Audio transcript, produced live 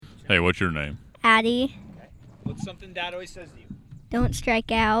Hey, what's your name? Addie. Okay. What's something Dad always says to you? Don't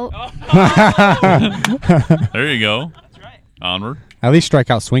strike out. Oh. There you go. That's right. Onward. At least strike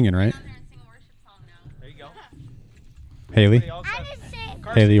out swinging, right? There you go. Haley? Anybody else have-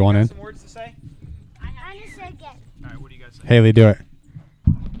 Carson, Haley, you want got in? some words to say? I'm gonna say again. All right, what do you guys say? Haley, do it.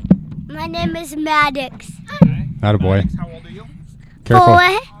 My name is Maddox. Okay. Attaboy. Maddox, how old are you? Careful.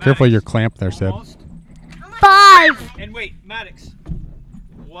 4, Careful your clamp there, Sid. Almost. 5. And wait, Maddox,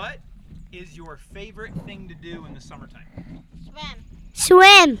 what is your favorite thing to do in the summertime?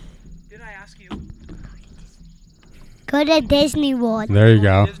 Swim. Did I ask you? Go to Disney World. There you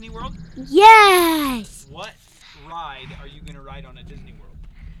go. Disney World? Yes. What ride are you going to ride on at Disney World?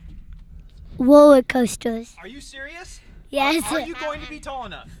 Roller coasters. Are you serious? Yes. Are you going to be tall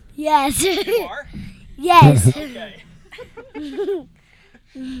enough? Yes. You are? Yes. Okay. All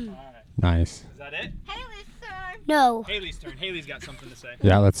right. Nice. Is that it? No. Haley's turn. Haley's got something to say.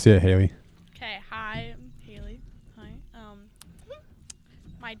 Yeah, let's see it, Haley. Okay, hi, I'm Haley. Hi.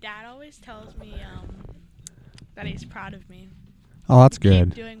 My dad always tells me that he's proud of me. Oh, that's Keep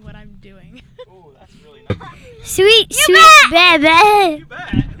good. doing what I'm doing. Oh, that's really nice. Sweet baby. You bet.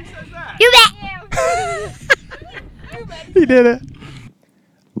 Who says that? You bet. He did it.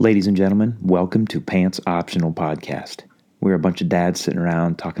 Ladies and gentlemen, welcome to Pants Optional Podcast. We're a bunch of dads sitting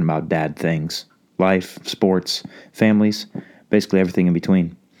around talking about dad things. Life, sports, families, basically everything in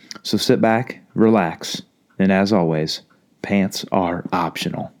between. So sit back, relax, and as always, pants are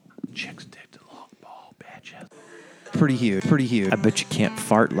optional. Chicks dig the long ball, bitches. Pretty huge. I bet you can't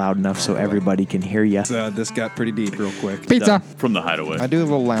fart loud enough so everybody can hear you. This got pretty deep real quick. Pizza. From the hideaway. I do a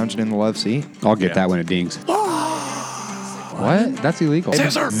little lounging in the love seat. I'll get that when it dings. What? That's illegal.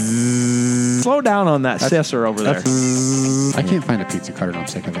 Slow down on that scissor over there. I can't find a pizza cutter and I'm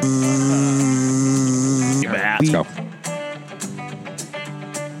sick of it. Let's Let's go.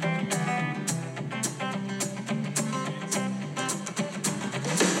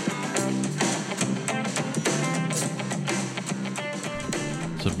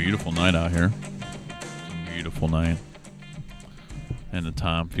 It's a beautiful night out here. It's a beautiful night. And the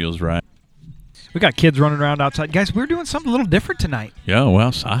time feels right. We got kids running around outside. Guys, we're doing something a little different tonight. Yeah, we're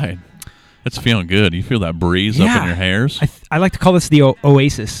outside. It's feeling good. You feel that breeze up in your hairs? I like to call this the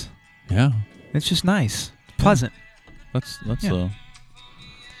oasis. Yeah. It's just nice. It's pleasant. That's Yeah.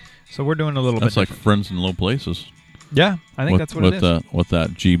 So we're doing a little that's bit like Friends in Low Places. Yeah, I think that's what it is. With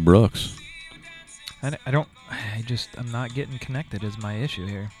that G. Brooks. I'm not getting connected is my issue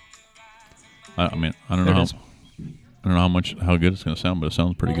here. I don't There know it is. I don't know how good it's going to sound, but it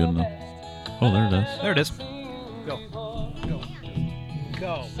sounds pretty good enough. Oh, there it is. There it is. Go.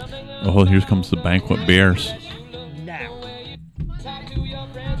 Oh, here comes the Banquet Bears. Now.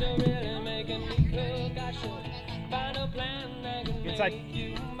 Inside.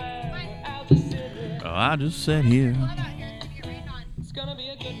 Oh, I just sat here.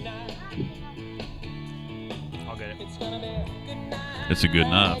 I'll get it. It's a good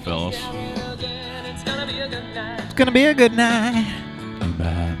night, fellas. It's gonna be a good night.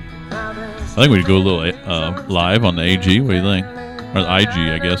 Bad. I think we could go a little live on the AG. What do you think? Or the IG,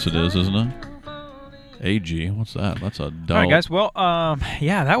 I guess it is, isn't it? AG. What's that? That's a dog. All right, guys. Well,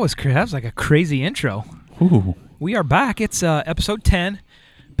 yeah, that was like a crazy intro. Ooh. We are back. It's episode 10,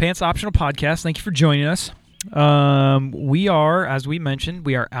 Pants Optional Podcast. Thank you for joining us. We are, as we mentioned,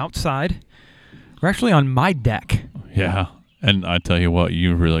 we are outside. We're actually on my deck. Yeah. And I tell you what,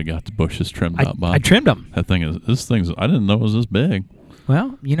 you really got the bushes trimmed up, Bob. I trimmed them. I didn't know it was this big.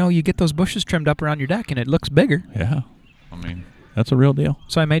 Well, you get those bushes trimmed up around your deck, and it looks bigger. Yeah. I mean, that's a real deal.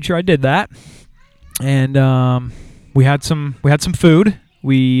 So I made sure I did that, and we had some food.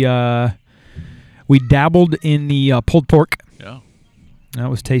 We dabbled in the pulled pork. Yeah. That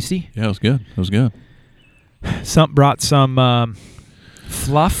was tasty. Yeah, it was good. It was good. Brought some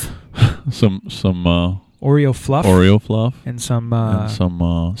fluff, some Oreo fluff, and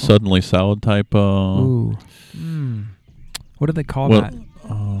some suddenly salad type. Ooh. What do they call that?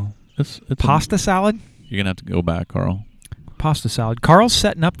 It's Pasta salad? You're going to have to go back, Carl. Pasta salad. Carl's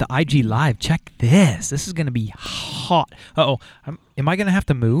setting up the IG Live. Check this. This is going to be hot. Uh-oh. Am I going to have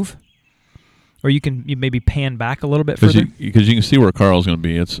to move? Or you maybe pan back a little bit further? Because you can see where Carl's going to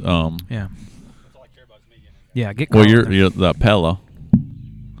be. It's Yeah. That's all I care about is me getting in there. Yeah, get Carl. Well, you're that Pella.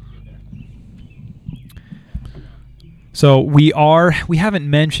 So we haven't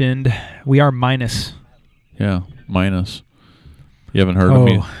mentioned, we are minus. Yeah, minus. You haven't heard of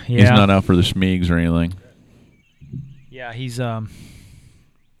me? Yeah. He's not out for the Schmiegs or anything. Yeah, he's You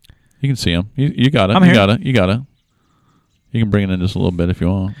can see him. You got it. I'm you here. got it. You got it. You can bring it in just a little bit if you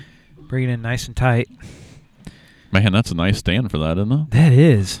want. Bring it in nice and tight. Man, that's a nice stand for that, isn't it? That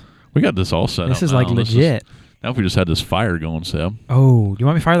is. We got this all set up. This is now. like legit. Now if we just had this fire going, Seb. Oh, do you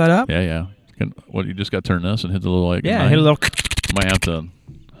want me to fire that up? Yeah. What, you just got to turn this and hit the little like. Yeah, ignite? hit a little. Might have to.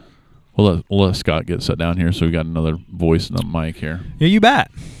 We'll let Scott get set down here, so we got another voice in the mic here. Yeah, you bet.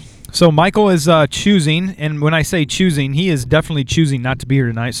 So Michael is choosing, and when I say choosing, he is definitely choosing not to be here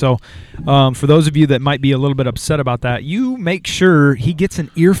tonight. So for those of you that might be a little bit upset about that, you make sure he gets an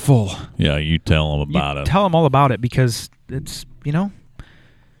earful. Yeah, you tell him about it. Tell him all about it, because it's, I don't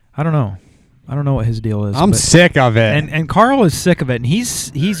know. I don't know what his deal is. I'm sick of it. And Carl is sick of it, and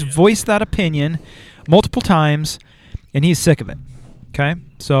he's voiced that opinion multiple times, and he's sick of it. Okay?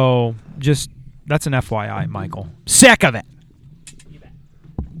 So just, that's an FYI, Michael. Sick of it.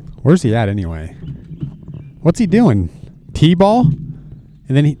 Where's he at anyway? What's he doing? T-ball? And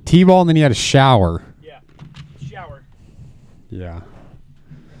then T-ball, and then he had a shower. Yeah. Shower. Yeah.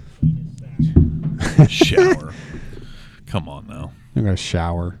 Shower. Come on now. I'm going to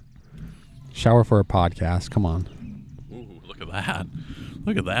shower. Shower for a podcast. Come on. Ooh, look at that.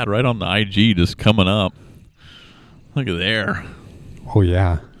 Look at that. Right on the IG just coming up. Look at there. Oh,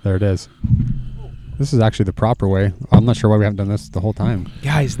 yeah. There it is. This is actually the proper way. I'm not sure why we haven't done this the whole time.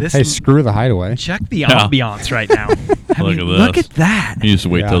 Guys, this Hey, screw the hideaway. check the ambiance right now. I Look mean, at look this. at that. You just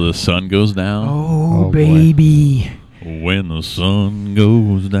wait Yeah. till the sun goes down. Oh, boy. baby. When the sun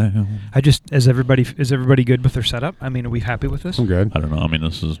goes down. Is everybody good with their setup? I mean, are we happy with this? I'm good. I don't know. I mean,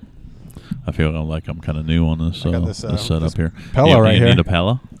 this is. I feel like I'm kind of new on this. I got This this, setup this here. Pella you, right you here. need a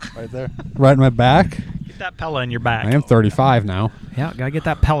Pella? Right there. Right in my back. Get that Pella in your back. I am 35 now. Yeah, gotta get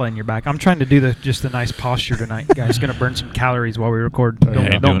that Pella in your back. I'm trying to do just the nice posture tonight, guys. Gonna burn some calories while we record.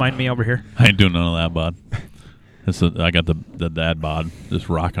 Don't mind me over here. I ain't doing none of that, bud. I got the dad bod just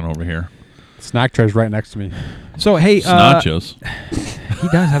rocking over here. Snack tray's right next to me. So hey, Snachos. he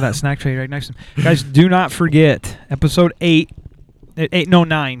does have that snack tray right next to him. Guys, do not forget episode 9. 8,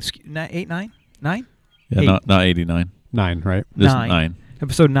 9. Yeah, 8. not 89. 9, right? This 9. 9.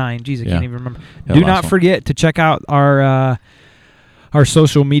 Episode 9. Jeez, I Yeah. can't even remember. Yeah, Do last not one. forget to check out our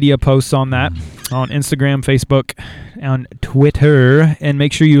social media posts on that, on Instagram, Facebook, on Twitter, and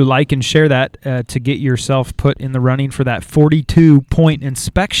make sure you like and share that to get yourself put in the running for that 42-point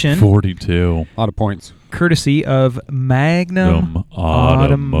inspection, 42. A lot of points. courtesy of Magnum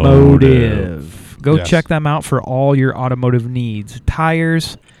Automotive. Go Yes. check them out for all your automotive needs.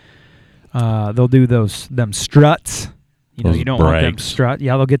 Tires. They'll do them struts. Those You don't want them brakes. strut.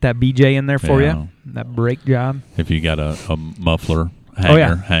 Yeah, they'll get that BJ in there for Yeah. you. That brake job. If you got a muffler Oh,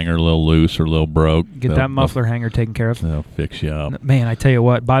 yeah. hanger a little loose or a little broke, Get that muffler hanger taken care of. They'll fix you up. Man, I tell you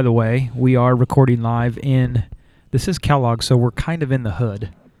what, by the way, we are recording live this is Kellogg, so we're kind of in the hood.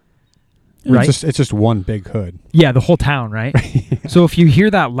 Right? It's just one big hood. Yeah, the whole town, right? So if you hear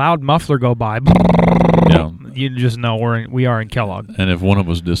that loud muffler go by, Yeah. you just know we are in Kellogg. And if one of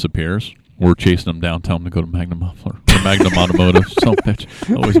us disappears, we're chasing them down, telling them to go to Magnum Muffler. Or Magnum Automotive. Some bitch.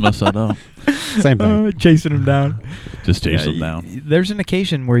 Always mess that up. Same thing. Chasing them down. Just chase them down. There's an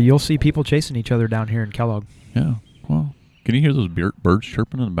occasion where you'll see people chasing each other down here in Kellogg. Yeah. Well, can you hear those birds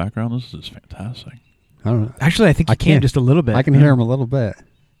chirping in the background? This is fantastic. I don't know. Actually, I think you can just a little bit. I can hear them a little bit.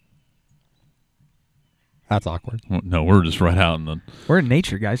 That's awkward. Well, no, we're just right out in the. We're in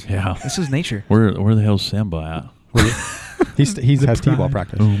nature, guys. Yeah. This is nature. Where the hell's Simba at? He has T-ball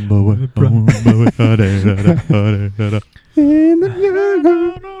practice. Oh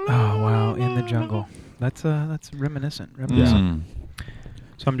wow, in the jungle. That's reminiscent. Mm.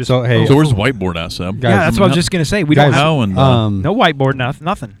 So I'm just. So, hey- So where's the whiteboard at, Seb? Guys, yeah, that's what I was just gonna say. We Guys, don't have How and no whiteboard,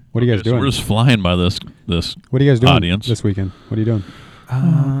 nothing. what are you guys so doing? we're just flying by this. What are you guys doing audience. this weekend? What are you doing?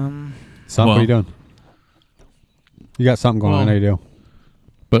 Um, Son, what are you Well- doing? You got something going on. I know you do.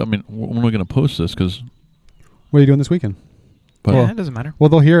 But I mean, when are we going to post this? Because What are you doing this weekend? yeah, it doesn't matter. Well,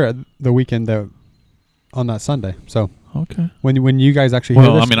 they'll hear it the weekend on that Sunday. So okay. when you guys actually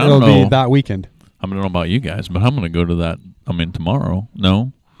Well, hear this, I mean, I it'll don't be know. that weekend. I don't know about you guys, but I'm going to go to that. I mean, tomorrow.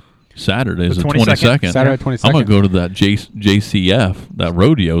 No, Saturday is The the 22nd. 22nd. Saturday 22nd. I'm going to go to that JCF. That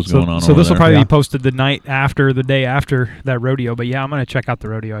rodeo's going on. So over this will there. probably Yeah. be posted the day after that rodeo. But yeah, I'm gonna check out the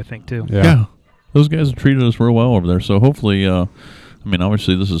rodeo. I think too. Yeah. Those guys have treated us real well over there. So hopefully, I mean,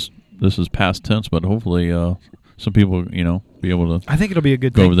 obviously this is past tense, but hopefully, some people, be able to I think it'll be a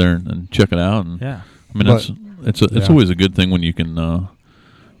good go thing. over there and check it out. And Yeah. I mean, But- it's yeah. always a good thing when you can,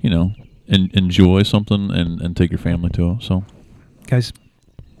 enjoy something and take your family to it. So, Guys,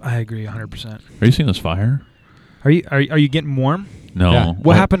 I agree 100%. are you seeing this fire? Are you getting warm? No. Yeah.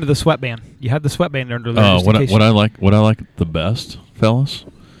 What happened to the sweatband? You had the sweatband under there. just in case What I like the best, fellas,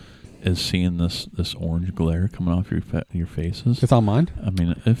 is seeing this orange glare coming off your faces. It's on mine. I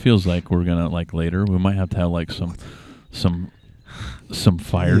mean, it feels like we're gonna later. We might have to have some some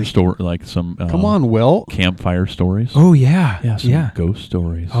fire story, like some Come on, Will. campfire stories. Oh yeah, Yeah, some yeah. ghost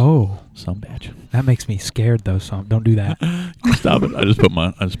stories. Oh, Some bitch. that makes me scared though. So don't do that. Stop it! I just put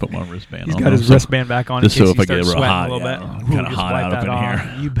my wristband He's on. got his so- wristband back on just in so case if I he get starts real sweating hot, a little yeah, bit. I'm kinda Just hot wipe out up that in off.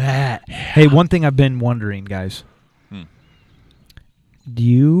 here. You bet. Hey, one thing I've been wondering, guys. Hmm. Do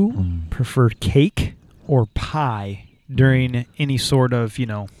you prefer cake or pie during any sort of,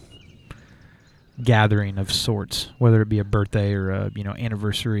 gathering of sorts, whether it be a birthday or a,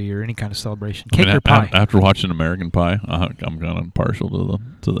 anniversary or any kind of celebration? I Cake mean, or pie? After watching American Pie, I'm kind of partial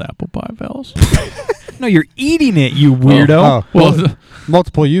to the apple pie, fellas. No, you're eating it, you weirdo. Oh, Well, well,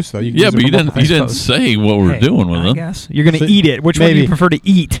 multiple use though. You can yeah, use it but for you didn't multiple you things. didn't say what we're Hey, doing with I it. guess you're gonna So eat it. Which one do you maybe- prefer to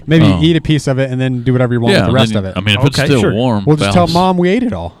eat? Maybe Oh. eat a piece of it and then do whatever you want Yeah, with the and rest then of it. I mean, if it's Okay, still sure. warm, We'll just tell fellas, Mom we ate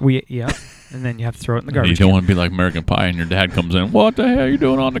it all. And then you have to throw it in the You garbage don't can. want to be like American Pie, and your dad comes in. What the hell are you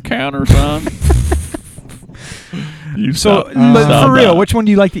doing on the counter, son? You So, stop- but stop for real, that. which one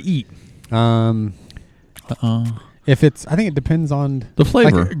do you like to eat? If it's, I think it depends on The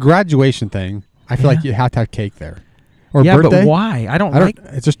flavor. Like a graduation thing. I feel like Yeah. you have to have cake there. Or Yeah, birthday. but why? I don't I like. don't.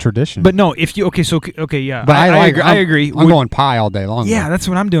 It's just tradition. But no, if you yeah. But I like. I agree. I'm going pie all day long. Yeah, though. that's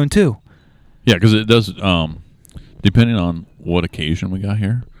what I'm doing too. Yeah, because it does. Depending on what occasion we got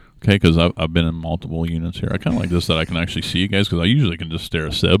here. Okay, because I've been in multiple units here. I kind of like this that I can actually see you guys because I usually can just stare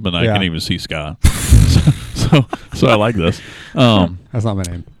at Seb and I Yeah. can even see Scott. so I like this. That's not my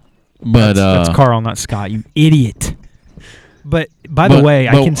name. But That's Carl, not Scott. You idiot. But by the But- way,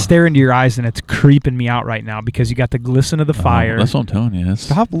 I but- can stare into your eyes and it's creeping me out right now because you got the glisten of the fire. That's what I'm telling you. It's,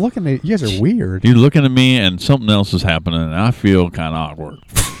 Stop looking at you. Guys are weird. you're looking at me and something else is happening and I feel kind of awkward.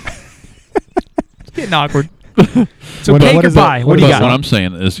 It's getting awkward. So What- cake what or is it? pie? What What do you But got? what I'm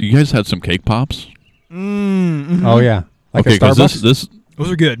saying is, you guys had some cake pops. Mm-hmm. Oh yeah. Like Okay, a Starbucks. this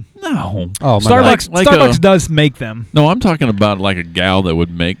Those are good. no. Oh my Starbucks God. Like Starbucks a- does make them. No, I'm talking about like a gal that would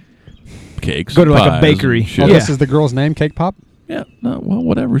make cakes. Go to and like a pies bakery. and shit. Oh, Yeah. this is the girl's name, Cake Pop. Yeah, no, well,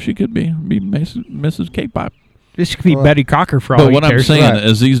 whatever she could be Mrs. Cake Pop. This could be Well, Betty Crocker for all But he what I'm cares. saying Right.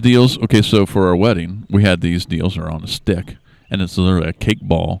 is these deals. Okay, so for our wedding, we had these deals that are on a stick, and it's literally a cake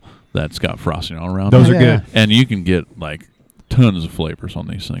ball that's got frosting all around. Those it. are good. And you can get like tons of flavors on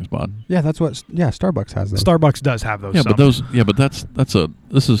these things, bud. Yeah, that's what. Yeah, Starbucks has those. Starbucks does have those. Yeah, some. but those. Yeah, but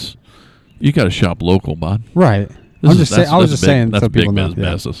this is. You got to shop local, bud. Right. This I'm is- just saying. that's- I was that's just big- saying. that's So big people know.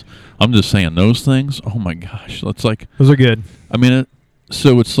 Yeah. business. I'm just saying those things. Oh my gosh, that's like. Those are good. I mean,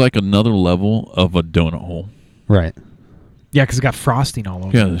 so it's like another level of a donut hole. Right. Yeah, because it got frosting all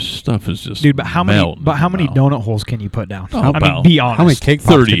over. Yeah, this stuff is just. Dude, but how many? melting But how many in my mouth. donut holes can you put down? Oh, I mean, about- be honest. How many cake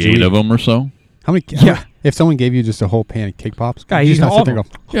pops could you 38 eat? of them or so. How many? Yeah. If someone gave you just a whole pan of cake pops, Guy, you you just eat not all sit there of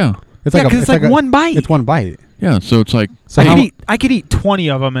and go. Yeah, It's Yeah, like 'cause it's like one bite. It's one bite. yeah. So it's like. So I how? could eat 20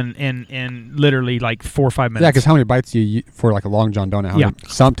 of them in literally like 4 or 5 minutes. Yeah, because how many bites do you eat for like a Long John donut? How Yeah. many-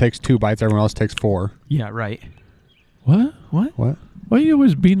 some takes 2 bites. Everyone else takes 4. Yeah, right. What? What? What? Why are you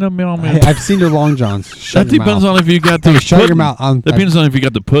always beating up me on me? Hey, I've seen your Long Johns. Shut That your depends mouth. on if you got the Hey, shut your pudding. mouth. That depends on if you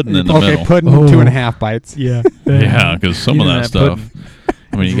got the pudding in the okay, middle. pudding Oh. 2.5 bites. Yeah. Yeah, because some You of know that that stuff. pudding.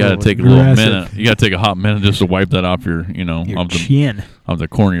 I mean, you It's got a to little take a little aggressive. minute. You got to take a hot minute just to wipe that off your, Your of the chin. of the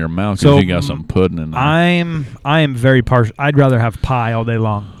corner of your mouth So, because you got some pudding in there. I am very partial. I'd rather have pie all day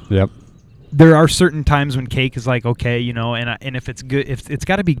long. Yep. There are certain times when cake is like okay, and if it's good, if it's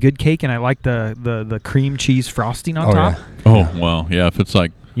got to be good cake, and I like the cream cheese frosting on Oh, top. yeah. Oh well, yeah. If it's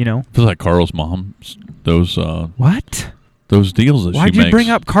like Carl's mom, those What? those deals that Why'd she you makes. bring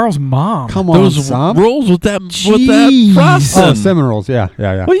up Carl's mom? Come on, those Sam. rolls with that Jeez. frosting? Oh, cinnamon rolls. Yeah.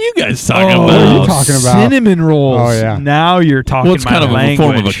 What are you guys talking Oh, about? What are you talking about? Cinnamon rolls. Oh, yeah. Now you're talking Well, it's my kind of language.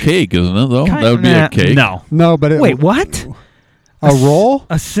 a form of a cake, isn't it? Though Kind- that would be nah, a cake. No. No, but Wait, what? a roll?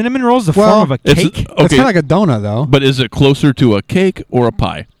 A cinnamon roll is the Well, form of a It's cake? It's kind of like a donut, though. But is it closer to a cake or a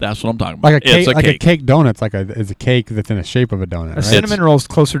pie? That's what I'm talking about. Like a cake, It's a like cake. a cake donut's it's a cake that's in the shape of a donut. A Right? cinnamon roll is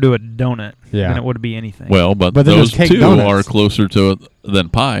closer to a donut Yeah. than it would be anything. Well, but But then those there's cake two donuts. are closer to it than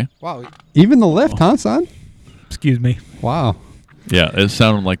pie. Wow. Even the lift, huh, son? Excuse me. Wow. Yeah, it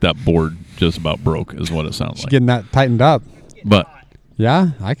sounded like that board just about broke, is what it sounds She's like. getting that tightened up. But Yeah,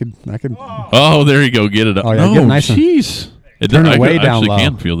 I could. oh, there you go, get it up. Oh, yeah, no, get nice and- jeez. Turn it I way down actually low.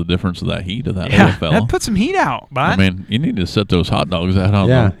 can feel the difference of that heat of that Yeah, little fella. that put some heat out, bud. I mean, you need to set those hot dogs out on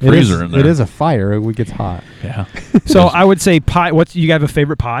Yeah, the freezer in there. It is a fire. It gets hot. Yeah. So I would say pie. What you have a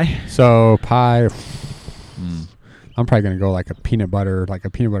favorite pie? So pie. Mm. I'm probably gonna go like a peanut butter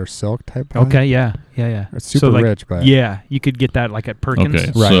silk type pie. Okay, yeah. It's super So, like, rich, but Yeah, you could get that like at Perkins.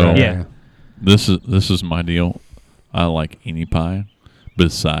 Okay, Right. so right, Yeah. right. this is my deal. I like any pie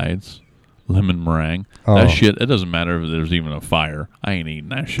besides lemon meringue. Oh. That shit, it doesn't matter if there's even a fire. I ain't eating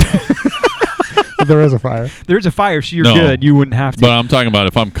that shit. But there is a fire. There's a fire, so you're No. good. You wouldn't have to. But I'm talking about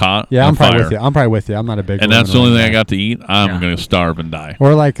if I'm caught. Yeah, on I'm probably fire, with you. I'm probably with you. I'm not a big. and that's the only thing I guy. got to eat. I'm Yeah. going to starve and die.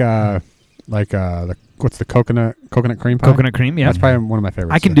 Or what's the coconut cream pie? Coconut cream, yeah. That's probably one of my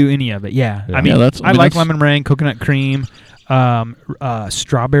favorites. I can do any of it. Yeah. Yeah. I mean, Yeah, that's- I I mean, like that's- lemon meringue, coconut cream,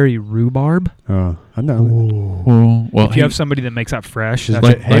 strawberry rhubarb. Oh, I know. Well, If you have somebody that makes that fresh, Does, that's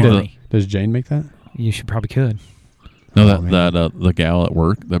like- Ja- hey, like does, the- heavenly. does Jane make that? You should probably could. no, Oh, man. the gal at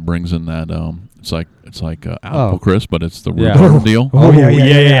work that brings in that it's like apple Oh. crisp, but it's the Yeah. rhubarb deal. Oh,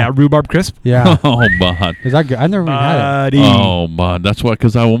 yeah. Rhubarb crisp. Yeah. Oh, bud. Is that good? I've never even had it. Buddy. Oh, bud. That's why,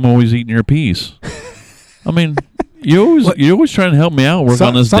 because I'm always eating your piece. I mean, you're always trying to help me out. Work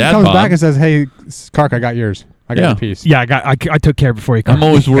on this Some dad comes bod. back and says, "Hey, Kark, I got yours. I got Yeah. your piece." Yeah, I took care before you come. I'm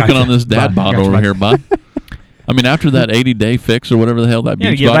always working Gotcha. on this dad bod Gotcha, over bud. here, bud. I mean, after that 80-day fix or whatever the hell that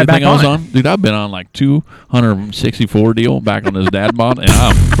Yeah, beach get body right back thing I was on on, dude, I've been on like 264 deal back on this dad bod, and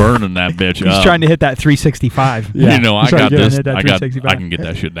I'm burning that bitch He's up. trying to hit that 365. Yeah. You know, I He's trying got to get this. hit that I 365. can get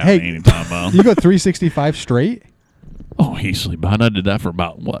that shit down Hey, anytime, bud. You go 365 straight? Oh, easily, bud. I did that for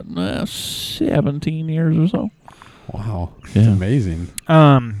about, 17 years or so. Wow. It's Yeah. amazing.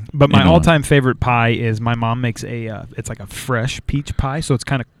 But my You know, all-time favorite pie is my mom makes it's like a fresh peach pie, so it's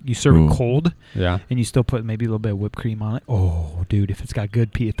kind of you serve Ooh. it cold Yeah. and you still put maybe a little bit of whipped cream on it. Oh, dude, if it's got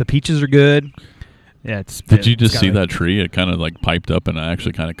good if the peaches are good, yeah, it's. Did you it's just got see a- that tree? It kind of like piped up and it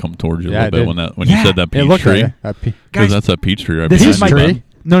actually kind of come towards you Yeah, a it little bit did. when Yeah, you said that It peach looked tree. like that. Guys, Because that's a peach tree right this is behind my you, bud.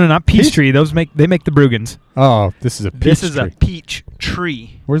 no, not peach Peach? tree. They make the Brugans. Oh, this is a peach This is tree. a peach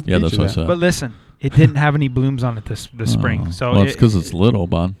tree. Where's the Yeah, peach that's at? what I said. But listen, it didn't have any blooms on it this spring. Oh. So well, it's because it's little,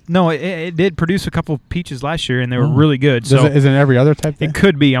 bud. no, it did produce a couple of peaches last year, and they were Oh. really good. Does So it, is it every other type thing? it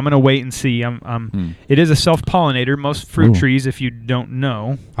could be. I'm gonna wait and see. It is a self-pollinator. Most fruit Ooh. trees, if you don't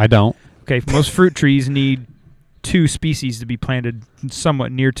know, I don't. okay, most fruit trees need two species to be planted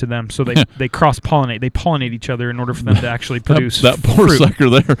somewhat near to them, so they cross-pollinate. They pollinate each other in order for them to actually produce that poor fruit. sucker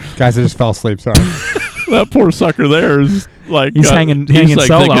there. Guys, I just fell asleep. Sorry. That poor sucker there is like He's hanging like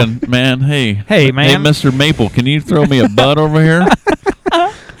solo. thinking, man, hey, Hey, man. Mr. Maple, can you throw me a bud over here?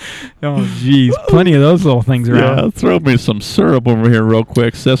 Oh, jeez, plenty of those little things around. Yeah, throw me some syrup over here real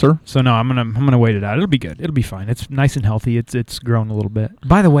quick, sister. So no, I'm gonna wait it out. It'll be good. It'll be fine. It's nice and healthy. It's grown a little bit.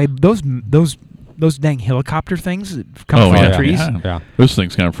 By the way, those dang helicopter things that come Oh, from yeah. the trees. Yeah. Those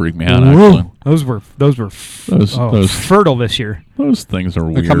things kind of freak me out. Whoa. Actually, Those were Those- fertile this year. those things are They're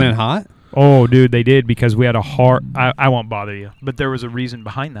weird. coming in hot? Oh, dude, they did because we had a hard. I won't bother you, but there was a reason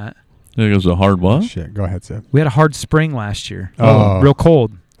behind that. It was a hard what? Shit. Go ahead, Sip. We had a hard spring last year. Oh. Real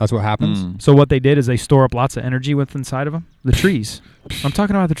cold. That's what happens? Mm. So what they did is they store up lots of energy with inside of them. The trees. I'm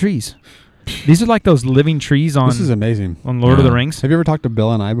talking about the trees. These are like those living trees on This is amazing. Lord of the Yeah. Rings. Have you ever talked to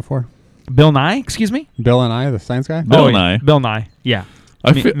Bill and I before? Bill Nye, excuse me. Bill and I, the science guy? Bill and yeah. I. Bill Nye. Yeah.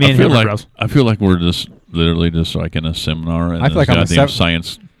 I Me- feel, me I and feel him are like bros. I feel like we're just literally just like in a seminar and I feel like I'm a goddamn sev-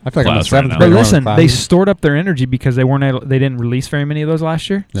 science. I feel like I'm a class right seventh now. But grader. listen, Class. they stored up their energy because they didn't release very many of those last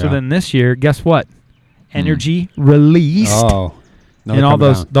year. So Yeah. then this year, guess what? Energy released. Oh. No, And they're all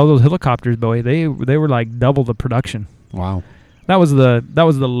coming those down. helicopters, boy, they were like double the production. Wow. That was the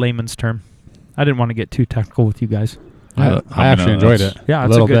layman's term. I didn't want to get too technical with you guys. I mean, actually enjoyed that's- it. Yeah, a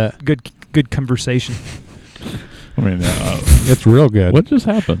it's little a bit. good conversation. I mean, It's real good. what just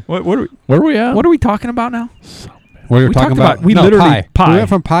happened? What are Where are we at? we talking about now? We were we talking talked about- we no, literally- pie. We went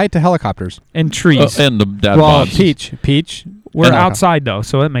from pie to helicopters. And trees. And the dad Well, bod. peach. We're and outside though,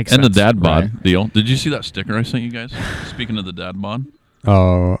 so it makes And the sense. dad bod Right. deal. Did you see that sticker I sent you guys? Speaking of the dad bod,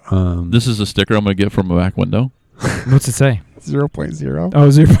 Oh, this is a sticker I'm gonna get from a back window. What's it say? 0.0. Oh,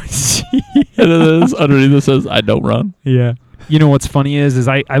 0. And it is underneath it says I don't run. Yeah. You know what's funny is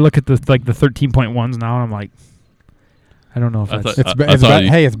I look at the 13.1s now and I'm like, I don't know if I that's thought- It's be- I it's thought be-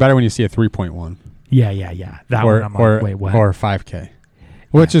 you- hey, it's better when you see a 3.1 yeah. That or one I'm or like, wait, what? or 5K,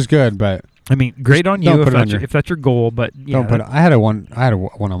 which is good, but I mean, great on don't you put it on your- if that's your goal, but yeah, don't put. I had a one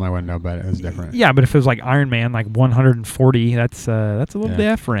on my window, but it was different. yeah, but if it was like Iron Man, like 140, that's a little Yeah.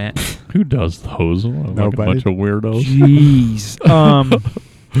 different. Who does those? Like a Nobody. bunch of weirdos. Jeez.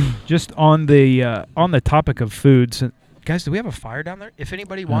 Just on the topic of foods, guys, do we have a fire down there? If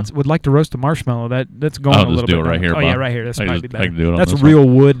anybody would like to roast a marshmallow, that's going I'll a just little do bit. it right down here, there. Oh yeah, Bob. right here. This I might just- be I better. can do it on That's this real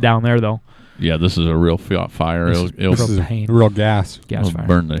wood down there, though. Yeah, this is a real fire. This It'll, is This is propane. real gas. Gas it'll fire.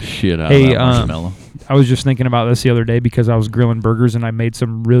 burn the shit out Hey, of that marshmallow. I was just thinking about this the other day because I was grilling burgers and I made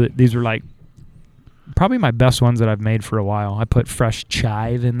some really. These are like probably my best ones that I've made for a while. I put fresh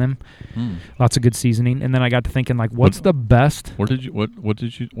chive in them, lots of good seasoning, and then I got to thinking like, what's the best? What did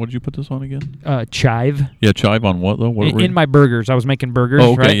you put this on again? Chive. Yeah, chive on what though? In my burgers. I was making burgers,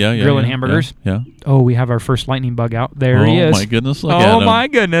 Oh, okay, right? yeah, Grilling yeah, hamburgers. Yeah. Oh, we have our first lightning bug out. There he is. Oh my goodness! Look at him. Oh my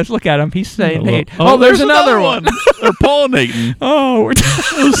goodness! Look at him. He's saying, "Hey, Oh, there's another one." They're pollinating. Oh, we're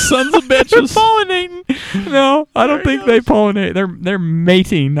Those sons of they're bitches. pollinating. No, I don't think they pollinate. They're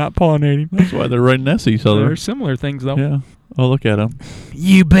mating, not pollinating. That's why they're right next to each other. They're similar things, though. Yeah. Oh, look at him.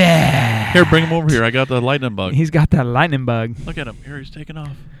 You bet. Here, bring him over here. I got the lightning bug. He's got that lightning bug. Look at him. Here, he's taking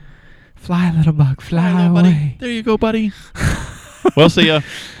off. Fly, little bug, fly Hello, away. buddy. There you go, buddy. We'll see ya.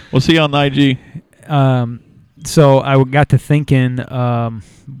 We'll see you on the IG. So I got to thinking,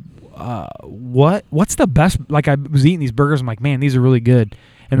 what's the best? Like I was eating these burgers, I'm like, man, these are really good.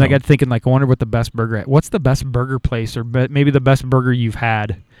 And I got to thinking, like, I wonder what the best burger. What's the best burger place, or maybe the best burger you've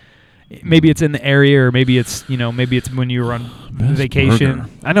had? Maybe it's in the area, or maybe it's maybe it's when you were on vacation. Burger.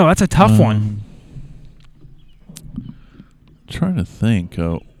 I know that's a tough one. Trying to think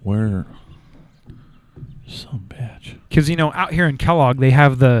where. Some bitch. Because out here in Kellogg, they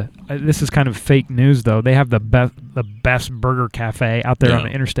have the. This is kind of fake news, though. They have the best burger cafe out there on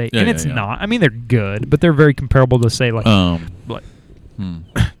the interstate, and it's not. I mean, they're good, but they're very comparable to say like a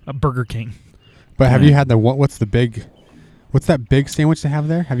Burger King. But have you had what's that big sandwich they have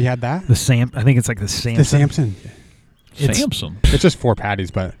there? Have you had that? I think it's like the Samson. The Samson. Samson. It's just 4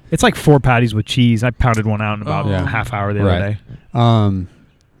 patties, but it's like 4 patties with cheese. I pounded one out in about a half hour the other day.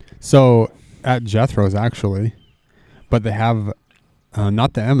 So at Jethro's actually, but they have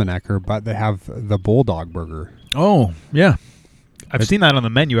not the Emmenecker, but they have the Bulldog burger. Oh yeah, I've seen that on the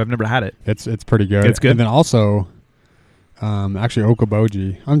menu. I've never had it. It's pretty good. It's good. And then also, actually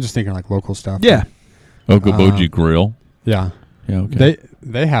Okoboji. I'm just thinking like local stuff. Yeah, Okoboji Grill. Yeah. Yeah. Okay.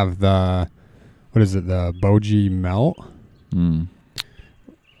 They have the the Boji Melt,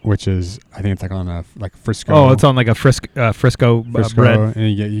 which is I think it's like on a Frisco. Oh, it's on like a Frisco bread,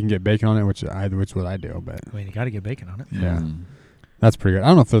 and you can get bacon on it, which is what I do. But I mean, you got to get bacon on it. Yeah, that's pretty good. I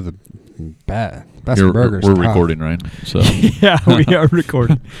don't know if they're the best burgers. We're recording, right? So yeah, we are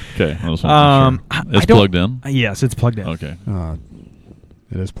recording. Okay. It's plugged in. Yes, it's plugged in. Okay.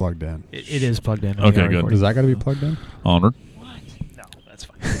 It is plugged in. It is plugged in. Okay, good. Does that got to be plugged in? Onward. No, that's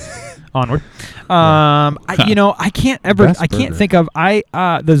fine. Onward. I can't think of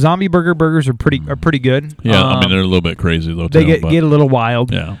the zombie burgers are pretty good. Yeah, I mean they're a little bit crazy though. They get a little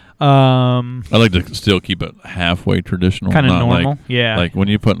wild. Yeah. I like to still keep it halfay traditional, kind of not normal. Like, like when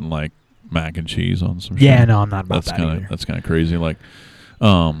you're putting like mac and cheese on some. Yeah, shit, no, I'm not about that either. That's kind of crazy. Like,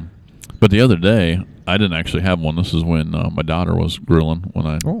 but the other day I didn't actually have one. This is when my daughter was grilling when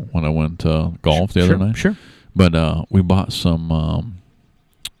I went golf the other night. Sure. But we bought some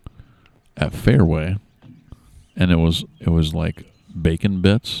at Fairway, and it was like bacon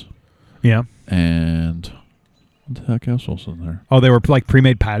bits. Yeah. And what the heck else was in there? Oh, they were like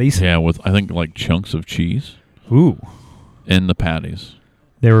pre-made patties? Yeah, with I think like chunks of cheese. Ooh. In the patties.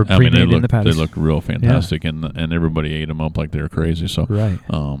 They were pre-made in the patties. They looked real fantastic, and everybody ate them up like they were crazy. So right.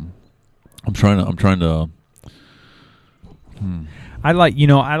 I'm trying to. I like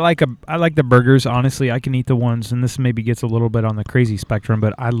the burgers. Honestly, I can eat the ones, and this maybe gets a little bit on the crazy spectrum,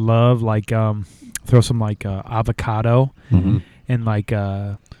 but I love throw some avocado and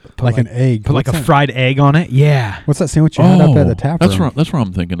put an egg. Put a fried egg on it. Yeah. What's that sandwich you had up at the tap room? That's what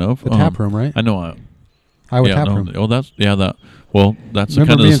I'm thinking of. The tap room, right? I know. Iowa tap room. Oh, that's that. Well, that's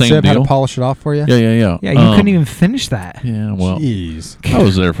Remember kind of the same Sib deal. Had to polish it off for you. Yeah. Yeah, you couldn't even finish that. Yeah, well, jeez. I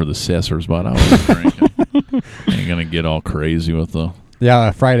was there for the Cessors, but I was drinking. Ain't gonna get all crazy with the. Yeah,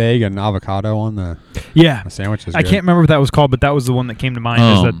 a fried egg and avocado on the sandwich is I good. can't remember what that was called, but that was the one that came to mind.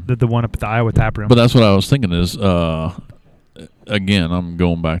 Is the one up at the Iowa tap room? But that's what I was thinking. Is again, I'm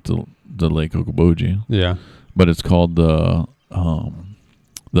going back to the Lake Okoboji. Yeah, but it's called the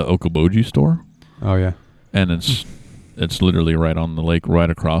Okoboji store. Oh yeah, and it's literally right on the lake,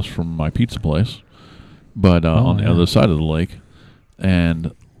 right across from my pizza place, but on the other side of the lake,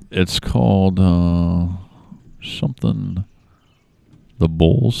 and it's called something. The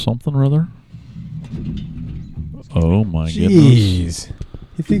Bulls, something or other. Oh my goodness!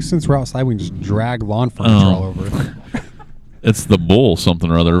 He thinks since we're outside, we can just drag lawn furniture all over. It's the Bull,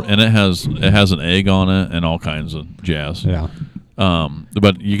 something or other, and it has an egg on it and all kinds of jazz. Yeah.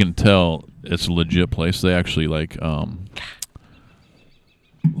 But you can tell it's a legit place. They actually like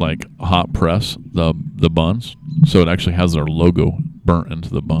hot press the buns, so it actually has their logo burnt into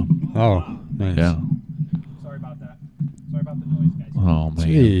the bun. Oh, nice. Yeah. Sorry about that. Sorry about the noise, guys. Oh man.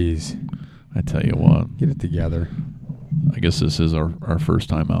 Jeez. I tell you what. Get it together. I guess this is our first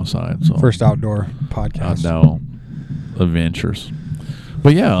time outside. So First outdoor podcast. outdoor adventures.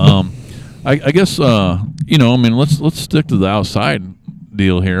 But yeah, I guess let's stick to the outside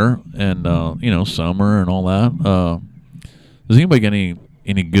deal here, and summer and all that. Does anybody get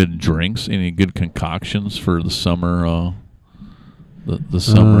any good drinks, any good concoctions for the summer? The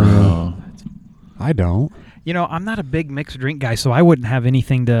summer. I don't. I'm not a big mixed drink guy, so I wouldn't have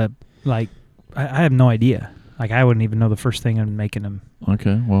anything to like. I have no idea. Like I wouldn't even know the first thing I'm making them.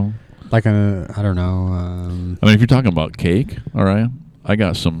 Okay, well, Like I don't know. I mean, if you're talking about cake, all right, I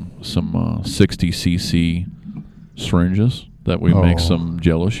got some 60 cc syringes that we make some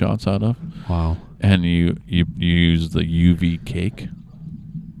Jello shots out of, Wow. and you use the UV cake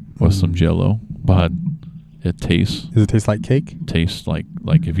with some Jello, but it tastes Does it taste like cake?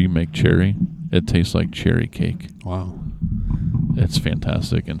 like if you make cherry, it tastes like cherry cake. Wow. It's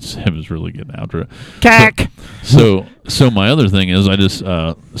fantastic, and Seb is really getting after it. Cake. So my other thing is, I just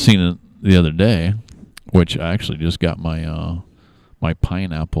seen it the other day, which I actually just got my my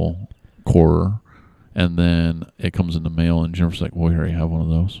pineapple corer, and then it comes in the mail, and Jennifer's like, "Well, we already have one of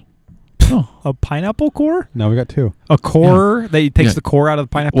those." Oh, A pineapple core? No, we got two. A core that takes Yeah. the core out of the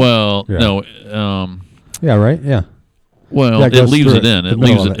pineapple? well, Yeah. no, Yeah. Right. Yeah. well, Yeah, it it goes leaves through it in. the It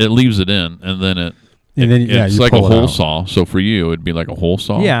middle leaves of it. It leaves it in, and then And then it's you like a pull it hole out. saw. So for you, it'd be like a hole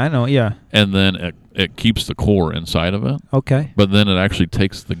saw. Yeah, I know. Yeah. And then it keeps the core inside of it. Okay. But then it actually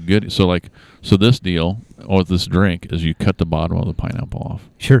takes the good. So this deal or this drink is you cut the bottom of the pineapple off.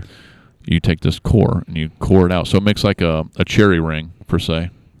 Sure. You take this core and you core it out. So it makes like a cherry ring per se,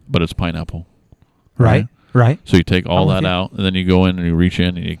 but it's pineapple. Right. Right. So you take all I'm with that you. out, and then you go in and you reach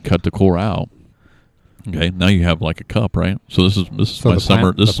in and you cut the core out. Okay, now you have like a cup, right? So this is So my the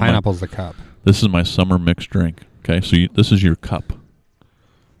summer. This the is my pineapple's the cup. this is my summer mixed drink. Okay, so this is your cup.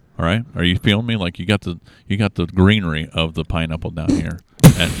 All right, are you feeling me? Like you got the greenery of the pineapple down here,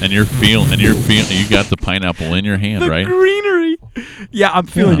 and you're feeling you got the pineapple in your hand, right? greenery. Yeah, I'm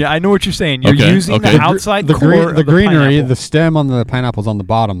feeling Yeah. you. I know what you're saying. You're Okay, using okay. the outside the core of the greenery, pineapple. the stem on the pineapple's on the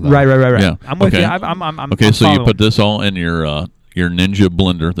bottom. Though. Right. Yeah. I'm with Okay. you. I'm Okay, I'm so you following. put this all in your Ninja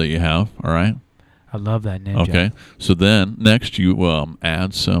blender that you have. All right. I love that ninja. Okay. So then next you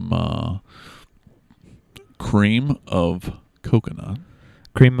add some cream of coconut.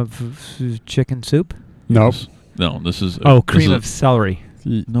 Cream of chicken soup. Nope. No, this is Cream of celery.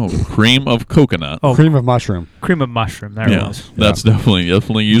 no cream of coconut. Oh, Cream of mushroom. cream of mushroom. There it yeah, was. that's definitely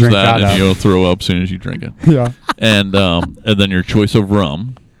use Drink that, that and up. you'll throw up as soon as you drink it. Yeah. And then your choice of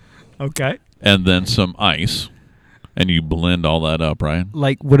rum, Okay. and then some ice, and you blend all that up, right?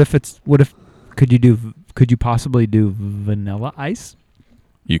 Like, could you possibly do vanilla ice?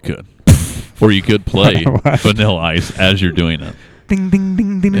 You could, or you could play Vanilla Ice as you're doing it. Ding ding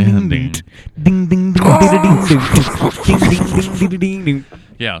ding ding And ding ding. ding ding ding ding ding ding ding ding.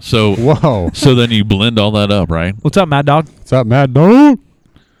 Yeah. So Whoa. so then you blend all that up, right? What's up, Mad Dog? What's up, Mad Dog?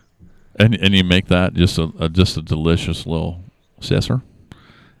 And you make that just a delicious little sisser.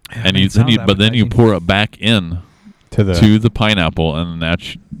 And man, you sounds then you appetizing. pour it back in To the to the pineapple, and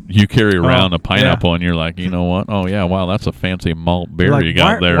that's you carry around Oh, a pineapple, and you're like, you know what? Oh yeah, wow, that's a fancy malt berry Like, you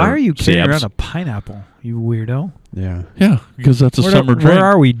got there. Why are you carrying Sabs. around a pineapple? You weirdo. yeah. Yeah, because that's a summer drink. Where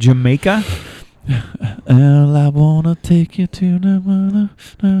are we? Jamaica? Well, I wanna take you to the.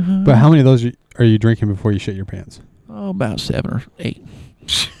 But how many of those are you drinking before you shit your pants? Oh, about 7 or 8.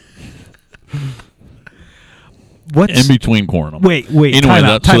 What's In between pouring them. Wait. Anyway, time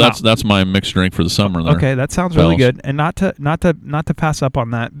out. that's my mixed drink for the summer. There. Okay, that sounds really fellas. good. And not to pass up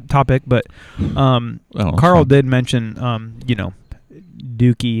on that topic, but Oh, that's Carl fine. did mention Dookie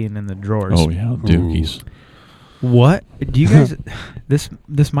and in the drawers. Oh yeah, Dookies. What do you guys?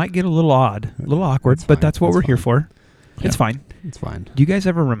 this might get a little odd, a little awkward, That's but fine. that's what That's we're here fine. for. It's fine. It's fine. Do you guys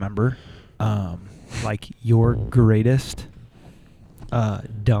ever remember, like your greatest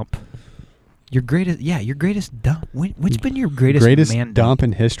dump? Your greatest dump. What's been your greatest man dump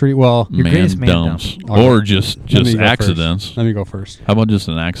in history? Well, Your greatest man dumps, dump. Okay. or just Let me go accidents. first. Let me go first. How about just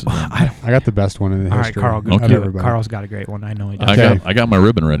an accident? I don't, I got the best one in the all right, history. Carl. of Go do it. everybody. Carl's got a great one. I know he does. Okay. I got my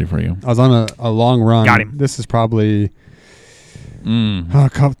ribbon ready for you. I was on a long run. Got him. This is probably Mm. a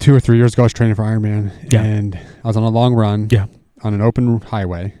couple, 2 or 3 years ago. I was training for Ironman, Yeah. and I was on a long run. Yeah. On an open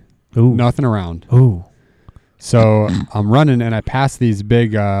highway, Ooh. nothing around. Ooh. So I'm running, and I passed these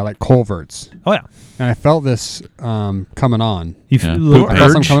big like culverts, Oh yeah. and I felt this coming on. You Yeah. feel a little I felt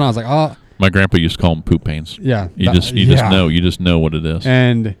something urge. coming on. I was like, oh, My grandpa used to call them poop pains. yeah. You just know what it is.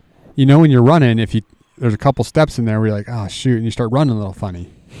 And when you're running, if you there's a couple steps in there where you're like, oh shoot, and you start running a little funny.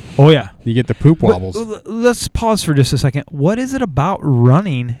 Oh yeah. You get the poop wobbles. Let's pause for just a second. What is it about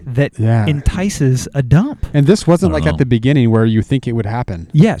running that Yeah. entices a dump? And this wasn't I like don't at the beginning where you think it would happen.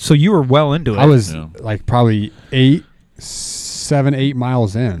 Yeah, so you were well into it. I was Yeah. like probably 7, 8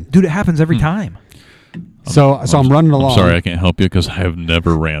 miles in. Dude, it happens every time. So I'm running along. I'm sorry, I can't help you because I have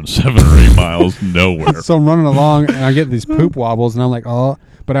never ran 7 or 8 miles nowhere. So I'm running along and I get these poop wobbles and I'm like, oh,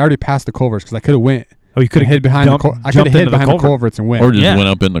 but I already passed the culverts because I could have went. Oh, you could have hid behind I could have hid behind the culverts and went. Or just Yeah. went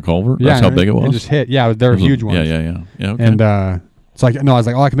up in the culvert. Yeah, That's how big it was. And just hit. Yeah, they're Was it- huge ones. Yeah. Okay. And so I was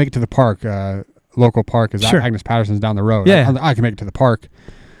like, oh, I can make it to the park, local park, because Sure. Agnes Patterson's down the road. Yeah. I can make it to the park.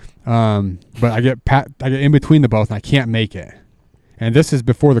 But I get in between the both, and I can't make it. And this is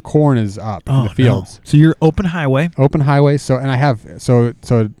before the corn is up in the fields. No. So you're open highway. Open highway. So at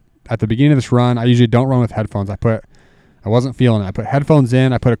the beginning of this run, I usually don't run with headphones. I wasn't feeling it. I put headphones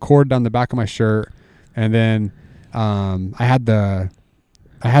in. I put a cord down the back of my shirt, and then I had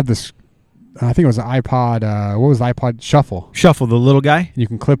this. I think it was an iPod. What was the iPod Shuffle? Shuffle, the little guy. You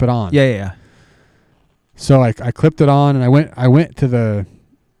can clip it on. Yeah. So I clipped it on, and I went to the.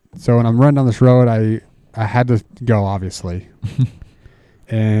 So when I'm running down this road, I had to go obviously,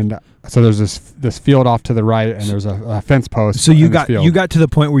 and so there's this field off to the right, and there's a fence post. So you in this field. got to the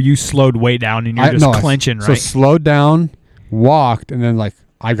point where you slowed way down and you're just clenching, So right? slowed down, walked, and then like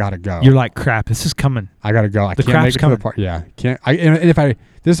I gotta go. You're like, crap, this is coming. I gotta go. I The can't crap's make it coming. to the park. Yeah, can't. I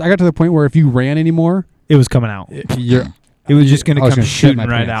got to the point where if you ran anymore, It was coming out. you're. It was just going I to was come gonna shit shooting my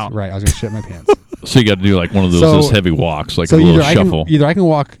right pants. out. Right, I was gonna shit my pants. So you got to do like one of those heavy walks, like so a little either shuffle. I can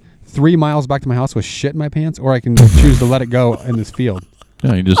walk 3 miles back to my house with shit in my pants, or I can choose to let it go in this field.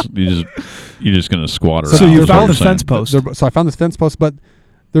 Yeah, you're just gonna squat around. So you is what found you're the saying. fence post. So I found this fence post, but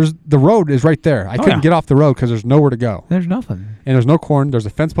the road is right there. I couldn't yeah. get off the road because there's nowhere to go, There's nothing. and there's no corn. There's a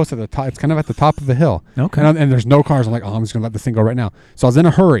fence post at the top. It's kind of at the top of the hill. Okay. And there's no cars. I'm like, oh, I'm just gonna let this thing go right now. So I was in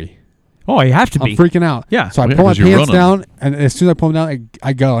a hurry. Oh, you have to I'm be. freaking out. Yeah. So I Yeah, pull my 'cause you're pants running. down, and as soon as I pull them down,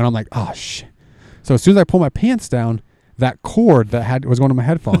 I go, and I'm like, oh shit. So as soon as I pull my pants down, that cord that was one of my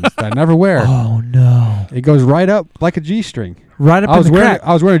headphones that I never wear, Oh, no. it goes right up like a G-string. Right up I was in the wearing crack.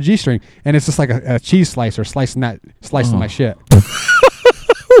 I was wearing a G-string, and it's just like a cheese slicer slicing my shit.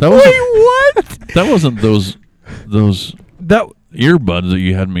 That wasn't those That earbuds that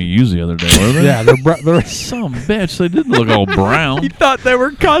you had me use the other day, were they? Yeah, they're Some bitch, they didn't look all brown. You thought they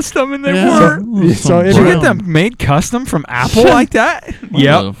were custom and they Yeah. weren't. So Did you get brown. them made custom from Apple like that? What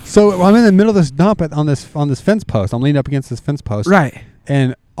Yep. the So I'm in the middle of this dump on this fence post. I'm leaning up against this fence post, Right.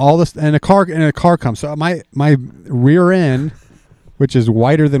 and all this and a car comes. So my rear end, which is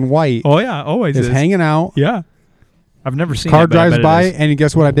whiter than white, Oh, yeah. Always is hanging out. Yeah. I've never seen Car it, but I drives bet it by, is. and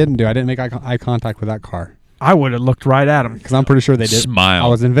guess what I didn't do? I didn't make eye contact with that car I would have looked right at him. because I'm pretty sure they did. Smile. I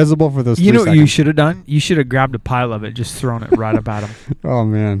was invisible for those. You 3 know what seconds. you should have done? You should have grabbed a pile of it, just thrown it right up at him. Oh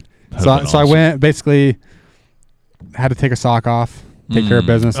man. That'd So been I awesome. went basically had to take a sock off, take care of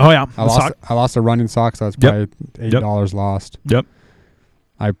business. Oh, yeah. I lost a running sock, so it's Yep. probably $8 lost. Yep.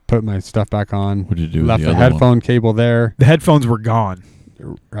 I put my stuff back on. What'd you do with Left the the other one? headphone cable there. The headphones were gone.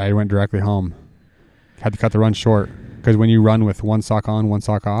 I went directly home. Had to cut the run short because when you run with one sock on, one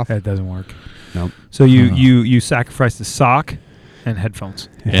sock off, That doesn't work. Nope. So you sacrificed the sock and headphones.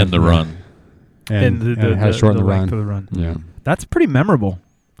 And the run. and it had to shorten the run. length of the run. Yeah, That's pretty memorable.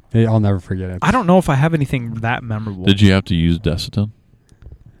 I'll never forget it. I don't know if I have anything that memorable. Did you have to use Desitin?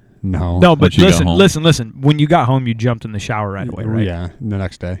 No. No, but Once you got home? listen. When you got home, you jumped in the shower right away, right? Yeah, the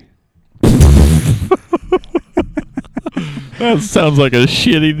next day. That sounds like a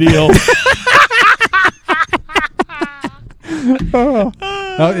shitty deal. Oh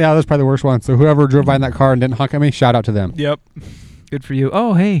yeah, that's probably the worst one. So whoever drove by in that car and didn't honk at me, shout out to them. Yep. Good for you.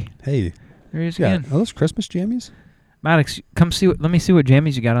 Oh, hey, Hey, there he is yeah, again. are those Christmas jammies? Maddox, come see. Let me see what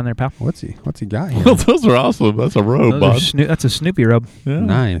jammies you got on there, pal. What's he got here? Well, those are awesome. That's a robe, Those are bud. that's a Snoopy rub. Yeah.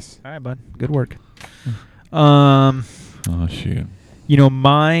 Nice. All right, bud. Good work. Oh, shoot. You know,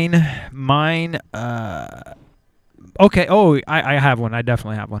 mine. Okay. Oh, I have one. I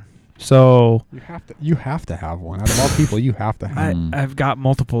definitely have one. So You have to have one. Out of all people, you have to have. I've got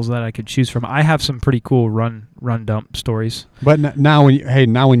multiples that I could choose from. I have some pretty cool run dump stories. But now when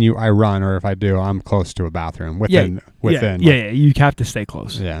I run or if I do, I'm close to a bathroom within. Yeah. You have to stay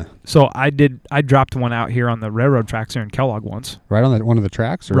close. Yeah. So I dropped one out here on the railroad tracks here in Kellogg once. Right on one of the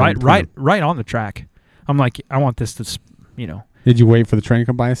tracks. Or Right in between? right on the track. I'm like, I want this to, Did you wait for the train to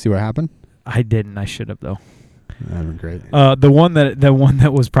come by and see what happened? I didn't. I should have though. That'd been great. The one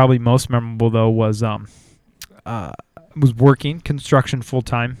that was probably most memorable though was working construction full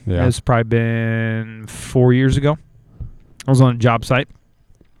time. Yeah. It's probably been 4 years ago. I was on a job site,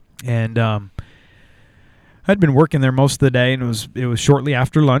 and I'd been working there most of the day, and it was shortly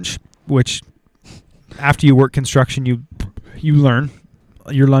after lunch, which after you work construction, you learn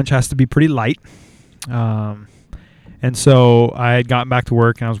your lunch has to be pretty light. And so I had gotten back to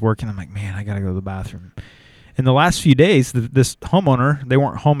work, and I was working. I'm like, man, I got to go to the bathroom. In the last few days, this homeowner, they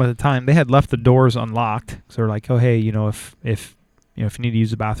weren't home at the time. They had left the doors unlocked. So they're like, oh, hey, if you need to use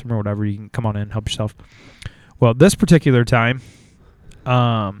the bathroom or whatever, you can come on in and help yourself. Well, this particular time,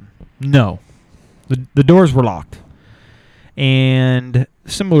 no. The doors were locked. And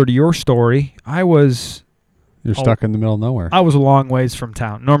similar to your story, You're stuck in the middle of nowhere. I was a long ways from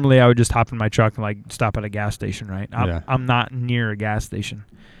town. Normally, I would just hop in my truck and stop at a gas station, right? I'm not near a gas station.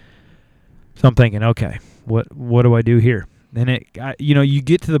 So I'm thinking, okay, what do I do here? Then you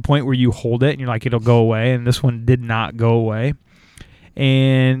get to the point where you hold it and you're like, it'll go away. And this one did not go away.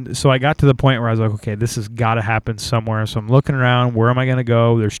 And so I got to the point where I was like, okay, this has got to happen somewhere. So I'm looking around. Where am I going to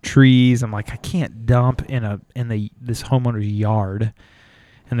go? There's trees. I'm like, I can't dump in this homeowner's yard.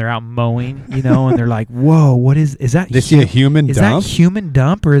 And they're out mowing, and they're like, whoa, what is that? They see a human dump? Is that human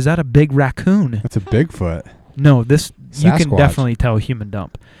dump or is that a big raccoon? That's a Bigfoot. No, you can Sasquatch. definitely tell human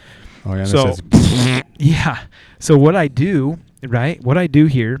dump. Oh, yeah. So, yeah. So what I do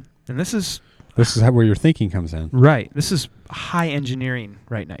here, and this is where your thinking comes in. right. This is high engineering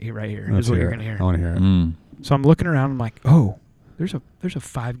right here. Let's Is what hear you're it. going to hear. I want to hear it. Mm. So I'm looking around. I'm like, oh, there's a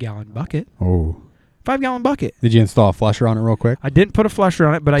 5-gallon bucket. Oh. 5-gallon bucket. Did you install a flusher on it real quick? I didn't put a flusher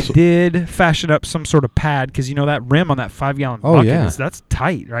on it, but I did fashion up some sort of pad because that rim on that 5-gallon Oh, bucket yeah. that's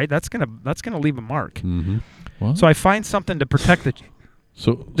tight, right? That's gonna leave a mark. Mm-hmm. What? So I find something to protect the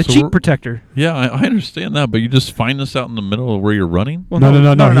so cheek protector. Yeah, I understand that, but you just find this out in the middle of where you're running? Well, No.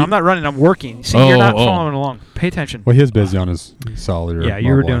 I'm not running. I'm working. See, you're not following along. Pay attention. Well, he was busy on his cellular. Yeah,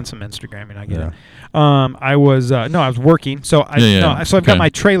 you were doing some Instagramming. I get it. I was working. So so I've got my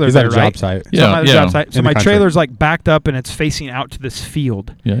trailer He's there, at a right? job site. So I'm at a job site. So In the my country. trailer's backed up and it's facing out to this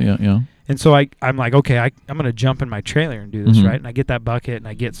field. Yeah. And so I'm like, okay, I'm going to jump in my trailer and do this, Mhm. right? And I get that bucket and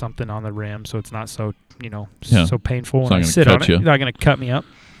I get something on the rim so it's not so, Yeah. so painful. It's And not I gonna sit on cut it. you. It's not going to cut me up.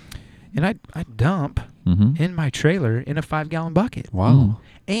 And I dump Mm-hmm. in my trailer in a 5-gallon bucket. Wow.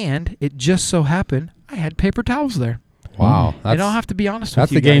 And it just so happened I had paper towels there. Wow. And I'll have to be honest with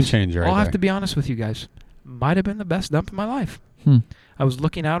that's you the game guys. changer right I'll have there. to be honest with you guys. Might have been the best dump of my life. Hmm. I was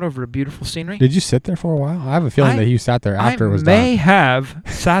looking out over a beautiful scenery. Did you sit there for a while? I have a feeling that you sat there after it was I may done. have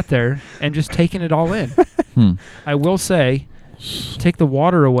sat there and just taken it all in. Hmm. I will say, take the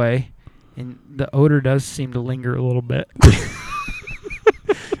water away, and the odor does seem to linger a little bit.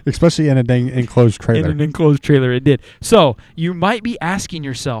 Especially in a dang enclosed trailer. In an enclosed trailer, it did. So you might be asking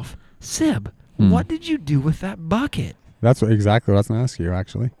yourself, Sib, what did you do with that bucket? That's exactly what I was going to ask you,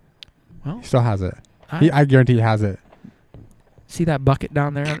 actually. Well, He still has it. I I guarantee he has it. see that bucket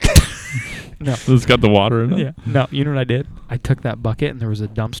down there? No. It's got the water in it? Yeah. No, you know what I did? I took that bucket, and there was a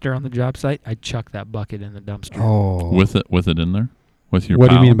dumpster on the job site. I chucked that bucket in the dumpster. Oh. With it in there? With your What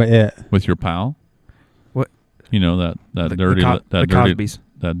do pal? you mean by it? With your pal? What? That dirty the Cosbys.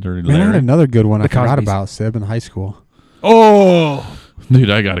 that dirty Man, I had Larry. another good one The I forgot Cosbys. about, Sib, in high school. Oh! Dude,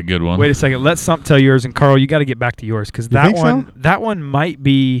 I got a good one. Wait a second. Let Sump tell yours, and Carl, you got to get back to yours because think so? that one might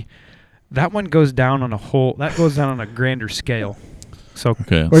be, that one goes down on a grander scale. So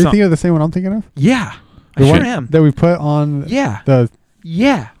Okay. What do you think of the same one I'm thinking of? yeah, The I sure one am. that we put on Yeah, the...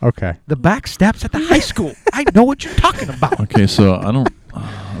 Okay. the back steps at the high school. I know what you're talking about. Okay, so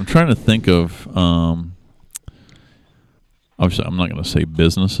I'm trying to think of obviously I'm not going to say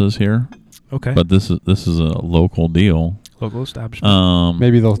businesses here, Okay. but this is a local deal. Local establishment.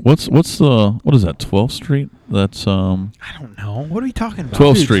 Maybe they'll... what is that, 12th Street? That's I don't know. What are we talking about?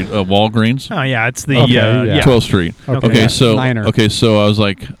 12th Street, Walgreens. Oh yeah, it's the Okay, yeah. yeah. 12th Street. Okay, Okay, yeah. so Niner. I was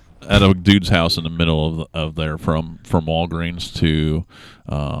like at a dude's house in the middle of there from Walgreens to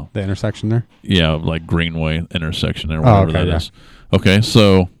The intersection there? like Greenway intersection there, Oh, whatever okay, that yeah. is. Okay,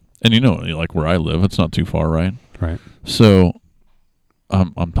 so and like where I live, it's not too far, right? Right. So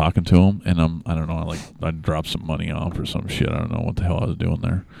I'm talking to him, and I don't know, I dropped some money off or some shit. I don't know what the hell I was doing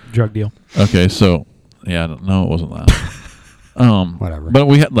there. drug deal. Okay, so yeah, no, it wasn't that. Whatever. But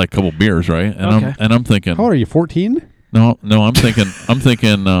we had like a couple beers, right? And Okay. I'm thinking, How old are you, 14? no, I'm thinking, We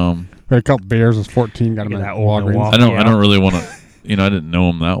had a couple beers, was 14, got him Look at at that old Walgreens. Milwaukee. I don't really want to. I didn't know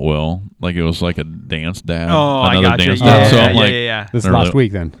him that well. Like it was like a dance dad. Oh, I another got you. dance Yeah, dad. So yeah, I'm yeah, like, yeah. This I don't last really-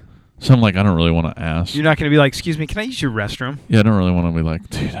 week then. so I'm like, I don't really want to ask. You're not going to be like, excuse me, can I use your restroom? Yeah, I don't really want to be like,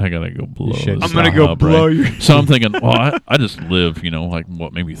 dude, I gotta go blow. should. this I'm gonna stuff go up, blow right? your. So I'm thinking, well, I just live, like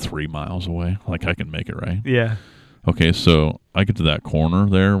maybe 3 miles away. Like I can make it, right? Yeah. Okay, so I get to that corner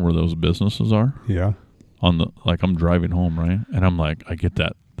there where those businesses are. Yeah. I'm driving home, right? And I'm like, I get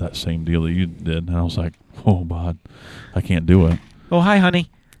that that same deal that you did, and I was like, oh, God, I can't do it. Oh, hi, honey.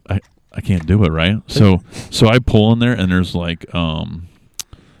 I can't do it, right? So I pull in there, and there's like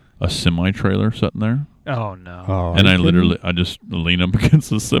a semi-trailer sitting there. Oh, no. Oh, And are I you literally, I just lean up against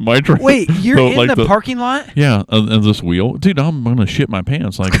the semi-trailer. Wait, you're So, in like the parking lot? Yeah, and this wheel. Dude, I'm going to shit my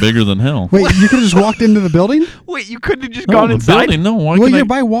pants, like, bigger than hell. kidding? Wait, you could have just walked into the building? Wait, you couldn't have just No, gone the inside? building, no. Why Well, can you're I-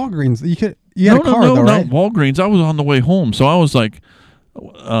 by Walgreens. You had a car no, though, right? not Walgreens. I was on the way home, so I was like,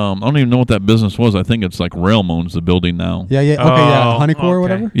 I don't even know what that business was. I think it's like Railmoans, the building now. Yeah, yeah. Okay, yeah. Oh, Honeycore or okay.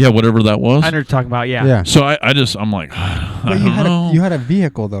 whatever. Yeah, whatever that was. I know what you're talking about, yeah. Yeah. So I'm like, I But don't you had know. you had a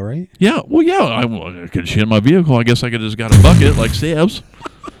vehicle though, right? Yeah, well, yeah, I could shit in my vehicle. I guess I could just got a bucket like Sabs.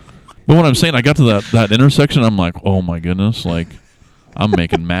 But what I'm saying, I got to that intersection. I'm like, oh my goodness, like I'm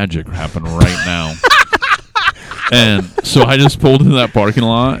making magic happen right now. And so I just pulled into that parking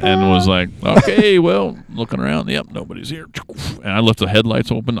lot and was like, okay, well, looking around, yep, nobody's here. And I left the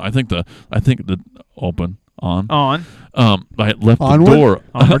headlights open. I think the open on. On. I left Onward? the door.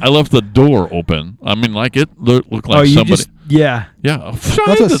 Onward? I left the door open. I mean, like it looked like Oh, you somebody. just, yeah. Yeah, That's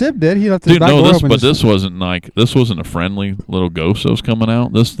what Sib did. He left his dude, back no, door this, open. but just- this wasn't a friendly little ghost that was coming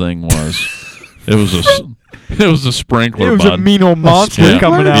out. This thing was, it was a sprinkler. It was bud. a mean old monster yeah,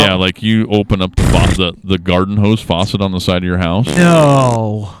 coming out. Yeah, like you open up the garden hose faucet on the side of your house.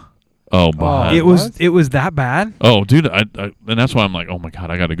 No. Oh, bud. It was that bad? Oh, dude, I and that's why I'm like, oh my God,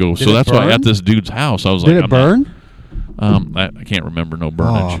 I got to go. Did So it that's why burn? at this dude's house, I was Did like, it burn? I can't remember no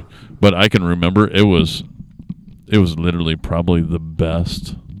burnage, but I can remember it was literally probably the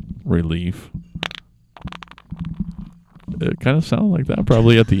best relief. It kind of sounded like that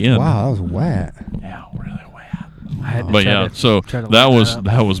probably at the end. Wow, that was wet. Yeah, really wet. I had to But try yeah, to- so try to that look was up.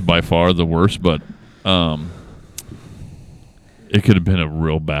 that was by far the worst. But it could have been a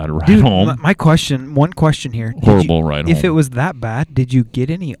real bad ride Dude, home. one question here. Did Horrible ride If home. it was that bad, did you get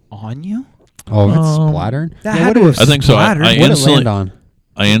any on you? Oh, it's splattering. That Yeah, had what to did have I think so. splattered. I What did it instantly- land on?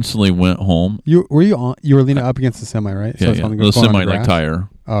 I instantly went home. You were leaning up against the semi, right? Yeah, it's yeah. on The going on semi the like grass? tire.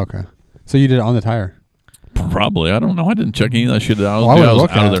 Oh, okay. So you did it on the tire. Probably. I don't know. I didn't check any of that shit out. Well, I Dude, would I have was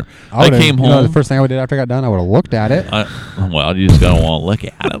looked out of at there. it. I would've- came you know, home. the first thing I did after I got done, I would have looked at it. Well, you just gotta want to look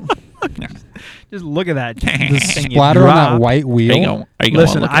at it. Just look at that. The thing you splatter on that dropped. white wheel. Hang on.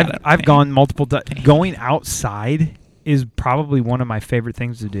 Listen, I've gone multiple times. Going outside is probably one of my favorite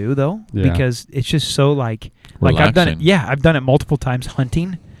things to do, though, Yeah. because it's just so like I've done it. Relaxing. Yeah, I've done it multiple times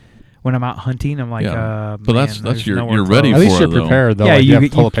hunting. When I'm out hunting, I'm like, Yeah. But man, that's there's you're nowhere ready close. At least for you're it, though. prepared, though. Yeah, like, you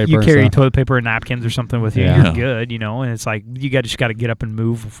have toilet paper you and carry stuff. toilet paper and napkins or something with you. Yeah. You're good, you know. And it's like you just got to get up and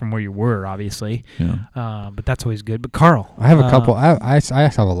move from where you were, obviously. Yeah. But that's always good. But Carl, I have a couple. I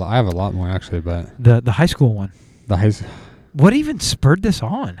have a lot more actually, but the high school one. the high. What even spurred this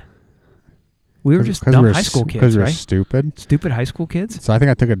on? We were just dumb high school kids, because we were right? stupid. Stupid high school kids. So I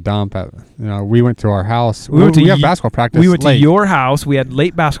think I took a dump at. We went to our house. We went to have ye- basketball practice. We went to late. your house. We had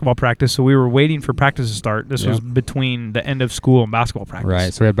late basketball practice, so we were waiting for practice to start. This was Yep. between the end of school and basketball practice.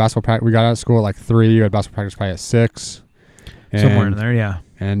 Right. So we had basketball practice. We got out of school at like 3. We had basketball practice probably at 6. Somewhere in And- there, yeah.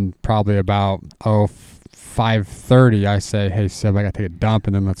 And probably about 5:30, I say, "Hey, Seb, I got to take a dump,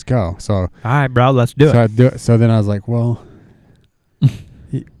 and then let's go." So All right, bro, let's do so it. I do it. So then I was like, "Well,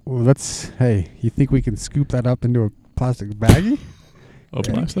 let's. Hey, you think we can scoop that up into a plastic baggie? A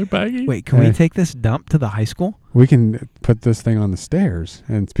plastic baggie. Wait, can we Hey. take this dump to the high school? We can put this thing on the stairs,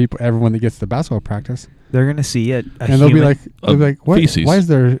 and everyone that gets to basketball practice, They're gonna see it. and they'll be like, what? feces. Why is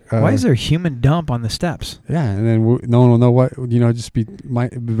there? why is there a human dump on the steps? Yeah, and then no one will know what Just be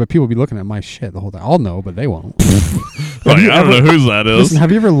but people will be looking at my shit the whole time. I'll know, but they won't. Like, I don't know whose that is. Listen,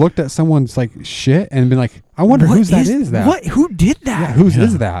 have you ever looked at someone's like shit and been like, I wonder What whose that is that? What? Who did that? Yeah, whose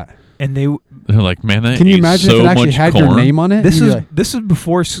is that? And they. They're like, man, that Can you ate imagine so if it actually much had corn. your name on it? This You'd be is like,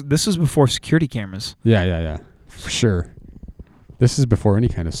 this is before security cameras. yeah, for sure. This is before any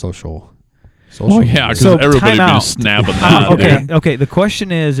kind of social. Oh yeah, because So, everybody time be out. snapping that. Okay, dude. okay. The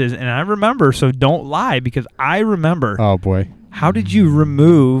question is, and I remember, so don't lie because I remember. Oh boy, How did you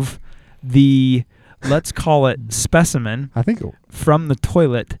remove the, let's call it specimen, I think from the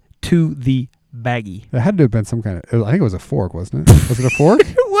toilet to the baggie? it had to have been some kind of. I think it was a fork, wasn't it? Was it a fork?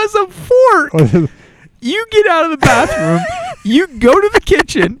 It was a fork. You get out of the bathroom, you go to the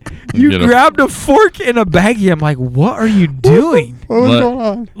kitchen, you Get a- grabbed a fork and a baggie. I'm like, what are you doing? What was Like- going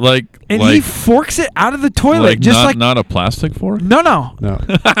on? And like, he forks it out of the toilet, like just not, like not a plastic fork. no. No,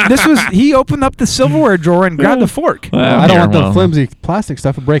 He opened up the silverware drawer and grabbed a fork. I don't want the flimsy plastic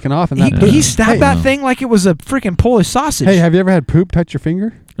stuff breaking off. And that. He stabbed Hey, that thing like it was a freaking Polish sausage. Hey, have you ever had poop touch your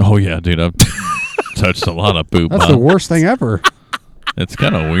finger? Oh yeah, dude, I've touched a lot of poop. That's huh? the worst thing ever. It's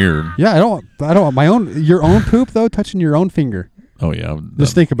kind of weird. Yeah, I don't want your own poop though touching your own finger. Oh yeah.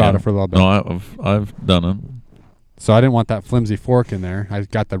 Just think about it for a little bit. No, I've done it. So I didn't want that flimsy fork in there. I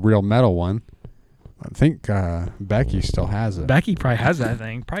got the real metal one. I think Becky still has it. Becky probably has that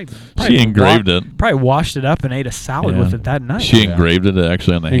thing. Probably She engraved it. Probably washed it up and ate a salad Yeah. with it that night. She engraved it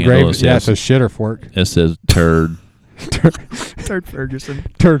actually on the handle. Engraved. It Yeah, says, it's a shitter fork. it says turd. Turd Ferguson.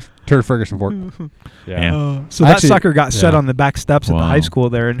 Turd Ferguson fork. Yeah. So that Actually, sucker got set yeah. on the back steps at the Wow. high school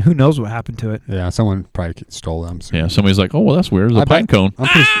there, and who knows what happened to it. Yeah, someone probably stole them. Yeah, somebody's like, oh, well, that's weird. It's I a pine bet- cone. I'm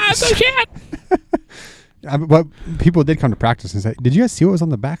pretty but people did come to practice and say, "Did you guys see what was on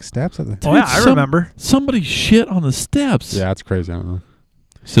the back steps?" At the Oh yeah, I remember. Somebody shit on the steps. Yeah, that's crazy. I don't know.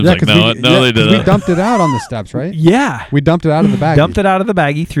 Sim's like, 'cause no, we, they 'cause did we it. dumped it out on the steps, right? Yeah. We dumped it out of the bag. Dumped it out of the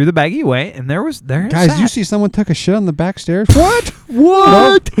baggie, threw the baggie away, and there. Guys, it you sat. see someone took a shit on the back stairs? What?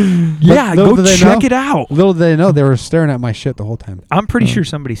 What? Yeah, little go do they check know- it out. Little did they know they were staring at my shit the whole time. I'm pretty sure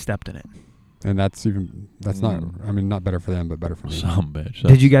somebody stepped in it. And that's not, I mean, not better for them, but better for me. Some bitch.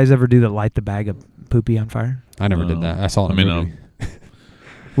 Did you guys ever do the light the bag of poopy on fire? I never did that. I saw it in a movie.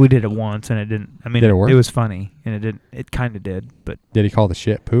 We did it once, and it didn't. I mean, Did it work? It was funny, and it didn't. It kind of did, but Did he call the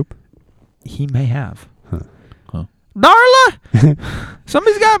shit poop? he may have. Huh. Darla,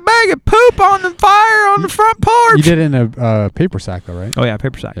 somebody's got a bag of poop on the fire on the front porch. You did it in a paper sack, though, right? Oh yeah,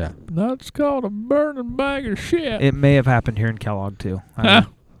 paper sack. Yeah. That's called a burning bag of shit. It may have happened here in Kellogg too. I Huh.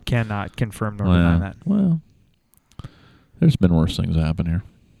 cannot confirm nor deny that. Well, there's been worse things happen here.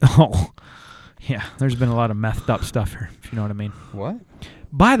 Oh, yeah. There's been a lot of methed up stuff here, if you know what I mean. What?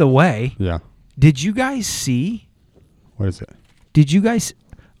 By the way, Yeah. did you guys see? What is it? Did you guys?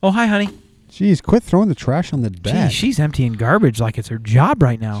 Oh, hi, honey. Jeez, quit throwing the trash on the deck. Gee, she's emptying garbage like it's her job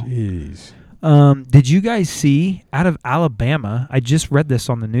right now. Jeez. Did you guys see out of Alabama? I just read this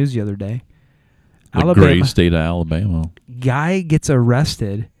on the news the other day. The great state of Alabama. Guy gets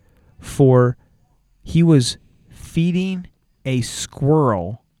arrested for he was feeding a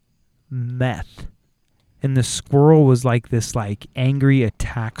squirrel meth. And the squirrel was like this angry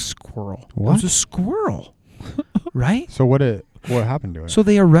attack squirrel. What? It was a squirrel. Right? So what happened to it? So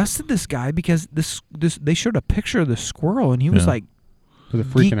they arrested this guy because this they showed a picture of the squirrel and he was Yeah. like Was it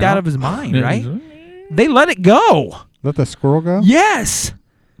freaking geeked out of his mind, Yeah. right? They let it go. Let the squirrel go? Yes.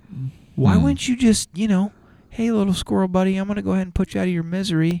 Why Hmm. wouldn't you just, hey, little squirrel buddy, I'm going to go ahead and put you out of your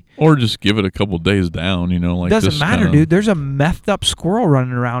misery. Or just give it a couple days down, like Doesn't just matter, kinda- dude. There's a methed up squirrel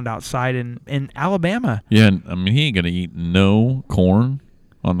running around outside in Alabama. Yeah, and, I mean he ain't gonna eat no corn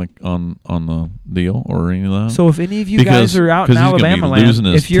on the deal or any of that. So if any of you Because- guys are out in 'cause he's gonna be Alabama land, losing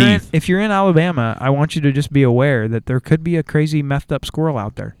his teeth. if you're in Alabama, I want you to just be aware that there could be a crazy methed up squirrel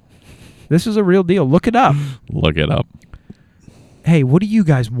out there. This is a real deal. Look it up. Look it up. Hey, what do you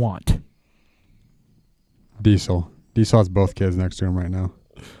guys want? Diesel. Diesel has both kids next to him right now.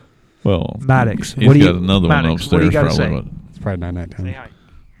 Well, Maddox, he's what do got you- another Maddox, one what do upstairs you gotta probably. say? But It's probably night time. hi.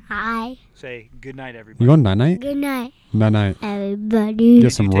 Hi. Say good night, everybody. You going night-night? Good night, Night-night. everybody.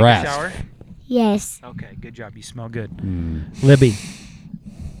 Get some Take a rest. shower? Yes. Okay, good job. You smell good. Mm. Libby,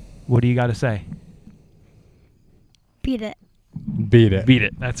 what do you got to say? Beat it. Beat it. Beat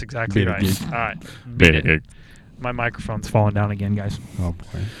it. That's exactly Beat it, right. geek. All right. Beat it. My microphone's falling down again, guys. Oh,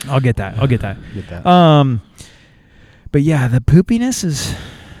 boy. I'll get that. Get that. But yeah, the poopiness is.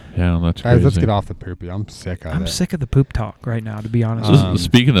 yeah, that's Guys, crazy. let's get off the poopy. I'm sick of it. I'm sick of the poop talk right now, to be honest. So,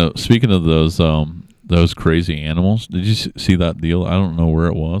 speaking of those crazy animals, did you see that deal? I don't know where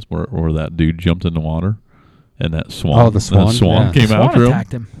it was, where that dude jumped in the water, and that swan. Oh, the swan? That swan Yeah. came Swan after him.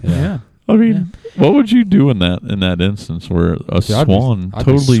 attacked him. Yeah. I mean, what would you do in that instance where a See, I'd swan be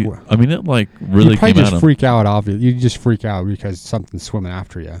totally? I mean, it really You'd probably came just at him. freak out. Obviously, you'd just freak out because something's swimming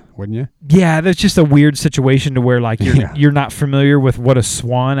after you, wouldn't you? Yeah, that's just a weird situation to where Yeah. you're not familiar with what a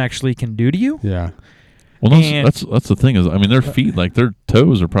swan actually can do to you. Yeah. Well, And- that's the thing is, I mean, their feet, their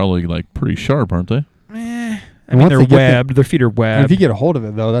toes are probably pretty sharp, aren't they? I mean, once they're they get webbed. Their feet are And webbed. if you get a hold of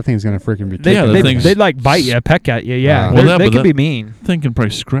it, though, that thing's going to freaking be Yeah, taken the over. thing's- They'd bite you, peck at you. Yeah, Well, they but could be mean. Thing can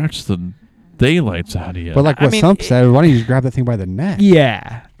probably scratch the daylights out of you. But like I what mean, Sump said, why don't you just grab that thing by the neck?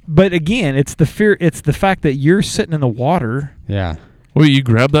 Yeah, but again, it's the fear. It's the fact that you're sitting in the water. Yeah. well, you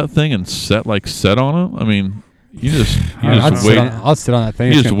grab that thing and set on it. I mean, you just I'll wait. sit on that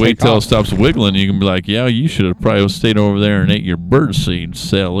thing. You It's just gonna wait take till it off. stops wiggling. You can be like, yeah, you should have probably stayed over there and ate your bird seed,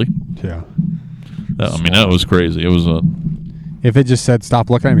 Sally. Yeah. I mean, that was crazy. It was a If it just said,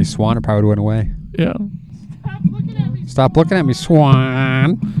 stop looking at me, swan, it probably would have went away. yeah. Stop looking at me,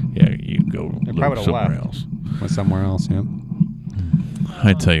 swan. Yeah, you go probably look would've somewhere left. else. Went somewhere else, yeah.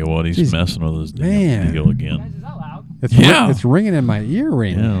 I tell you what, he's Jeez, messing with his man. damn deal again. It's Yeah. it's ringing in my ear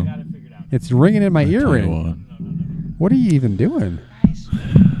ring. Yeah. It's ringing in my ear Tell you ring. what. What are you even doing?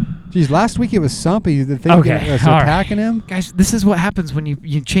 Geez, last week it was Sumpy. The thing Okay, that was all right. attacking him. Guys, this is what happens when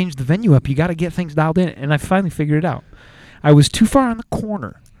you change the venue up. You got to get things dialed in, and I finally figured it out. I was too far on the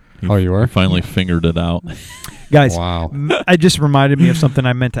corner. Oh, you were? I finally fingered it out. Guys, Wow. I just reminded me of something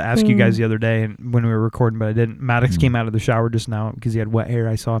I meant to ask you guys the other day and when we were recording, but I didn't. Maddox came out of the shower just now because he had wet hair.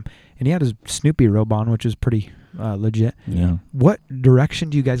 I saw him, and he had his Snoopy robe on, which is pretty legit. Yeah. What direction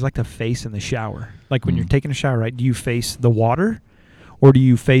do you guys like to face in the shower? Like when you're taking a shower, right? Do you face the water, or do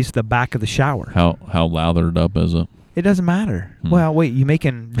you face the back of the shower? How lathered up is it? It doesn't matter. Well, wait, you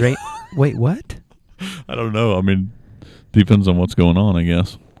making wait, what? I don't know. I mean, depends on what's going on, I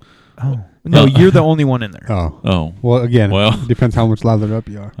guess. Oh. No, you're the only one in there. Oh. Oh. Well, again, Well. depends how much lathered up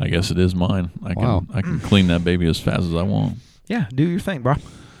you are. I guess it is mine. I can clean that baby as fast as I want. Yeah, do your thing, bro.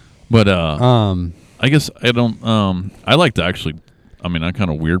 But I I guess I don't. I like to actually. I mean, I'm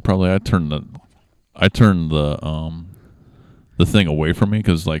kind of weird. Probably I turn the thing away from me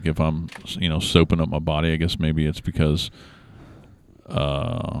because, like, if I'm soaping up my body, I guess maybe it's because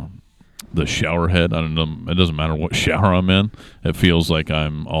the shower head. I don't know. It doesn't matter what shower I'm in. It feels like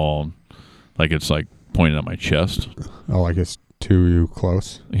I'm all like it's like pointing at my chest. Oh, like it's too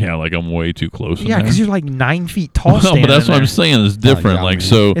close. Yeah, like I'm way too close. Yeah, because you're like 9 feet tall. no, standing but that's in what I'm there. saying is different. yeah, like man.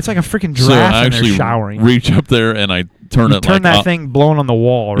 so. It's like a freaking So giraffe I in there actually showering. reach up there and I turn You it turn like that thing blowing on the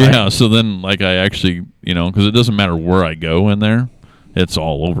wall, right? Yeah, so then like I actually, because it doesn't matter where I go in there, it's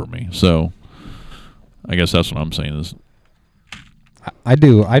all over me. So I guess that's what I'm saying is, I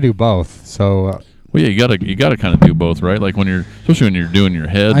do both. So well, yeah, you gotta kind of do both, right? Like especially when you're doing your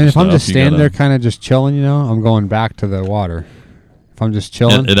head. if I'm stuff, just you standing there gotta- kind of just chilling, I'm going back to the water. If I'm just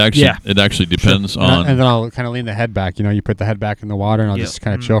chilling. it actually Yeah. it actually depends on. And then I'll kind of lean the head back. You put the head back in the water, and I'll Yep. just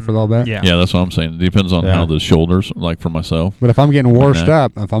kind of chill for a little bit. Yeah. yeah, that's what I'm saying. It depends on Yeah. how the shoulders, like for myself. But if I'm getting washed neck.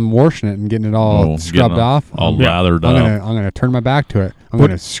 up, if I'm washing it and getting it all scrubbed off, all I'm lathered gonna up. I'm gonna turn my back to it. I'm What-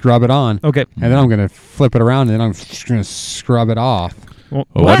 gonna scrub it on, Okay. and then I'm gonna flip it around, and then I'm just gonna scrub it off. Well,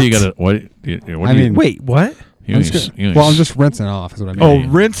 Well, why do you gotta? What do I mean, Wait, what? I'm just I'm just rinsing off. Is what I mean. Oh,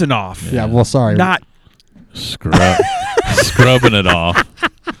 rinsing off. yeah. Well, sorry. Not. scrubbing it off.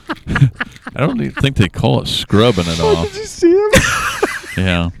 I don't even think they call it scrubbing it off. Did you see him?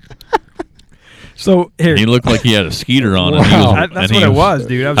 Yeah. So here. He looked like he had a skeeter on. Wow. And he was, That's and what he it was,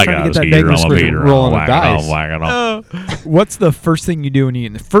 dude. I was I trying got to a get that skeeter. Vegas I'm a ring. beater. rolling Whack the it off, dice. whack it off. What's the first thing you do when you get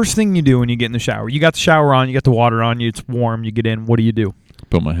in? The first thing you do when you get in the shower? You got the shower on. You got the water on. It's warm. You get in. What do you do?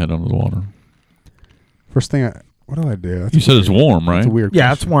 Put my head under the water. First thing, what do I do? That's You said it's weird. warm, right? That's a weird. Yeah,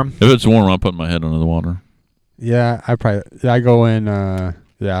 question. it's warm. If it's warm, I'll put my head under the water. Yeah, I go in.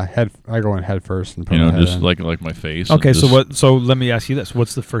 Head. I go in head first and put my head Just in. like my face. Okay, and so just- what? So let me ask you this: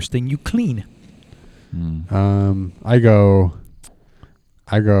 what's the first thing you clean? I go.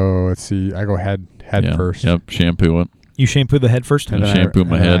 Let's see. I go head Yeah. first. Yep. Shampoo it. You shampoo the head first. And then shampoo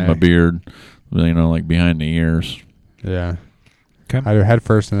my and head, then my I- beard. Like behind the ears. Yeah. Okay. I do head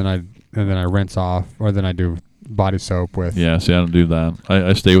first, and then I rinse off, or then I do body soap with. Yeah. See, I don't do that.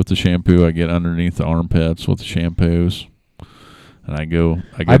 I stay with the shampoo. I get underneath the armpits with the shampoos, and I go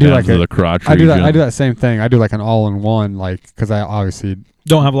I do down like to a- the crotch I do that. region. I do that same thing. I do like an all-in-one, like because I obviously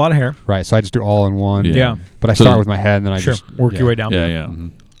Don't have a lot of hair. right. So I just do all-in-one. Yeah. Yeah. But I So- start with my head, and then I Sure. just Work your way down. Yeah, yeah.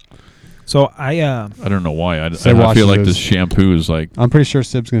 Mhm. So I I don't know why. I Say feel washes like his- this shampoo is like. I'm pretty sure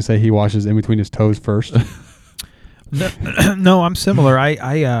Sib's gonna say he washes in between his toes first. no, I'm similar.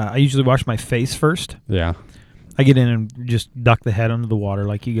 I usually wash my face first. Yeah. I get in and just duck the head under the water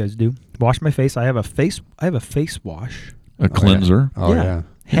like you guys do. Wash my face. I have a face wash. A cleanser. Oh Yeah. yeah.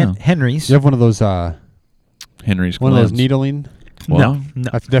 Yeah. Henry's. You have one of those Henry's one of those cleanse. needling. Well, No,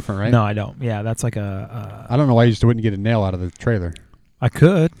 That's different, right? no, I don't. Yeah, that's like a. I don't know why you just wouldn't get a nail out of the trailer. I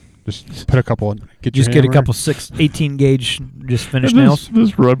could Just put a couple. Get just your get a hammer. couple 18 gauge just finish nails.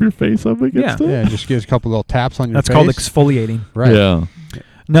 Just rub your face up against Yeah. it. Yeah, just get a couple little taps on your That's face. called exfoliating. right. Yeah.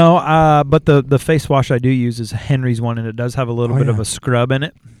 No, but the face wash I do use is Henry's one, and it does have a little Oh, bit of yeah. a scrub in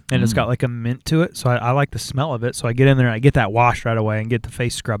it, and it's got like a mint to it. So I like the smell of it. So I get in there and I get that wash right away and get the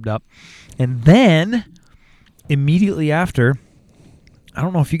face scrubbed up, and then immediately after, I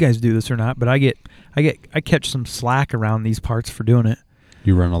don't know if you guys do this or not, but I catch some slack around these parts for doing it.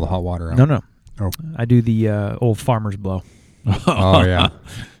 You run all the hot water out. No. Oh. I do the old farmer's blow. Oh yeah.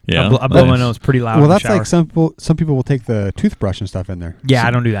 Yeah. I blow my nice. nose pretty loud. Well, in the that's like shower. some people will take the toothbrush and stuff in there. Yeah,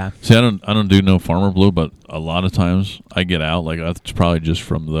 I don't do that. See, I don't do no farmer blue, but a lot of times I get out like it's probably just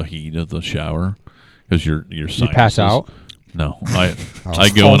from the heat of the shower because your sinuses. You pass out. No, I Oh. I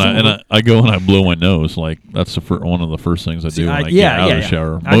go and I go and I blow my nose. Like that's one of the first things I do when I get out of the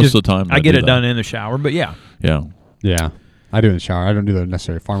shower. Most of the time, I get do it that. done in the shower, but yeah. Yeah, Yeah. I do in the shower. I don't do the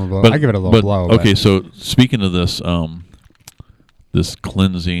necessary farmer blow. but I give it a little but, blow. Okay, so speaking of this, this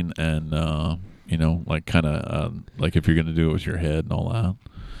cleansing and like kind of like if you're gonna do it with your head and all that.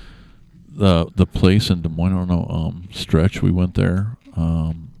 The place in Des Moines, I don't know, Stretch. We went there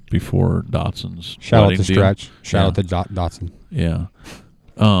before Dotson's. Shout out wedding to deal. Stretch. Shout Yeah. out to Dotson. Yeah.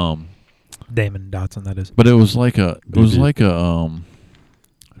 Damon Dotson, that is. But it was like a DD.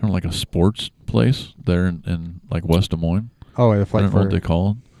 I don't know, like a sports place there in like West Des Moines. Oh, the I flight don't know for what they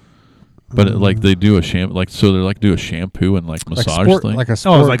call it. But like they do a so they like do a shampoo and like massage thing. like a Oh,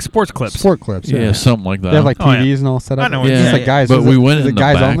 sport, it's like sports clips. sport clips. yeah, something like that. They have like Oh, yeah. TVs and all set up. I know what yeah, you're It's saying. like guys. but is we it- went is in it the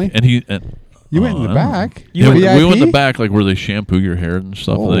guys back, only. and You went in I the don't know. back. You Yeah, went- we went in the VIP? back, like where they shampoo your hair and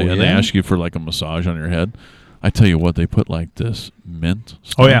stuff, Oh, and they yeah? ask you for like a massage on your head. I tell you what, they put like this mint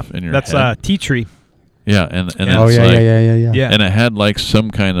stuff Oh yeah, in your that's head. tea tree. Yeah, and Oh it's yeah, like, yeah. Yeah. and it had like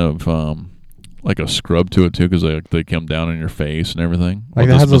some kind of like a scrub to it too, because they come down in your face and everything. Like with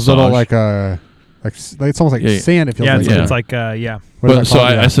it this has those little massage. like it's almost like Yeah, sand. It feels Yeah, like. it's, Yeah. it's like yeah. What is But that so called?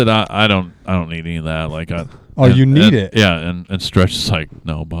 I Yeah. said I don't need any of that. Like You need it. Yeah, and Stretch is like,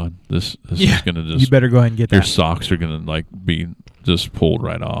 no, bud, this Yeah. is gonna You just better go ahead and get your that. socks are gonna like be just pulled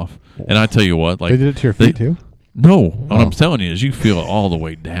right off. And I tell you what, like They did it to your they- feet too. No, what Oh. I'm telling you is you feel it all the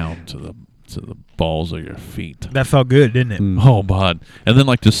way down to the balls of your feet. That felt good, didn't it? Mm. Oh, bud. And then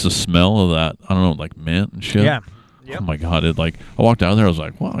like just the smell of that, I don't know, like mint and shit. Yeah. Oh my God! It like I walked out there, I was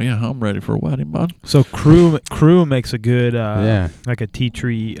like, "Wow, yeah, I'm ready for a wedding, bud." So Crew makes a good Yeah. like a tea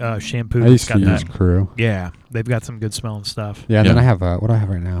tree shampoo. I used It's got to use that. Crew. Yeah, they've got some good smelling stuff. Yeah, and then Yeah. I have what do I have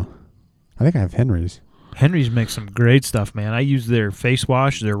right now? I think I have Henry's. Henry's makes some great stuff, man. I use their face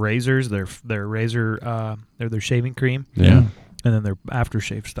wash, their razors, their razor, their shaving cream, Yeah. and then their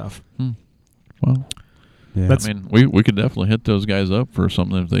aftershave stuff. Well, Yeah. That's- I mean, we could definitely hit those guys up for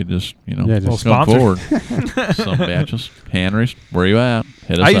something if they just Yeah, come just sponsor. forward. Some batches, Henry's, where you at?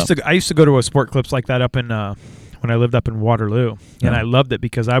 Hit us up. I used to go to a sport clips like that up in when I lived up in Waterloo, and Yeah. I loved it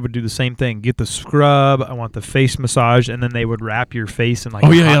because I would do the same thing. Get the scrub, I want the face massage, and then they would wrap your face in like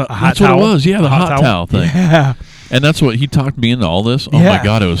Oh a yeah, hot, yeah, a hot that's what towel. it was. Yeah, the A hot towel thing. Yeah, And that's what he talked me into all this. Oh Yeah. my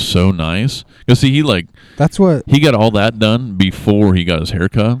God, it was so nice. Because see, That's what. he got all that done before he got his hair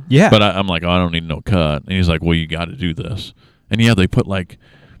cut. Yeah. But I'm like, oh, I don't need no cut. And he's like, well, you got to do this. And yeah, they put like,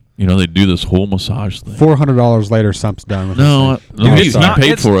 they do this whole massage thing. $400 later, something's done with No, this thing. no, Dude, he it's not- paid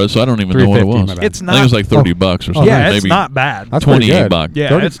it's- for it, so I don't even know what it $350, was. my bad. it's I think it was not. like $30 or something. Yeah, maybe it's not bad. That's pretty 28 good. bucks. Yeah,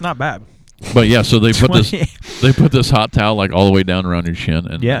 Dirty- it's not bad. But yeah, so they put this 20 they put this hot towel like all the way down around your chin,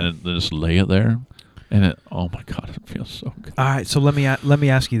 and, Yeah. and they just lay it there, and oh my God, it feels so good. All right, so let me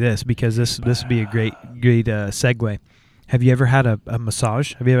ask you this because this would be a great segue. Have you ever had a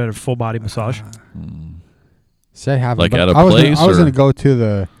massage? Have you ever had a full body massage? Say I have Like but at a I was place, I was or- going to go to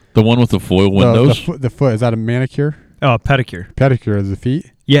the The one with the foil the windows. foot. Is that a manicure? Oh, a pedicure. Pedicure is the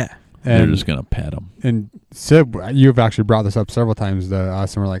feet. Yeah. They're And just gonna pat them. and Sib, you've actually brought this up several times to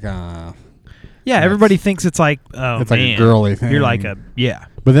us, and we're like, Yeah, That's- everybody thinks it's like, oh, it's like man. a girly thing. You're like yeah.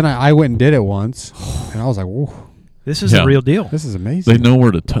 But then I went and did it once, and I was like, whoa, This is Yeah. a real deal. this is amazing. They know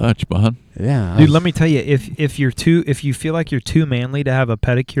where to touch, bud. Yeah, Dude, let me tell you, if you feel like you're too manly to have a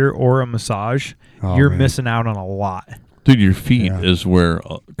pedicure or a massage, Oh, you're man. missing out on a lot. Dude, your feet Yeah. is where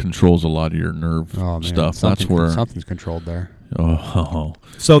controls a lot of your nerve Oh man, stuff. That's where. something's controlled there. Oh,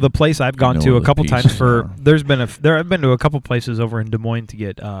 So the place I've gone know to where a the couple pieces times for are. I've been to a couple places over in Des Moines to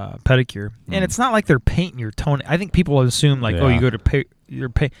get pedicure, and Mm. it's not like they're painting your tone. I think people assume like, oh, Yeah. you go to pay your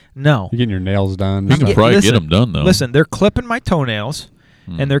pay. No, You're getting your nails done. you I'm can get- probably listen, get them done though. listen, they're clipping my toenails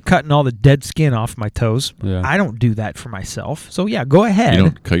Mm. and they're cutting all the dead skin off my toes. Yeah. I don't do that for myself. So yeah, go ahead. You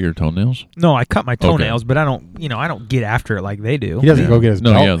don't cut your toenails. No, I cut my toenails, but I don't get after it like they do. He doesn't Yeah. go get his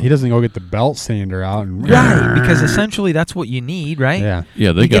No, belt. yeah. He doesn't go get the belt sander out and Right, because essentially that's what you need, right? Yeah,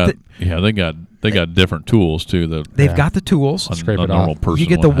 Yeah, they You get got they got different tools too that They've Yeah. got the tools. a, Scrape a it normal off. person. You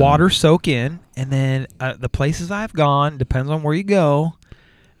get the would have. water soak in, and then the places I've gone depends on where you go.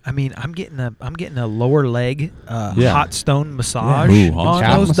 I mean, I'm getting a lower leg Yeah. hot stone massage Ooh, hot on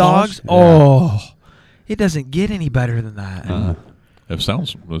stone. those Calf dogs. massage? Oh, it doesn't get any better than that. It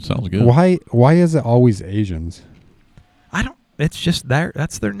sounds good. Why is it always Asians? I don't. It's just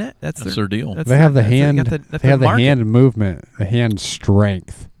that's their net. That's That's their deal. They have the hand. They They have the hand movement, the hand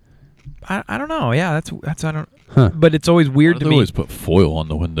strength. I don't know. Yeah, that's I don't. Huh. But it's always Why weird do to they me. always put foil on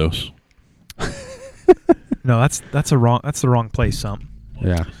the windows. No, that's the wrong place. Some.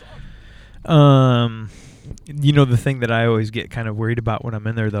 Yeah. The thing that I always get kind of worried about when I'm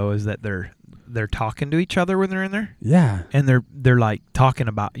in there though is that they're talking to each other when they're in there, Yeah. and they're like talking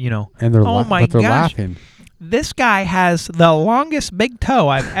about And they're oh my but they're gosh, laughing. this guy has the longest big toe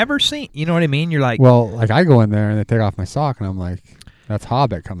I've ever seen. You know what I mean? You're like, Well, like I go in there and they take off my sock and I'm like, that's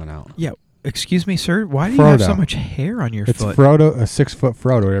Hobbit coming out. yeah. Excuse me, sir. Why do you have so Frodo. much hair on your It's foot? Frodo, a 6-foot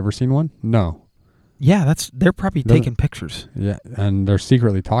Frodo. You ever seen one? No. Yeah, they're probably Doesn't- taking pictures, Yeah, and they're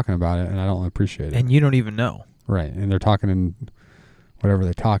secretly talking about it, and I don't appreciate it. and you don't even know. Right, and they're talking in whatever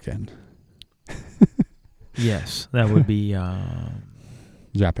they talk in. Yes, that would be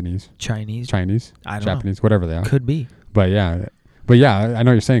Japanese, Chinese. Chinese, I don't know. Japanese, whatever they are. Could be. But yeah, I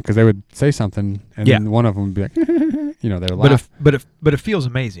know what you're saying, because they would say something, and Yeah. then one of them would be like, they would laugh. But it feels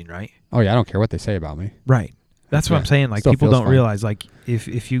amazing, right? Oh yeah, I don't care what they say about me. Right. That's what Yeah, I'm saying. Like, still people feels don't fine. realize, like,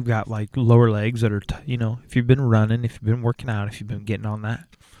 if you got like lower legs that are, if you've been running, if you've been working out, if you've been getting on that,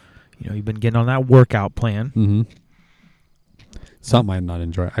 you've been getting on that workout plan. Mm-hmm. Some might not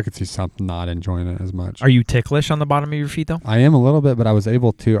enjoy it. I could see some not enjoying it as much. Are you ticklish on the bottom of your feet though? I am a little bit, but I was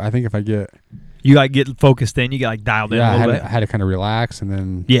able to. I think if I get, You like get focused in, you get like dialed in yeah, a I little had, bit. I had to kind of relax, and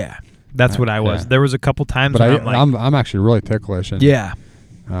then. Yeah, that's what I was. Yeah. There was a couple times But when I'm like, I'm actually really ticklish, and yeah,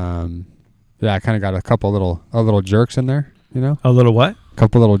 I kind of got a couple little jerks in there, a little what? a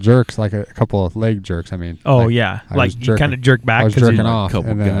couple little jerks, like a couple of leg jerks. I mean, Oh like, yeah, I like was you jerking- kind of jerk back. I was 'cause you- jerking off,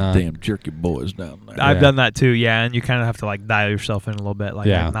 couple and then goddamn jerky boys down there. I've Yeah. done that too, yeah, and you kind of have to like dial yourself in a little bit. Like,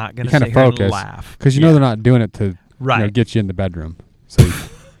 Yeah. I'm not You gonna kinda sit here and focus, laugh because Yeah. they're not doing it to right. get you in the bedroom. So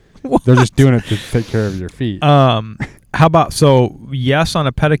they're just doing it to take care of your feet. How about yes on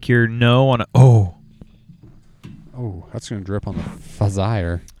a pedicure, no on a Oh, that's gonna drip on the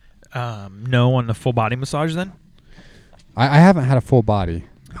fazire. no on the full body massage then? I haven't had a full body.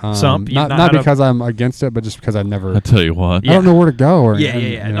 Some? You've not not had a- because I'm against it, but just because I never. I tell you what, Yeah. I don't know where to go. Or Yeah,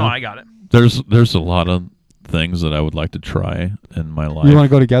 anything, yeah. you No, know? I got it. there's a lot of things that I would like to try in my life. You want to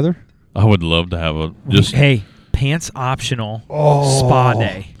go together? I would love to have a just. Hey, pants optional Oh, spa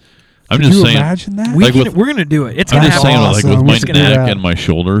day. I'm Could just you saying. imagine that? Like with- We're gonna do it. It's I'm gonna just happen. saying, like awesome. with We're my just gonna do neck that. and my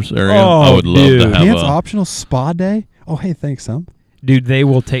shoulders area, Oh, I would love dude. to have Pants a optional spa day? Oh, hey, thanks, some. Dude, they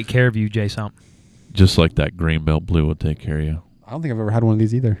will take care of you, Jay Sump. just like that Greenbelt Blue would take care of you. I don't think I've ever had one of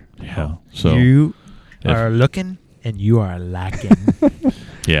these either. Yeah. So You if- are looking and you are lacking.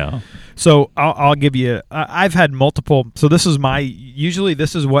 yeah. So I'll give you. I've had multiple. So this is usually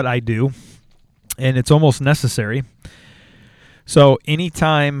this is what I do, and it's almost necessary. So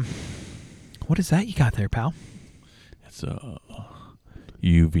anytime, what is that you got there, pal? It's a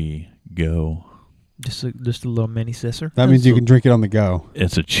UV Go. Just a little mini scissor. That means you can drink it on the go.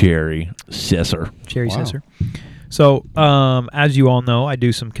 It's a cherry scissor. Cherry Wow. scissor. So as you all know, I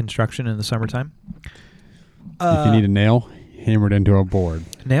do some construction in the summertime. If you need a nail, hammer it into a board.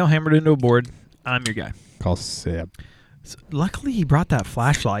 Nail hammered into a board, I'm your guy. Call Sib. So luckily, he brought that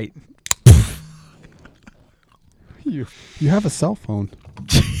flashlight. You have a cell phone.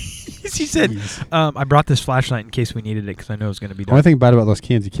 He said, I brought this flashlight in case we needed it because I know it's going to be The only dark. thing bad about those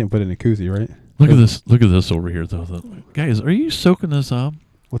cans, you can't put it in a koozie, right? Look at this. Look at this over here, though. Guys, are you soaking this up?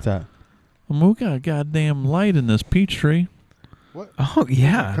 What's that? We got a goddamn light in this peach tree. Oh,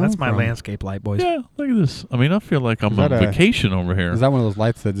 yeah. come That's my from? landscape light, boys. Yeah, look at this. I mean, I feel like I'm Is on that a- vacation over here. Is that one of those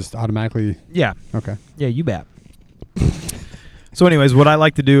lights that just automatically? Yeah. Okay. Yeah, you bet. So, anyways, what I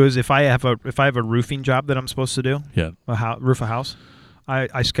like to do is if I have a roofing job that I'm supposed to do, Yeah. roof a house,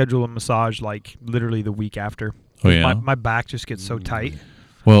 I schedule a massage like literally the week after. Oh, yeah? My back just gets so tight.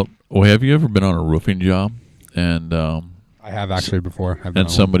 Well, have you ever been on a roofing job and I have actually before. I've done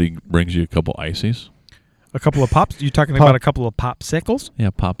and somebody brings you a couple ices? A couple of pops. You talking Pop- about a couple of popsicles? Yeah,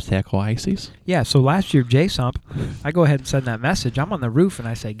 popsicle ices. Yeah. So last year, J-Sump, I go ahead and send that message. I'm on the roof and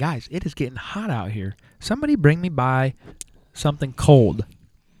I say, guys, it is getting hot out here. Somebody bring me by something cold.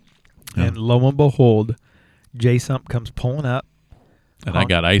 Yeah. And lo and behold, J-Sump comes pulling up. And I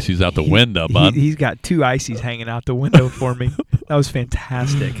got ices out the window, He- bud. He's got 2 ices hanging out the window for me. That was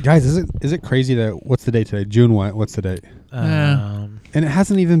fantastic. Guys, is it crazy that what's the date today? June what? What's the date? And it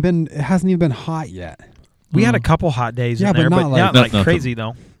hasn't even been hot yet. We had a couple hot days Yeah, in but there, not but like- not Not- like nothing. crazy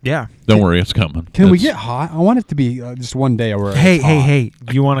though. Yeah. Don't worry, it's coming. Can we It's- get hot? I want it to be just one day where Hey, it's hey, hot. hey!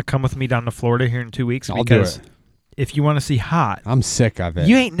 You want to come with me down to Florida here in 2 weeks? I'll do Because it. if you want to see hot, I'm sick of it.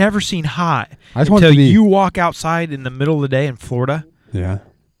 you ain't never seen hot I just want it until to be. you walk outside in the middle of the day in Florida Yeah,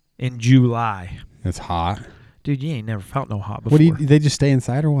 in July. it's hot. Dude, you ain't never felt no hot before. What do you? They just stay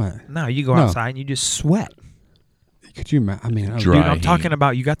inside or what? No, you go No. outside and you just sweat. Could you? I mean, I don't- Dry Dude, I'm heat. talking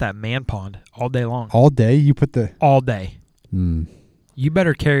about you got that man pond all day long. all day you put the. All day. Mm, You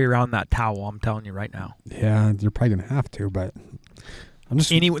better carry around that towel, I'm telling you right now. yeah, you're probably gonna have to, but I'm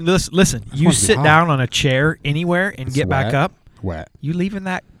just Listen, you want it to be sit hot. down on a chair anywhere and get back Sweat. up, wet. you leaving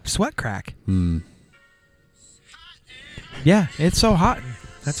that sweat crack. Mm. Yeah, it's so hot.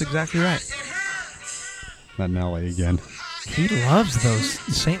 That's exactly right. That Nelly again. He loves those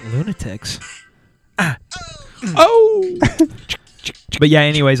Saint Lunatics. Oh! But yeah,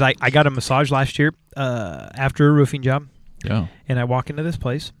 anyways, I got a massage last year after a roofing job, Yeah. and I walk into this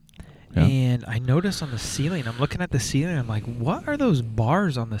place, Yeah. and I notice on the ceiling, I'm looking at the ceiling, I'm like, what are those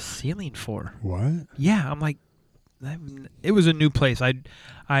bars on the ceiling for? What? Yeah, I'm like, it was a new place.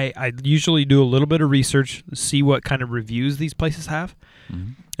 I usually do a little bit of research, see what kind of reviews these places have.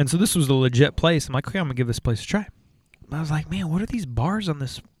 Mhm. And so this was a legit place. I'm like, okay, I'm going to give this place a try. I was like, man, what are these bars on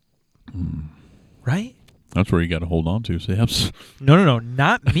this? Right? That's where you got to hold on to. So No,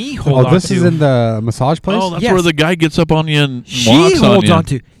 not me hold Oh, on this to. is in the massage place? Oh, that's Yes. where the guy gets up on you and She walks holds on on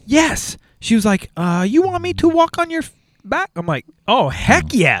you. to. Yes. She was like, you want me to walk on your back? I'm like, oh,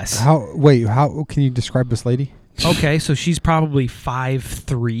 heck yes. How can you describe this lady? Okay, so she's probably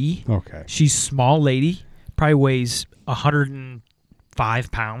 5'3". Okay. She's small lady, probably weighs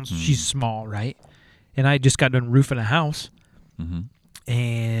 105 pounds. She's small, right? And I just got done roofing a house,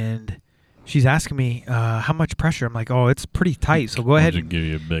 and she's asking me how much pressure. I'm like, oh, it's pretty tight, so go ahead I'll and give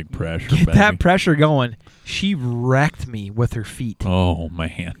you a big pressure. get baby. that pressure going. She wrecked me with her feet. Oh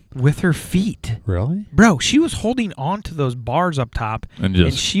man. With her feet. Really? Bro, she was holding on to those bars up top, And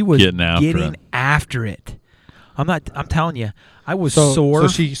just she was getting after it. I'm telling you, I was So sore.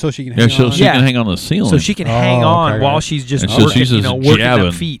 she can Yeah, hang so on. she Yeah. can hang on the ceiling. so she can hang Oh, on okay, while right. she's just And so working, she's just working jabbing.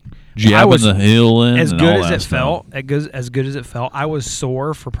 them feet. I jabbing was the heel in as and good all as that it stuff. felt. As good as it felt, I was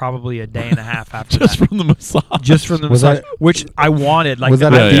sore for probably a day and a half after Just that. from the massage. Just from the Was massage, that- which I wanted. Like was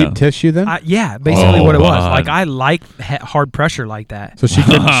that Yeah, a deep yeah. tissue then? yeah, basically Oh, what it was. God. Like I like hard pressure like that. so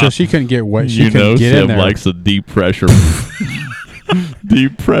she couldn't get wet. She You couldn't know, get in Sib there. likes the deep pressure.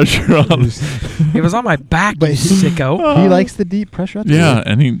 Deep pressure on. It was on my back, But you he- sicko. He likes the deep pressure. That's Yeah,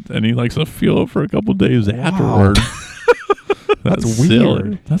 weird. and he likes to feel it for a couple days afterward. That's silly.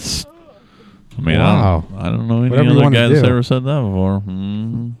 weird. That's. I mean, Wow. I don't know any Whatever you other wanna guy that's do. ever said that before.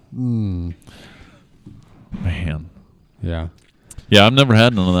 Man. Yeah. Yeah, I've never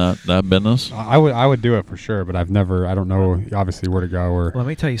had none of that business. I would do it for sure, but I don't know obviously where to go or. Let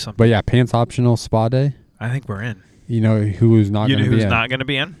me tell you something. But yeah, pants optional spa day. I think we're in. You know who's not You going know to be who's in? not going to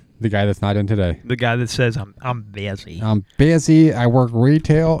be in? The guy that's not in today. The guy that says I'm busy. I'm busy. I work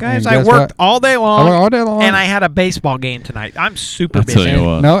retail. Guys, and I guess worked what? all day long, I worked all day long. and I had a baseball game tonight. I'm super I'll busy. tell you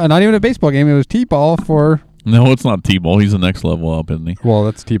what. No, and not even a baseball game. It was t-ball for. No, it's not T-ball. He's the next level up, isn't he? Well,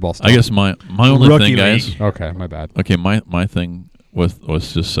 that's t-ball stuff. I guess my only Rookie thing, guys. league. Okay, my bad. Okay, my thing was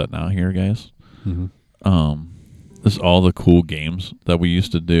just setting out here, guys. Mm-hmm. This all the cool games that we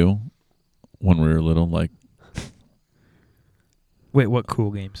used to do when we were little. Like, Wait, what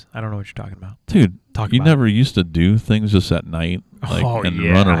cool games? I don't know what you're talking about. dude, Talk you about never used to do things just at night, like Oh, and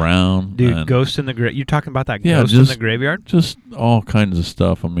yeah. run around, Dude, and Ghost in the Grave. You're talking about that Yeah, Ghost in the just- Graveyard? just all kinds of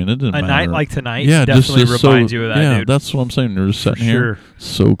stuff. I mean, it didn't A matter. night like tonight yeah, definitely just reminds so, you of that, yeah, dude. that's what I'm saying. You're just For sitting here, sure.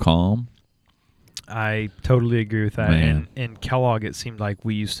 so calm. I totally agree with that. Man. And in Kellogg, it seemed like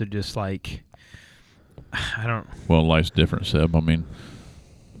we used to just like, I don't. Well, life's different, Seb. I mean,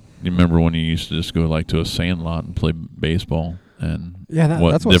 you remember when you used to just go like to a sand lot and play baseball and Yeah, that's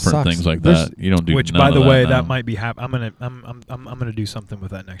what different sucks. things like There's- that. You don't do. Which, none by of the way, now. that might be I'm gonna do something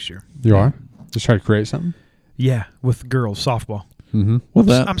with that next year. You are? Just try to create something? Yeah, with girls softball. Mm-hmm. Well,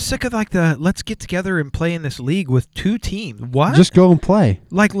 that I'm sick of like the let's get together and play in this league with 2 teams. What? Just go and play.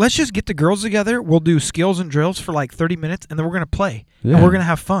 like let's just get the girls together. We'll do skills and drills for like 30 minutes, and then we're gonna play. Yeah. And we're gonna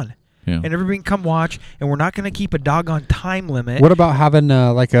have fun. yeah. And everybody can come watch. And we're not gonna keep a doggone time limit. What about having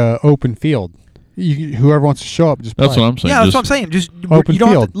like a open field? Whoever wants to show up, just play. That's what I'm saying. Yeah, that's Just- what I'm saying. Just Open you don't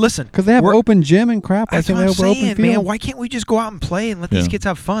have field. to, listen. Because they have we're- open gym and crap. Why That's can't what they I'm have open saying, field? man. Why can't we just go out and play and let these Yeah. kids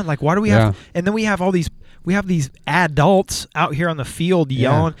have fun? Like, why do we have? And then we have all these. We have these adults out here on the field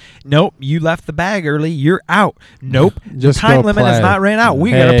yelling, "Nope, you left the bag early. You're out. Nope, Just the time go limit has play. not ran out. We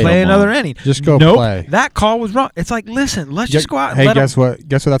Hey, got to play come another on. inning. Just go nope, play. That call was wrong. It's like, listen, let's just go out and Hey, let guess what?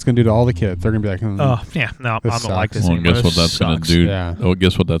 Guess what that's going to do to all the kids? They're going to be like, Oh, yeah, no, This I don't like sucks. this Well, anymore. guess what This that's going to sucks. do? Yeah. Oh,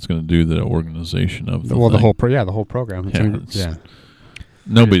 guess what that's going to do to the organization of the well, the thing. whole program. It's Yeah, gonna- it's- yeah.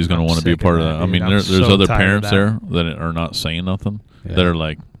 Nobody's Dude, going to I'm want to be a sick of part of that, that. I dude. mean, I'm there's so other tired of parents there that are not saying nothing. Yeah. That are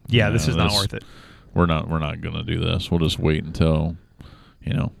like, Yeah, "No, this is not worth it. We're not going to do this. We'll just wait until,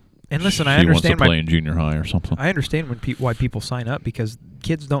 And listen, she I wants to understand play in junior high or something. I understand why people sign up because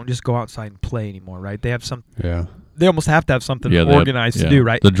kids don't just go outside and play anymore, right? They have some. Yeah. They almost have to have something they organized have- to do,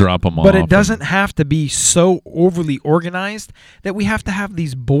 right? To drop them off. But it and- doesn't have to be so overly organized that we have to have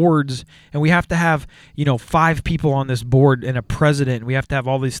these boards and we have to have, 5 people on this board and a president. And we have to have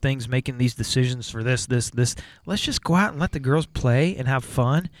all these things making these decisions for this. Let's just go out and let the girls play and have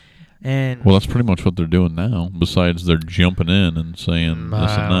fun. And Well, that's pretty much what they're doing now. Besides, they're jumping in and saying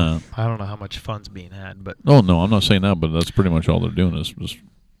this and that. I don't know how much fun's being had, but Oh no, I'm not saying that, but that's pretty much all they're doing is just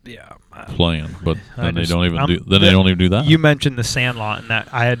Yeah. playing, but then they just- don't even I'm- do. Then they don't even do that. You mentioned the Sandlot, and that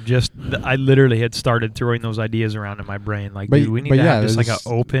I literally had started throwing those ideas around in my brain. Like, But- dude, we need but to yeah, have just like there's-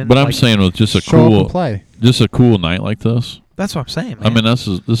 an open. but I'm like- saying with just a Show up cool, and play. just a cool night like this. that's what I'm saying. I Man. mean, this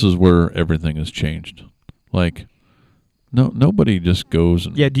is where everything has changed. Like, nobody just goes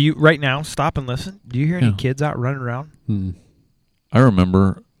and. yeah. Do you right now stop and listen? Do you hear any Yeah. kids out running around? Mm. I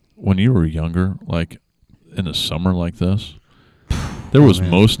remember when you were younger, like in the summer like this. There was man.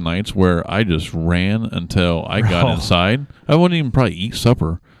 most nights where I just ran until I got Bro. inside. I wouldn't even probably eat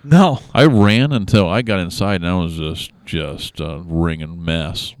supper. No. I ran until I got inside, and I was just a ringing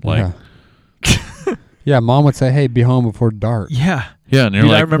mess. Like, Yeah, Mom would say, "Hey, be home before dark." Yeah. yeah, and you're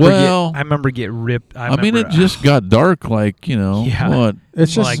Dude, like, I remember get ripped. I mean, it just got dark. Like, Yeah. what?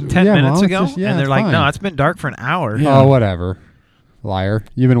 It's just like 10 yeah, minutes Mom, it's ago, just- yeah, and they're it's like, fine. "No, it's been dark for an hour." Yeah. Oh, whatever, liar.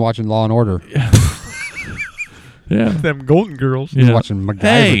 You've been watching Law and Order. Yeah, Them Golden Girls. You've been Yeah. watching MacGyver.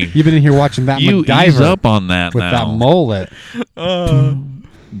 Hey. You've been in here watching that you MacGyver ease up on that with now. that mullet.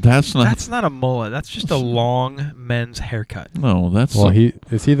 That's not. That's not a mullet. That's just a long men's haircut. no. That's Well,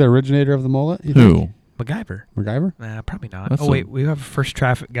 is he the originator of the mullet? You who? think? MacGyver. MacGyver? Nah, probably not. That's oh wait, we have first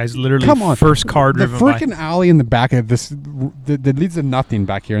traffic guys. Literally, Come on, first car The driven freaking by. alley in the back of this that leads to nothing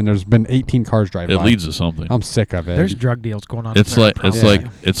back here, and there's been 18 cars driving It by. leads to something. I'm sick of it. There's drug deals going on. It's there, I like promise Yeah. you.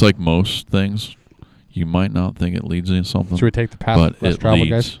 it's like most things. You might not think it leads into something, Should we take the path but less it traveled,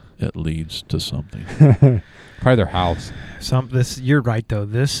 leads. It leads to something. guys? Probably their house. You're right though.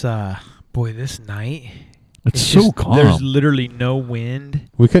 This this night. It's so just- calm. There's literally no wind.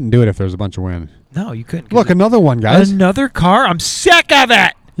 We couldn't do it if there was a bunch of wind. No, you couldn't. 'cause Look, another one, guys. another car. I'm sick of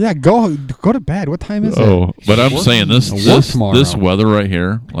it. Yeah, go to bed. What time is it? Oh, but I'm Work- saying this work tomorrow. this weather right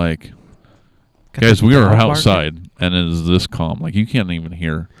here, like Got guys, the we are dog barking. outside and it is this calm. Like you can't even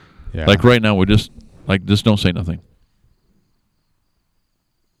hear. Yeah. Like right now, we just don't say nothing.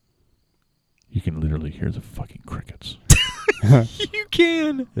 You can literally hear the fucking crickets. You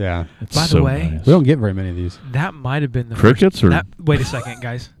can. Yeah. It's By the so way- nice. We don't get very many of these. That might have been the Crickets first, or- wait a second,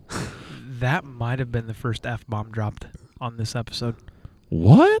 guys. That might have been the first F-bomb dropped on this episode.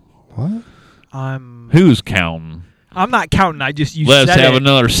 What? What? Who's counting? I'm not counting. I just you Let's said have it.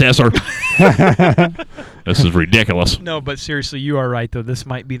 another scissor. This is ridiculous. No, but seriously, you are right though. This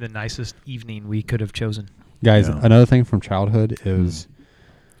might be the nicest evening we could have chosen. Guys, Yeah. another thing from childhood is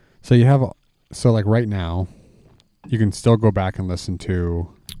so like right now, you can still go back and listen to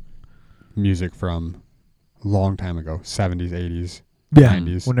music from a long time ago, 70s, 80s,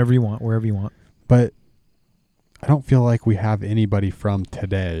 90s. Whenever you want, wherever you want. But I don't feel like we have anybody from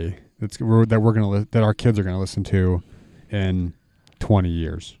today that our kids are going to listen to in 20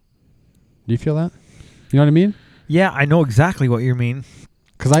 years. Do you feel that? You know what I mean? Yeah, I know exactly what you mean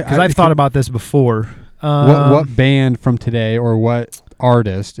Because I've thought about this before. what band from today or what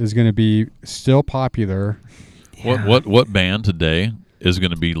artist is going to be still popular? Yeah. What band today is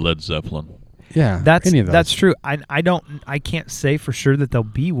going to be Led Zeppelin? Yeah, That's any of those. that's true. I can't say for sure that there'll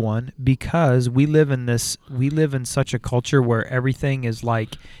be one because we live in such a culture where everything is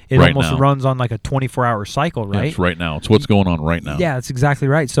like it Right almost now. runs on like a 24-hour cycle, Yeah, right? it's right now. It's what's going on right now. Yeah, that's exactly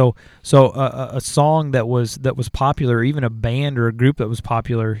right. So a song that was popular, or even a band or a group that was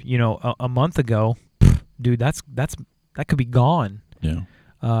popular, a month ago, dude, that could be gone. Yeah.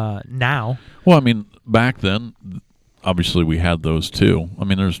 Now. Well, I mean, back then, obviously we had those too. I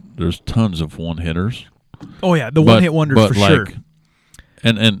mean, there's tons of one hitters. Oh yeah, the one hit wonders but for like, sure.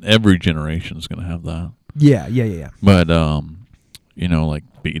 And every generation is going to have that. Yeah. But like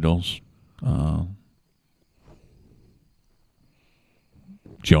Beatles,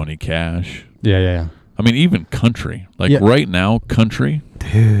 Johnny Cash. Yeah. I mean, even country. Like Yeah. right now, country.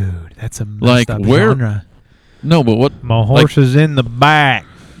 Dude, that's a messed Like, up where- genre. No, but what? My horse is in the back.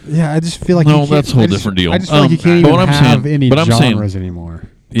 Yeah, I just feel like No, you can't, that's a whole I just- different deal. I just feel like you can't but even what I'm have saying- any but I'm saying- genres anymore.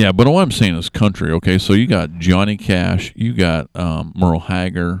 Yeah, but what I'm saying is country. Okay, so you got Johnny Cash, you got Merle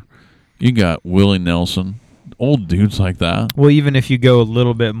Haggard, you got Willie Nelson, old dudes like that. Well, even if you go a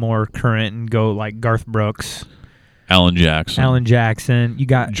little bit more current and go like Garth Brooks, Alan Jackson, Alan Jackson, you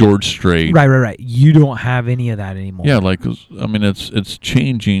got George Strait. right. You don't have any of that anymore. Yeah, like I mean, it's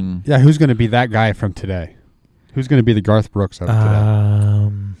changing. Yeah, who's going to be that guy from today? Who's going to be the Garth Brooks of today?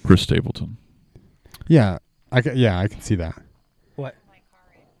 Chris Stapleton. Yeah, I can see that. What?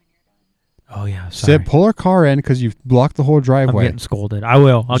 Oh yeah. Sorry. Sid, pull her car in because you've blocked the whole I'm driveway. getting scolded. I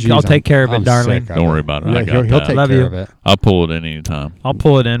will. I'll Jeez, take care of it, I'm darling. sick of Don't it. worry about it. I Yeah, got he'll that. take Love care you. of it. I'll pull it any time. I'll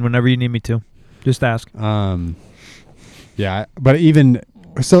pull it in whenever you need me to. Just ask. Yeah, but even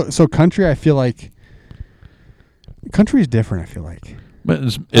so country. I feel like country is different. I feel like But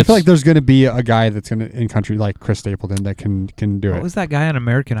I feel like there's going to be a guy that's going to in country like Chris Stapleton that can do What it. was that guy on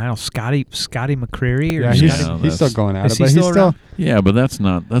American Idol? Scotty McCreery? Or Yeah, Scotty- he's still going at Is it, he but he's still still. around? yeah, but that's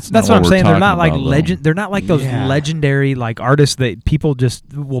not That's what I'm we're saying. They're talking not like about, though. legend. They're not like those Yeah. legendary like artists that people just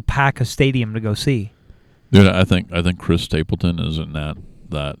will pack a stadium to go see. Dude, I think Chris Stapleton is in that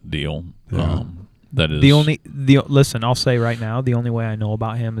deal. Yeah. That is Listen, I'll say right now, the only way I know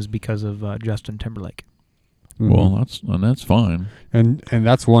about him is because of Justin Timberlake. well, that's fine. and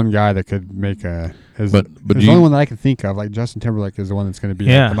that's one guy that could make a. But the you- only one that I can think of, like Justin Timberlake, is the one that's going to be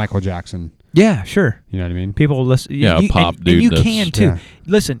Yeah. like the Michael Jackson. Yeah, sure. You know what I mean? People listen. Yeah, a pop and dude you that's- can too. Yeah.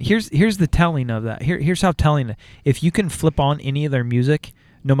 Listen, here's the telling of that. Here's how telling. If you can flip on any of their music,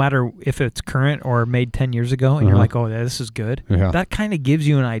 no matter if it's current or made 10 years ago, and you're Uh-huh. like, oh, yeah, this is good. Yeah. That kind of gives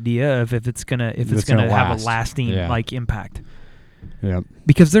you an idea of if it's gonna It's gonna have last. a lasting Yeah. like impact. Yeah.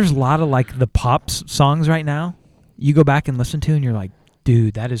 Because there's a lot of like the pop songs right now. You go back and listen to, and you're like,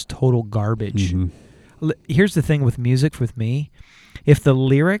 dude, that is total garbage. Mhm. Here's the thing with music with me. If the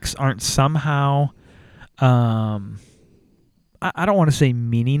lyrics aren't somehow, I don't want to say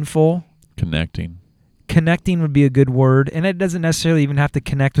meaningful. Connecting would be a good word, and it doesn't necessarily even have to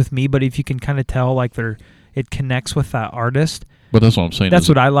connect with me, but if you can kind of tell like it connects with that artist, But that's what I'm saying. that's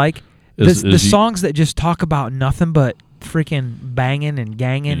what I like. is The you- songs that just talk about nothing but freaking banging and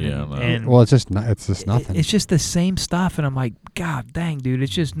ganging Yeah, and, no. and Well, it's just nothing. it's just the same stuff, and I'm like, God dang, dude,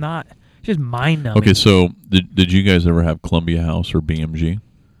 it's just mind numbing. Okay, so did you guys ever have Columbia House or BMG?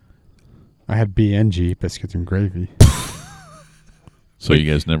 I had BNG, biscuits and gravy. So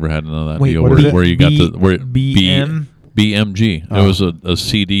you guys never had none of that Wait, deal what is it? where you got the BM? BMG. Oh. It was a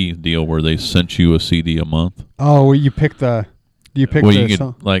CD deal where they sent you a CD a month. Oh, well, you picked the You song.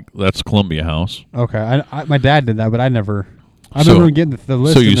 get like that's Columbia House. Okay, my dad did that, but I never. I So- remember getting the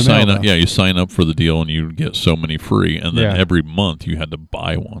list. So in you the sign mail, up, though. yeah, you sign up for the deal and you get so many free, and then Yeah. every month you had to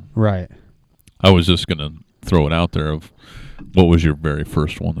buy one. Right. I was just gonna throw it out there of what was your very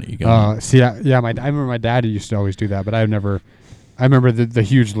first one that you got? See, I remember my dad used to always do that, but I never. I remember the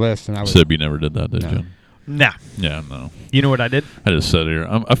huge list, and I was. Sib, you never did that, did No. you? Nah. Yeah, no. You know what I did? I just sat here.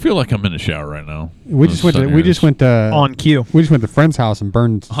 I feel like I'm in the shower right now. We just went to On cue. we just went to friend's house and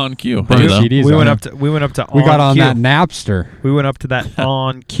burned on cue. burned Hey, though. CDs. We on went there. up to We got on cue. that Napster. We went up to that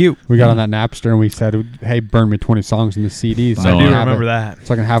on cue. We got on that Napster and we said, "Hey, burn me 20 songs in the CDs." No, I do I remember that.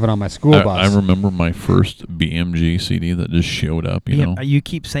 So I can have it on my school I bus. remember my first BMG CD that just showed up. You know, You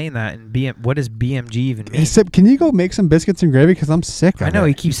keep saying that, and what does BMG even mean? Hey, Sip, can you go make some biscuits and gravy? Because I'm sick of I know it.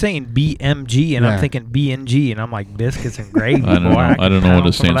 he keeps saying BMG, and I'm Yeah. thinking BNG, and I'm like biscuits and gravy. I don't know. I don't know what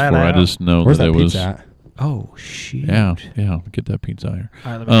it stands for. I just know Where's that that it was. pizza at? Oh shoot! Yeah. Get that pizza out here.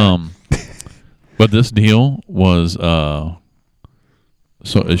 All right, let me But this deal was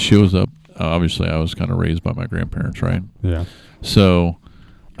so it shows up. Obviously, I was kind of raised by my grandparents, right? Yeah. So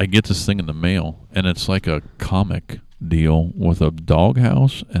I get this thing in the mail, and it's like a comic deal with a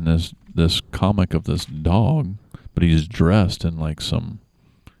doghouse and this comic of this dog, but he's dressed in like some,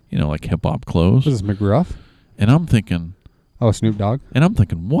 like hip hop clothes. This is McGruff. And I'm thinking, Oh, Snoop Dogg.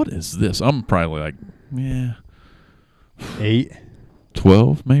 what is this? I'm probably like, 8.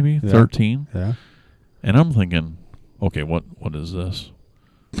 12, maybe Yeah. 13. Yeah. And I'm thinking, okay, what is this?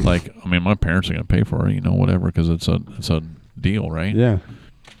 Like, I mean, my parents are gonna pay for it, whatever, because it's a deal, right? Yeah.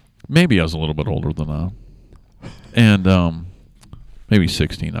 Maybe I was a little bit older than that, and maybe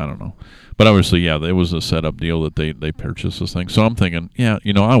 16. I don't know, but obviously, yeah, it was a setup deal that they purchased this thing. So I'm thinking, yeah,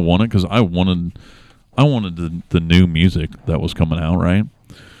 I want it because I wanted the new music that was coming out, right?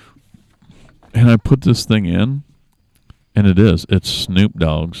 And I put this thing in, and it's Snoop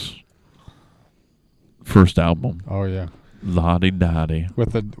Dogg's first album, Oh yeah. Lottie Dottie.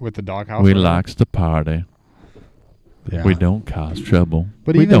 With the doghouse. We on it? likes to party. Yeah. We don't cause trouble.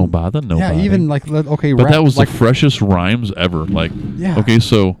 But we even- don't bother nobody. Yeah. Even okay. But rap, that was like, the freshest rhymes ever. Like, Yeah. okay,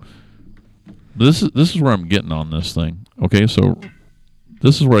 so this is where I'm getting on this thing. Okay, so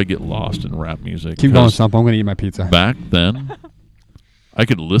this is where I get lost in rap music. Keep going, 'cause Stump. I'm gonna eat my pizza. Back then, I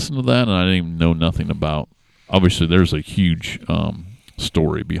could listen to that and I didn't even know nothing about. Obviously, there's a huge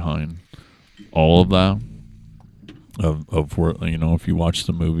story behind all of that. Of where if you watch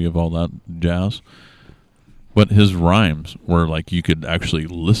the movie of all that jazz, but his rhymes were like you could actually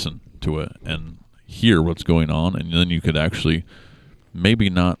listen to it and hear what's going on, and then you could actually maybe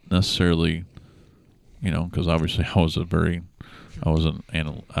not necessarily, because obviously I was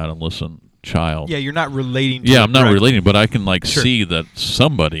an adolescent child. Yeah, you're not relating. To Yeah, it, I'm not right. relating, but I can Sure. see that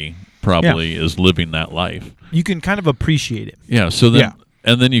somebody probably is living that life. You can kind of appreciate it. Yeah, so then Yeah.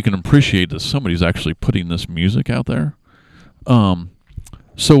 and then you can appreciate that somebody's actually putting this music out there.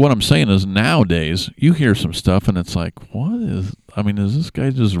 So what I'm saying is nowadays you hear some stuff and it's like, is this guy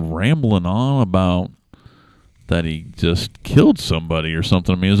just rambling on about that he just killed somebody or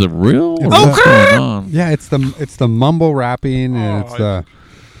something? I mean, is it real? Or what's going on? Yeah, it's the mumble rapping and it's the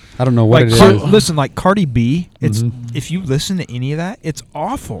I don't know what like it is. Listen, like Cardi B, it's if you listen to any of that, it's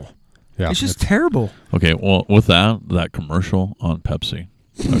awful. Yeah, it's just terrible. Okay, well, with that commercial on Pepsi.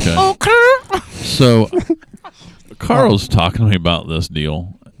 Okay. So Carl's talking to me about this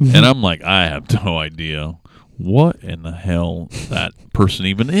deal, and I'm like, I have no idea what in the hell that person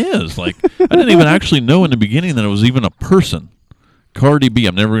even is. Like, I didn't even actually know in the beginning that it was even a person. Cardi B.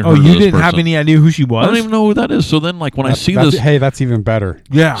 I've never even heard of this you didn't person. have any idea who she was? I don't even know who that is. So then, like, when I see this, hey, that's even better.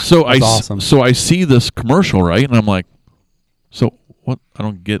 Yeah. So that's awesome. So I see this commercial, right, and I'm like, so what? I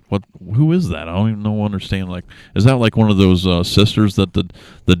don't get what. Who is that? I don't even understand. Like, is that like one of those sisters that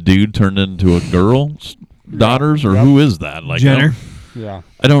the dude turned into a girl's daughters, or who is that? Like Jenner. Yeah.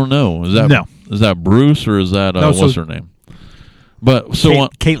 I don't know. Is that Bruce or is that what's her name? But so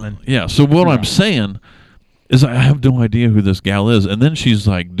Caitlyn. Yeah. So what I'm saying is I have no idea who this gal is, and then she's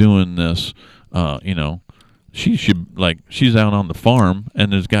like doing this. She should she's out on the farm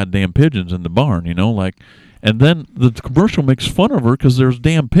and there's goddamn pigeons in the barn. And then the commercial makes fun of her because there's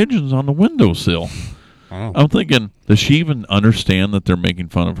damn pigeons on the windowsill. Oh. I'm thinking, does she even understand that they're making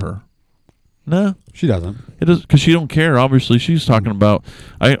fun of her? No, she doesn't. It is because she don't care. Obviously, she's talking about.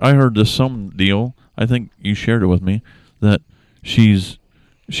 I heard this some deal. I think you shared it with me that she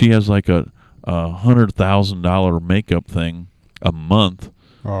has like a $100,000 makeup thing a month.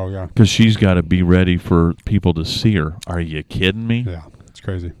 Oh yeah, because she's got to be ready for people to see her. Are you kidding me? Yeah, it's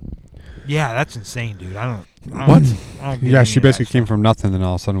crazy. Yeah, that's insane, dude. I don't Yeah, she basically came from nothing and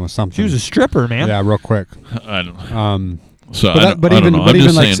all of a sudden was something. She was a stripper, man. Yeah, real quick. I don't. But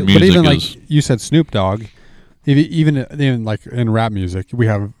even like you said, Snoop Dogg. Even like in rap music, we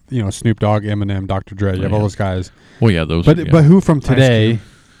have Snoop Dogg, Eminem, Dr. Dre. You have all those guys. Well, yeah, those. But who from today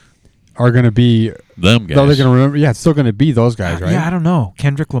are going to be them guys? They're going to remember. Yeah, it's still going to be those guys, right? Yeah, I don't know.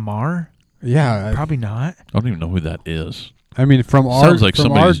 Kendrick Lamar. Yeah, probably not. I don't even know who that is. I mean, sounds like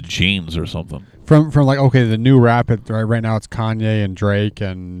somebody's jeans or something. From like the new rap right now it's Kanye and Drake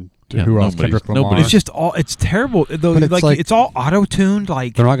and who else? Kendrick Lamar. It's just it's terrible. Though, it's all auto tuned.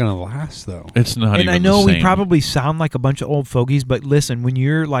 Like they're not going to last though. It's not. And even I know the we probably sound like a bunch of old fogies, but listen, when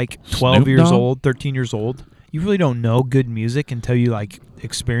you're like 12 years old, 13 years old, you really don't know good music until you like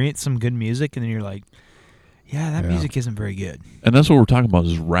experience some good music, and then you're like, yeah, that music isn't very good. And that's what we're talking about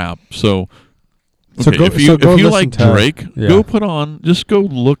is rap. So. Okay, if you like Drake, just go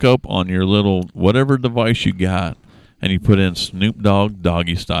look up on your little whatever device you got, and you put in Snoop Dogg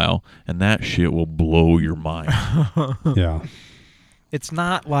Doggy Style, and that shit will blow your mind. Yeah, it's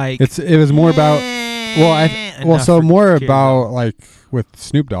not like it was more about more about like with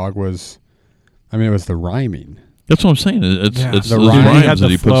Snoop Dogg was, it was the rhyming. That's what I'm saying. It's the rhymes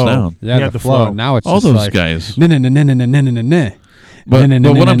that he puts down. Yeah, the flow. Now it's all just those guys. But what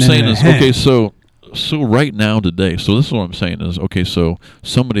I'm saying is okay. So right now today, so this is what I'm saying is, okay, so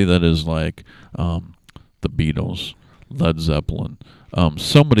somebody that is like the Beatles, Led Zeppelin,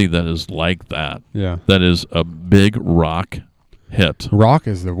 somebody that is like that, that is a big rock hit. Rock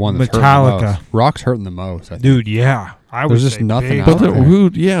is the one that's Metallica. hurting the most. Rock's hurting the most, I think. Dude, yeah. There's just nothing out there.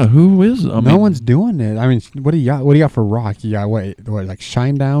 Who is? No one's doing it. I mean, what do you got? What do you got for rock? You got what like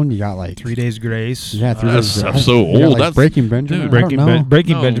Shinedown? You got like 3 Days Grace. Yeah, 3 Days Grace. So old. That's Breaking Benjamin. Dude,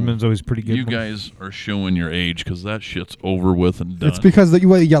 Breaking Benjamin's always pretty good. You guys are showing your age because that shit's over with and done. It's because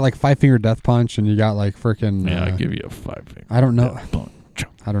you got like 5 Finger Death Punch and you got like freaking. Yeah, I give you a 5 finger. I don't know.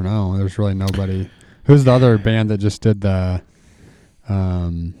 I don't know. There's really nobody. Who's the other band that just did the?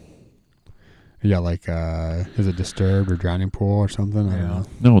 You got like is it Disturbed or Drowning Pool or something? I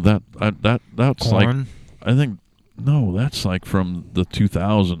don't know. No, that's Korn? like I think that's like from the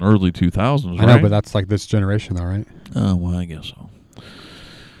early 2000s, right? I know, but that's like this generation though, right? Oh, well, I guess so.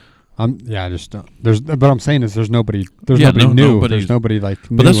 I just don't. But I'm saying is there's nobody new. There's nobody like.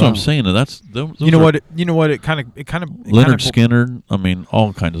 But that's what I'm saying. Those you know what? It kind of. Leonard Skinner. I mean,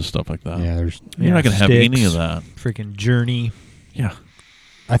 all kinds of stuff like that. Yeah, you're not gonna have any of that. Freaking Journey. Yeah.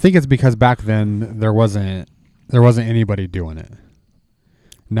 I think it's because back then there wasn't anybody doing it.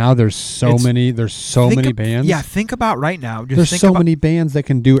 Now there's so many bands. Yeah, think about right now. There's so many bands that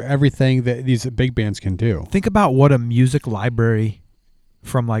can do everything that these big bands can do. Think about what a music library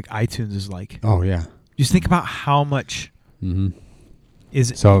from like iTunes is like. Oh yeah. Just think about how much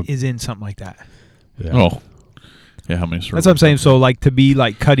is in something like that. Yeah. Oh. Yeah, how many? That's what I'm saying. So, like, to be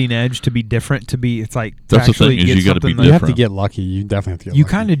like cutting edge, to be different, it's like that's the thing is you got to be different. You have to get lucky. You definitely have to get lucky. You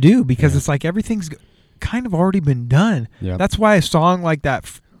kind of do because it's like everything's kind of already been done. Yeah. That's why a song like that,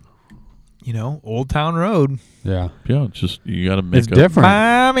 Old Town Road. Yeah. Yeah, it's just you got to make It's different.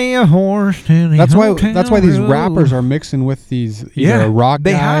 Buy me a horse. To the That's Old Town why these Road. rappers are mixing with these either Yeah, a rock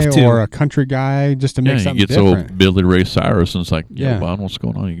they guy have to. or a country guy just to make Yeah, you something get so different. Billy Ray Cyrus, and it's like, Yeah. Bob, what's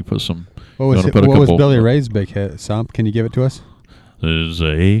going on? You can put some. What was, you wanna put a what was couple- Billy Ray's big hit? Sump, can you give it to us? There's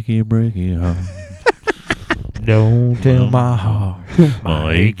a achy breaky heart. Don't tell my heart,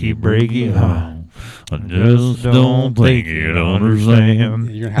 My achy breaky heart. I just don't think you'd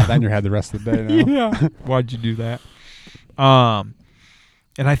understand. You're gonna have that in your head the rest of the day now. Yeah. Why'd you do that? And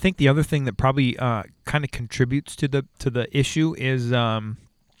I think the other thing that probably kind of contributes to the issue is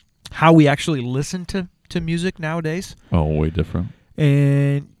how we actually listen to music nowadays. Oh, way different.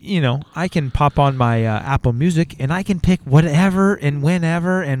 And I can pop on my Apple Music and I can pick whatever and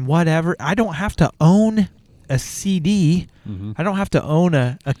whenever and whatever. I don't have to own a CD. Mhm. I don't have to own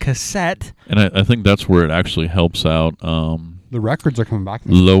a cassette. And I think that's where it actually helps out The records are coming back.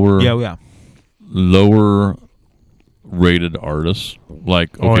 lower rated artists. Like,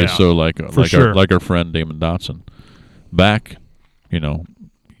 Oh, okay, yeah. so like sure. our friend Damon Dotson. Back,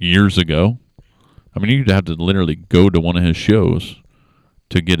 years ago, I mean, you'd have to literally go to one of his shows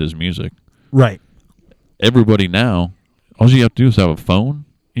to get his music. Right. Everybody now, all you have to do is have a phone.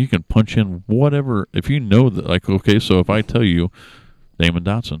 You can punch in whatever. If you know that, like, okay, so if I tell you Damon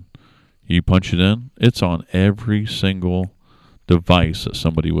Dotson, you punch it in, it's on every single device that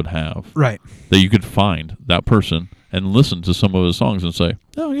somebody would have. Right. That you could find that person and listen to some of his songs and say,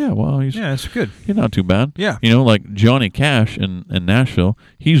 oh, yeah, well, he's Yeah, it's good. not too bad. Yeah. Like Johnny Cash in Nashville,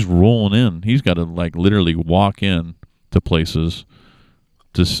 he's rolling in. He's got to, like, literally walk in to places,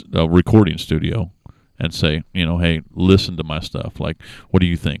 to a recording studio, and say, hey, listen to my stuff. Like, what do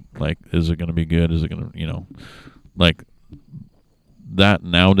you think? Like, is it going to be good? Is it going to, like that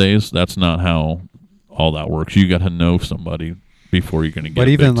nowadays? That's not how all that works. You got to know somebody before you're going to get. But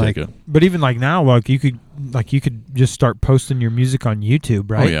a even big like- ticket. But even like now, you could just start posting your music on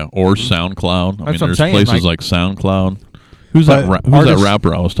YouTube, right? Oh yeah, or SoundCloud. I mean, what I'm there's saying, places like- like SoundCloud. Who's that? But Who's that artists-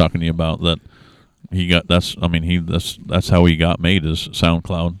 rapper I was talking to you about? That he got. That's how he got made is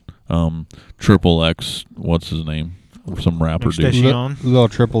SoundCloud. Triple X. What's his name? Some rapper dude. Extension. Little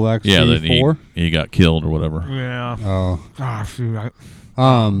triple X. Yeah, that C4. he got killed or whatever. Yeah. Oh. Ah, shoot,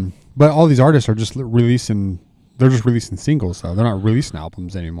 But all these artists are just releasing. They're just releasing singles though. They're not releasing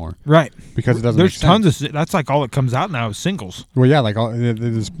albums anymore right. because it doesn't. There's make tons sense. of. That's like all that comes out now is singles. Well, yeah, like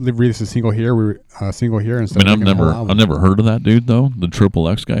they release a single here, single here I instead. mean, of making a whole album. I've never heard of that dude though, the Triple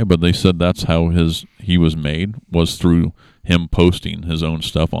X guy. But they said that's how he was made, was through him posting his own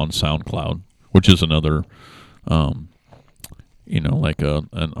stuff on SoundCloud, which is another, like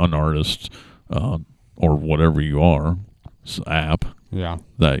an artist or whatever you are, app Yeah.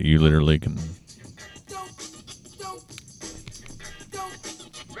 that you literally can.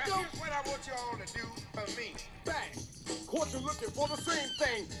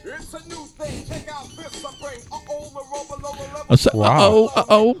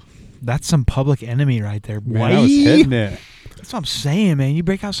 Wow. That's some Public Enemy right there, boy. Man, I was hitting it. That's what I'm saying, man. You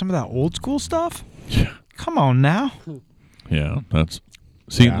break out some of that old school stuff. Yeah. Come on now. Yeah,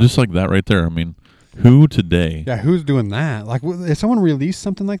 just like that right there. I mean, who today? Yeah, who's doing that? Like, if someone released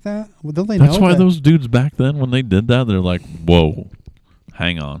something like that, well, don't they That's know? why that- those dudes back then, when they did that, they're like, "Whoa,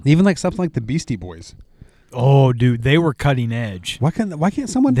 hang on." even like something like the Beastie Boys. Oh, dude, they were cutting edge. Why can't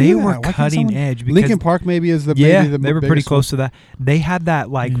someone? They do that? were Why can't cutting someone- edge because- Linkin Park maybe is the Yeah, maybe the they were pretty biggest close to that. They had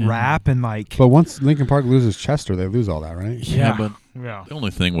that like Yeah. rap and like. But once Linkin Park loses Chester, they lose all that, right? Yeah, but yeah. the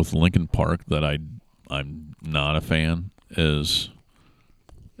only thing with Linkin Park that I'm not a fan is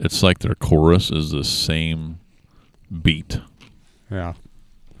it's like their chorus is the same beat. Yeah.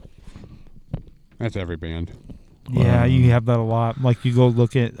 That's every band. Yeah, you have that a lot. Like you go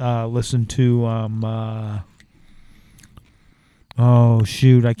look at, listen to, oh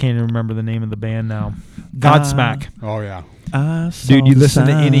shoot, I can't even remember the name of the band now. Godsmack, Oh yeah. dude. You listen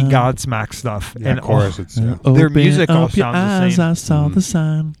to any Godsmack stuff, Yeah, and of course it's yeah. their music all sounds the same. I saw Mhm. the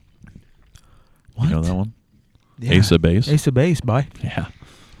sign. What? You know that one? Yeah. Ace of Base. Ace of Base, boy. Yeah.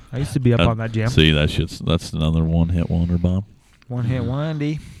 I used to be up on that jam. See, that's another one-hit wonder, Bob. One hit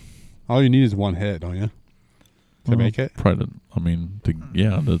wonder. All you need is one hit, don't you? To make it? Probably.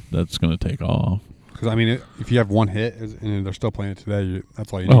 That's going to take off. Because I mean, if you have one hit and they're still playing it today,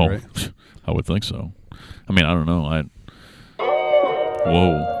 that's all you need, Oh, right? I would think so. I mean, I don't know.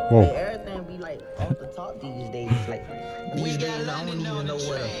 Whoa. Whoa. Everything be like off the top these days. Like these days, I don't even know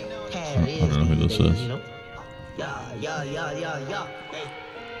what a pad is. I don't know who this these days, is. you know? Yeah. Hey,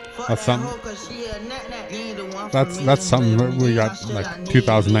 That's something. That's something that we got like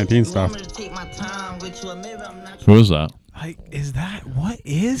 2019 stuff. Who is that? What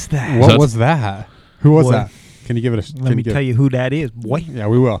is that? What was that? Who was Boy. that? Can you give it a? Let me tell you who that is, boy. Yeah,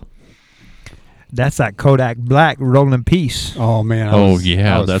 we will. That's that Kodak Black Rolling Piece. Oh man.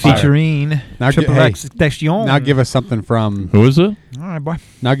 That's featuring Triple X Extension. Now give us something from. Who is it? All right, boy.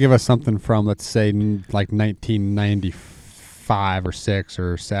 Now give us something from, let's say, like 1995 or 6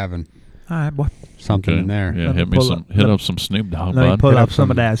 or 7. All right, boy. Something in there. Yeah, hit up some Snoop Dogg, Let me bud. pull up some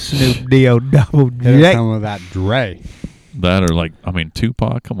of that Snoop Dio Double Hit J. up some of that Dre. That or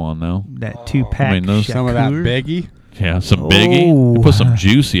Tupac. Come on now. That Tupac. I mean, some of that Biggie. Yeah, some Biggie. You put some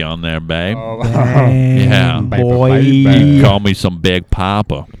Juicy on there, babe. Dang, yeah, boy. You call me some Big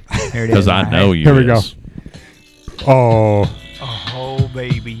Papa because I know you. Here we go. Oh. Oh,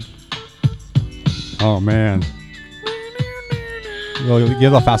 baby. Oh, man. Get a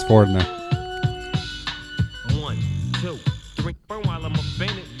little fast forward in there. 1, 2, 3, 4 while I'm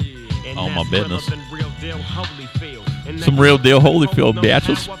offended. Oh, my business. Some real deal Holyfield. Some real deal Holyfield,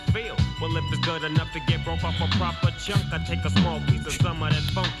 bitches. Well, if it's good enough to get broke off a proper chunk, I take a small piece of some of that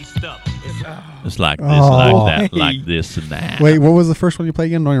funky stuff. It's like this, like that, like this and that. Wait, what was the first one you played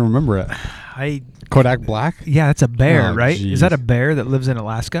again? I don't even remember it. Kodak Black? Yeah, that's a bear, Oh, right? geez. Is that a bear that lives in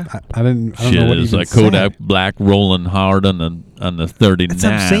Alaska? I don't Shit, know what it's even like said. Kodak Black rolling hard on the 39s. That's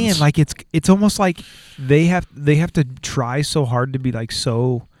what I'm saying. Like it's almost like they have to try so hard to be like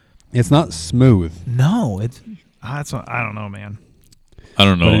so. It's not smooth. No, it's that's what, I don't know, man. I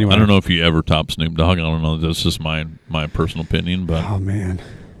don't know. But anyway. I don't know if you ever top Snoop Dogg. I don't know. That's just my personal opinion. But Oh man,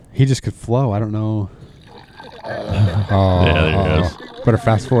 he just could flow. I don't know. yeah, there it is. Better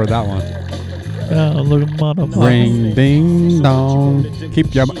fast forward that one. Look at my Ring ding dong.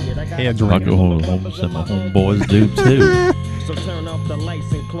 Keep your heads I ringing. go home and my homeboys do too. So turn off the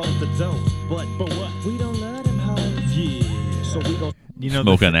lights and close the doors. But for what? We don't love them hoes. Yeah. So we gon'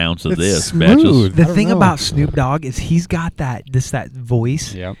 Smoke an ounce of It's this, smooth. bitches. The I don't thing know. about Snoop Dogg is he's got that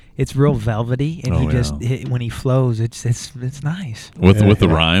voice. Yep. It's real velvety, and Oh, he yeah. just when he flows, it's nice. With the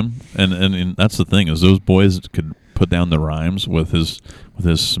Yeah. rhyme, and that's the thing is those boys could put down the rhymes with his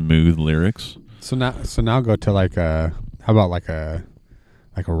smooth lyrics. So now go to like how about like a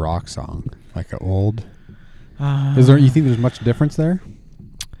rock song, like a old. Is there? You think there's much difference there?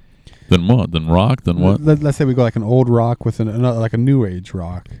 Then what? Then rock? Then what? Let's say we go like an old rock with another like a new age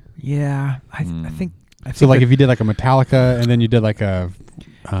rock. Yeah, I think. So like if you did like a Metallica and then you did like a.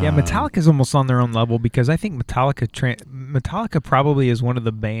 Yeah, Metallica's almost on their own level because I think Metallica probably is one of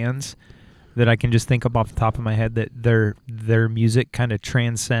the bands that I can just think of off the top of my head that their music kind of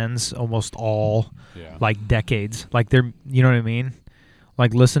transcends almost all like decades. Like you know what I mean?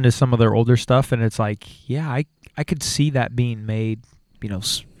 Like listen to some of their older stuff and it's like, yeah, I could see that being made,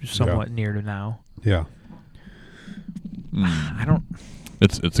 somewhat near to now. Yeah. I don't.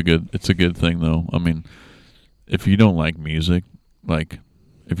 It's a good thing though. I mean, if you don't like music, like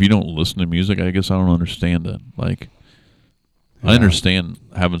if you don't listen to music, I guess I don't understand it. Like I understand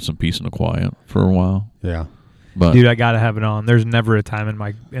having some peace and quiet for a while. Yeah. But Dude, I gotta have it on. There's never a time in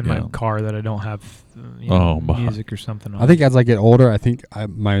my car that I don't have music or something on. I think as I get older, I think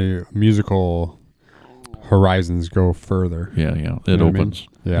my musical horizons go further. Yeah. You It know what I mean? opens.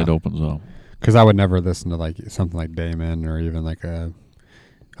 Yeah. It opens up. Because I would never listen to like something like Damon or even like I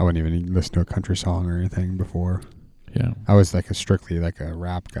wouldn't even listen to a country song or anything before. Yeah. I was like strictly like a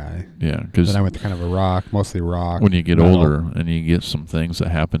rap guy. Yeah, because then I went to kind of a rock, mostly rock. when you get metal. older and you get some things that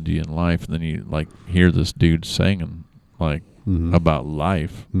happen to you in life, then you like hear this dude singing like about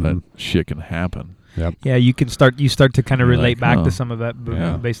life that shit can happen. Yep. Yeah, you start to kind of You're relate like, back oh, to some of that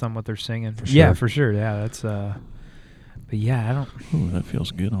yeah. based on what they're singing. For Yeah, sure. for sure. Yeah, that's but yeah, I don't. Ooh, that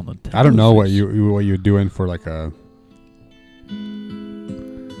feels good on the tail. I don't know what you're doing for like a.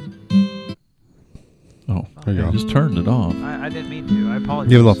 Oh, there you I go. just turned it off. I didn't mean to. I apologize.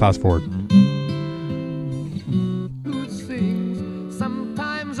 Give it a little fast forward.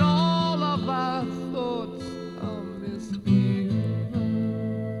 Sometimes all of our thoughts are misleading.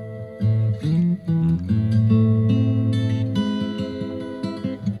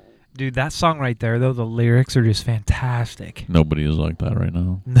 Dude, that song right there, though, the lyrics are just fantastic. Nobody is like that right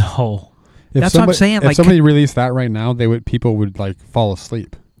now. No, If that's what I'm saying. If Like, somebody released that right now, people would like fall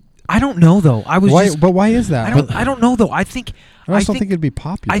asleep. I don't know though. I was Why? just. But why is that? I don't know though. I think. I just don't think it'd be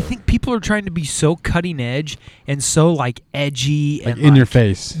popular. I think people are trying to be so cutting edge and so like edgy like and in your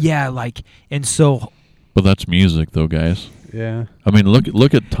face. Yeah, like and so. But that's music, though, guys. Yeah. I mean,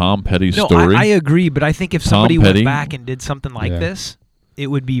 look at Tom Petty's No, story. I agree, but I think if Tom somebody Petty- went back and did something like Yeah. this, it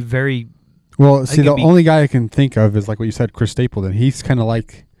would be very. Well, I see, think the it'd be- only guy I can think of is like what you said, Chris Stapleton. He's kind of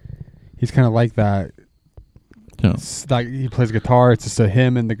like he's kind of like that. Yeah. It's like he plays guitar. It's just a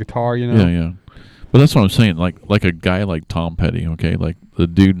him and the guitar, you know. Yeah. But that's what I'm saying. Like a guy like Tom Petty. Okay, like the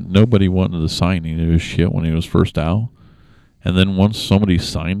dude, nobody wanted to sign any of his shit when he was first out, and then once somebody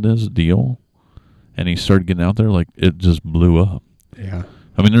signed his deal, and he started getting out there, like it just blew up. Yeah.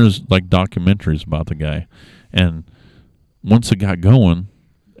 I mean, there's like documentaries about the guy, and once it got going,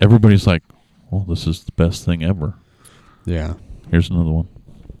 everybody's like, "Well, this is the best thing ever." Yeah. Here's another one.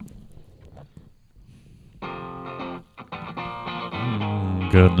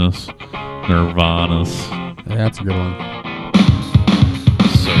 Goodness, Nirvana's. Yeah, that's a good one.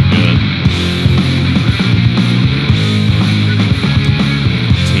 So good.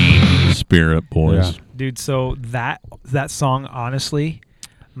 Team Spirit, boys. Yeah. Dude, so that song honestly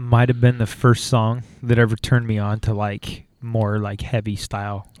might have been the first song that ever turned me on to like more like heavy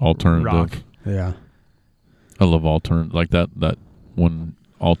style Alternative. rock. Yeah. I love alternative. Like that when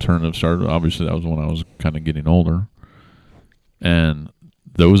alternative started, obviously that was when I was kind of getting older. And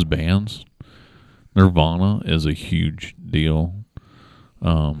those bands, Nirvana is a huge deal.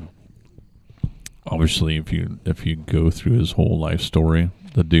 Obviously, if you go through his whole life story,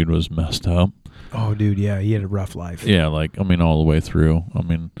 the dude was messed up. Oh, dude, yeah, he had a rough life. Yeah, like I mean, all the way through. I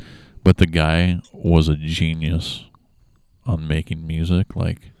mean, but the guy was a genius on making music.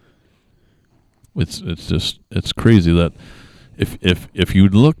 Like, it's crazy that if you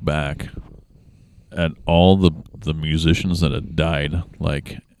look back at all the musicians that had died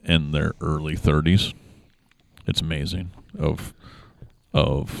like in their early 30s, it's amazing of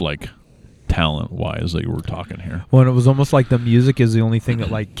like talent wise that you were talking here. Well, and it was almost like the music is the only thing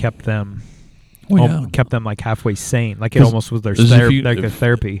that like kept them kept them like halfway sane. Like it almost was their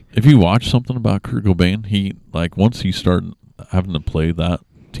therapy. If you watch something about Kurt Cobain, he like once he started having to play that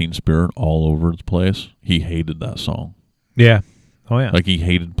Teen Spirit all over the place, he hated that song. Yeah. Oh yeah. Like he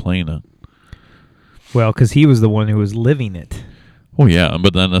hated playing it. Well, because he was the one who was living it. Oh yeah,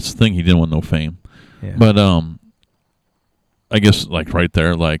 but then that's the thing, he didn't want no fame. Yeah. But I guess like right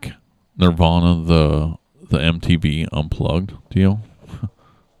there, like Nirvana, the MTV Unplugged deal.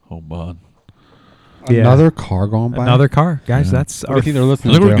 Oh, bud. Yeah. Another car going by. Another car, guys. Yeah. That's What our do you think they're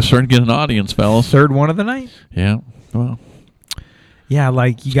listening Look, to? we're starting to get an audience, fellas. third one of the night. Yeah. Well, Yeah,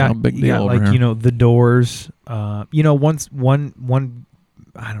 like you got, a big you got deal over like here. you know the Doors. One.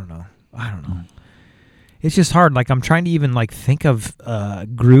 I don't know. It's just hard. Like I'm trying to even like think of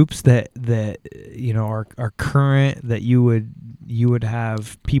groups that you know are current that you would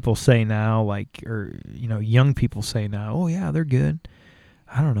have people say now, like, or you know young people say now. Oh yeah, they're good.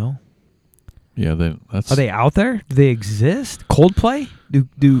 I don't know. yeah, Are they out there? Do they exist? Coldplay?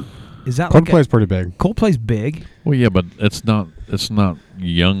 Is that like Coldplay's pretty big. Coldplay's big? Well, yeah, but it's not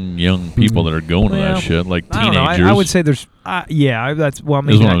young people that are going to Well, that shit, like I don't teenagers. know. I would say there's that's well. I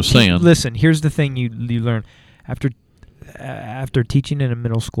mean, Is what I'm saying. Listen, here's the thing: you learn after teaching in a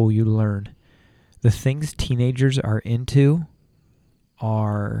middle school, you learn the things teenagers are into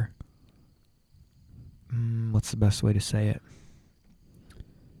are what's the best way to say it?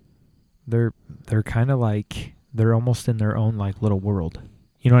 They're kind of like they're almost in their own like little world.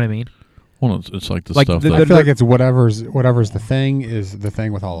 You know what I mean? Well, it's like the Like stuff the- that I feel like it's whatever's the thing is the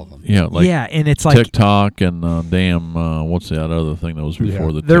thing with all of them. yeah, like yeah, and it's like TikTok and what's that other thing that was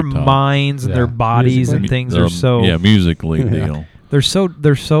before the their TikTok? minds and their Yeah. bodies and things are so musically Yeah. deal. they're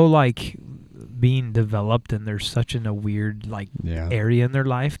so like being developed, and they're such in a weird like Yeah. area in their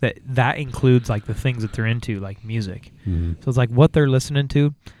life that includes like the things that they're into, like music. Mhm. So it's like what they're listening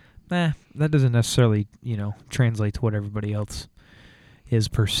to, that doesn't necessarily translate to what everybody else is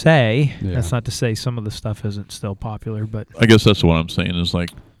per se. Yeah. That's not to say some of the stuff isn't still popular, but I guess that's what I'm saying is like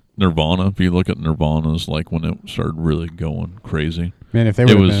Nirvana. If you look at Nirvana's like when it started really going crazy, Man, if they It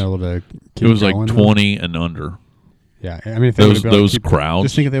would have was- been able to keep it was like going, 20 and under. Yeah, I mean, if they Those- would've been able to those keep- crowds.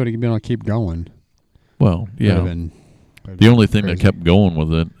 Just think if they would have been able to keep going. Well, yeah. Would've been The only thing that crazy. kept going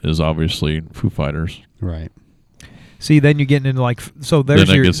with it is obviously Foo Fighters. Right. see, then you're getting into like so there's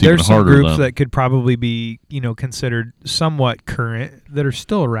Then it gets even there's some harder groups then. that could probably be considered somewhat current that are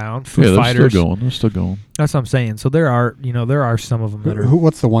still around. Foo Yeah, they're Fighters. still going. They're still going. That's what I'm saying. So there are some of them that are.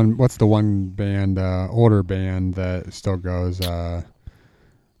 What's the one band, older band that still goes? The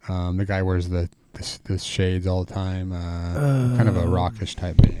guy wears the shades all the time. Kind of a rockish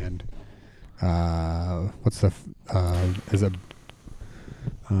type band. What's the? Is it?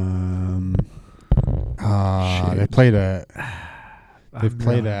 They played a. They've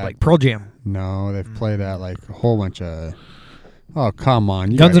played at like Pearl Jam. No, they've played at like a whole bunch of. Oh come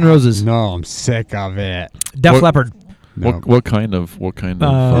on, you Guns N' guys- Roses. No, I'm sick of it. Def What- Leppard. No. What kind of It's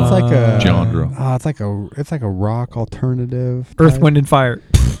like a genre? it's like a rock alternative. Earth, type. Wind, and Fire.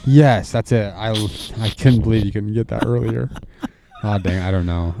 Yes, that's it. I couldn't believe you couldn't get that earlier. Oh dang, I don't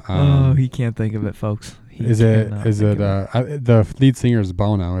know. He can't think of it, folks. The lead singer is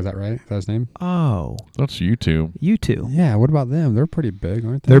Bono? Is that right? Is that his name? Oh, That's YouTube. U2. Yeah. What about them? They're pretty big,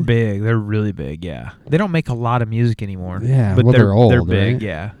 aren't they? They're big. They're really big. Yeah. They don't make a lot of music anymore. Yeah, but well, they're old, They're big.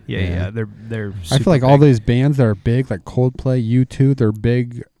 right? Yeah. They're. I feel like all these bands that are big, like Coldplay, U2, they're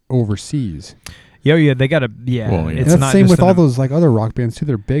big overseas. Yeah. They got a. Yeah. Well, yeah. And It's that's not the same just with an- all those like other rock bands too.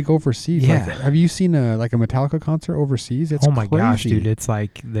 They're big overseas. Yeah. Like, have you seen a Metallica concert overseas? It's Oh my gosh, crazy. dude! It's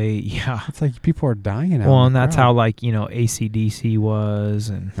like they. Yeah. It's like people are dying out. Well, in and the that's crowd. how like AC/DC was,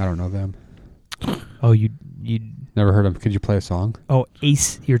 and I don't know them. oh you Never heard them. Could you play a song? oh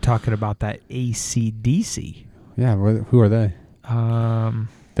Ace. You're talking about that AC/DC. Yeah. Who are they?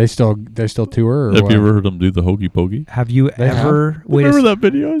 They still tour? Or Have what? you ever heard them do the hokey pokey? Have you They ever? Wait a Remember that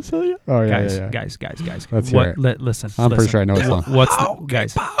video I saw you? Oh yeah, guys, yeah, yeah. guys. Let's hear it. Listen. I'm pretty listen. sure I know the song. What's the,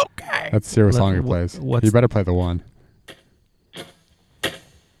 guys? Let's see what Let- song he wh- plays. what's- You better play the one.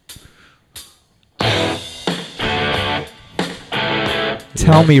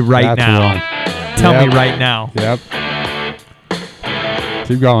 Tell me right That's now. one. Tell Yep. me right now. Yep.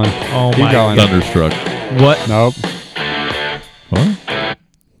 Keep going. Oh Keep my going. Thunderstruck. What, Nope. What?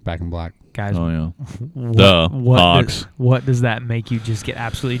 Back in Black. guys? Oh yeah. What, Duh. what Hawks. Does, what does that make you just get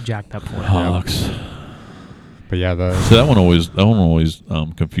absolutely jacked up for? Hawks. But yeah, See, that one always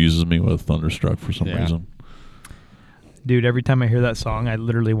confuses me with Thunderstruck for some Yeah. reason. Dude, every time I hear that song, I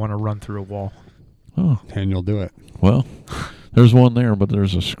literally want to run through a wall. Oh and you'll do it. well, there's one there, but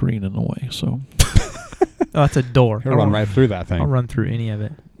there's a screen in the way. So Oh, that's a door. He'll run right through that thing. I'll run through any of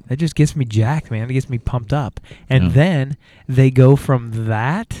it. It just gets me jacked, man. It gets me pumped up. And Yeah. then they go from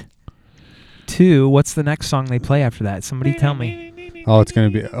that to what's the next song they play after that? Somebody tell me. Oh, it's gonna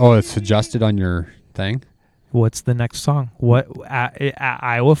be. Oh, it's adjusted on your thing. What's the next song? What at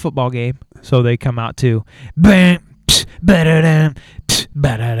Iowa football game? So they come out to bam, psh, ba-da-dam, psh,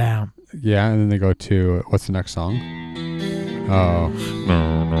 ba-da-dam. Yeah, and then they go to what's the next song? Oh,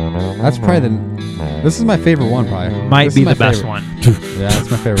 that's probably the. This is my favorite one, probably. Might This be is my the best favorite. one. Yeah,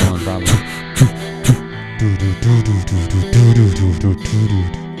 that's my favorite one, probably.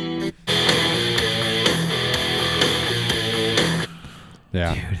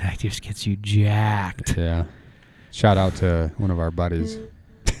 Yeah, Dude, that just gets you jacked. yeah. Shout out to one of our buddies,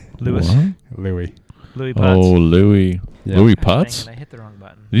 Lewis. What? Louis. Louis Putz. Oh, Louis. Yeah. Louis Dang Putz? it, I hit the wrong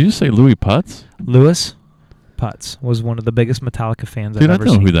button. Did you just say Louis Putz? Lewis Putz was one of the biggest Metallica fans Dude, I've I ever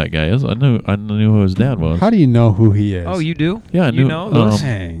know seen. who that guy is. I knew who his dad was. How do you know who he is? Oh, you do? Yeah, I You knew. know Lewis?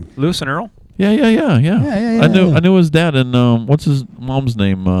 Dang. Lewis and Earl? Yeah. Yeah, I knew his dad and what's his mom's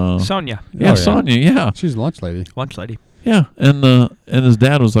name? Sonia. Yeah, Oh, yeah. Sonia. Yeah, She's a lunch lady. Lunch lady. yeah. And his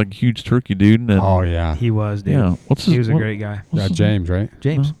dad was like a huge turkey dude. And Oh yeah. He was, dude. yeah. What's his? He was a what- great guy. what's his James, right?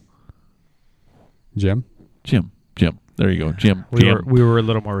 James. No. Jim. Jim. There you go. Jim. We were a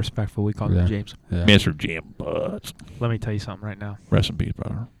little more respectful. We called him Yeah. James. Yeah. Mr. Jim Butts. Let me tell you something right now. Rest in peace,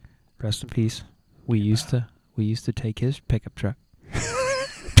 brother. Rest in peace. We used to take his pickup truck.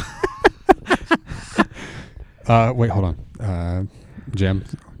 Wait, hold on.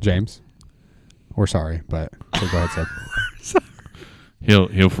 James. We're sorry, but so go ahead, Seb.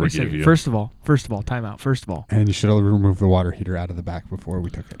 He'll forgive you. First of all, time out. First of all, And you should have removed the water heater out of the back before we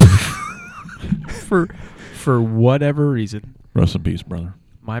took it. for whatever reason, Rest in peace, brother.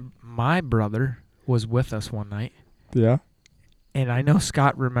 my brother was with us one night, Yeah. and I know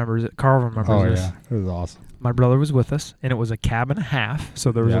Scott remembers it. Carl remembers Oh this. yeah, it was awesome. My brother was with us, and it was a cab and a half,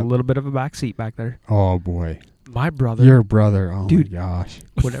 so there was Yeah. a little bit of a back seat back there. Oh boy, My brother, your brother. Oh Dude. my gosh,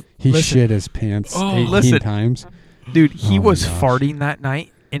 whatever, he listen, shit his pants 18 listen. times. dude, he Oh my was gosh. farting that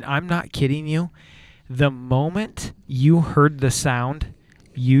night, and I'm not kidding you. The moment you heard the sound,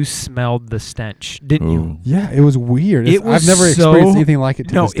 you smelled the stench, didn't you? Ooh. Yeah, it was weird. It was I've never so- experienced anything like it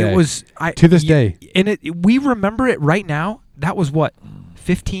to No, this day. it was To this day. and we remember it right now. That was what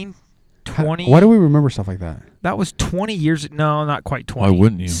 15, 20. Why do we remember stuff like that? That was 20 years. No, not quite 20. Why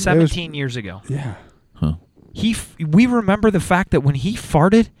wouldn't you? 17 years ago. Yeah. Huh. We remember the fact that when he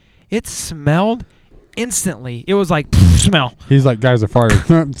farted, it smelled instantly. It was like smell, He's like, guys are farting.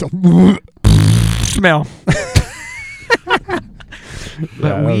 smell. Yeah,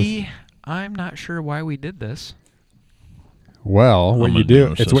 But I'm not sure why we did this. Well, what I'm you a do,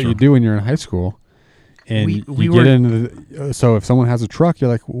 newer it's what you sister. do when you're in high school. And We you were- get into the, so if someone has a truck, you're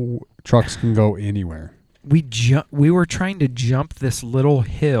like, trucks can go anywhere. We were trying to jump this little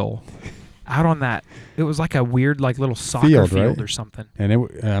hill out on that. It was like a weird, like little soccer Field, field right? or something. And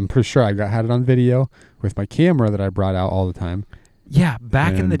I'm pretty sure I had it on video with my camera that I brought out all the time. Yeah,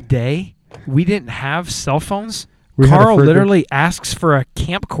 back in the And- day, we didn't have cell phones. We had a Carl freaking- literally asks for a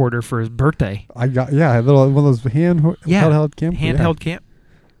camcorder for his birthday. I got a little one of those handheld camp. Handheld camp.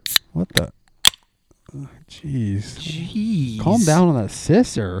 What the? Jeez. Jeez. Calm down on that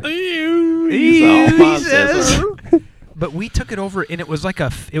scissor. But we took it over, and it was like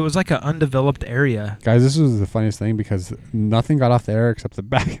an undeveloped area. Guys, this was the funniest thing because nothing got off the air except the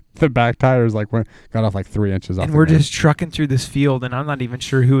back tires got off like 3 inches off. And the we're ground. just trucking through this field, and I'm not even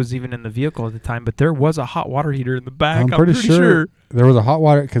sure who was even in the vehicle at the time, but there was a hot water heater in the back. I'm pretty sure there was a hot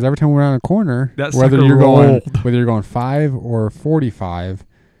water because every time we were around a corner, That whether sucker you're rolled. going 5 or 45,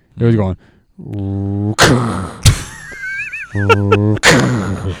 it was going.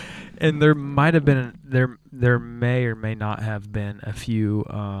 And there might have been there may or may not have been a few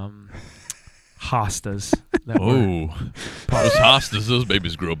hostas that were Those hostas, those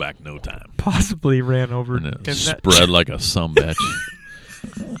babies grow back no time. possibly ran over And it and that- spread like a sumbitch.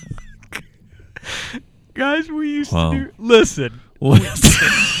 Guys, we used Wow. to do. Listen.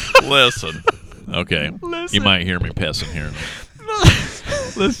 Listen. Okay. Listen. You might hear me pissing here.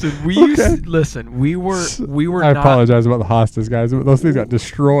 Listen, we were I not apologize about the hostas, guys. But those things got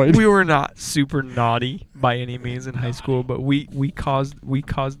destroyed. we were not super naughty by any means in high school, but we caused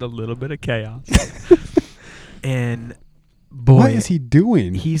a little bit of chaos. And boy, What is he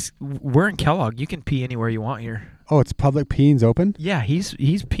doing? we're in Kellogg. You can pee anywhere you want here. Oh, it's public peeing's open. Yeah, he's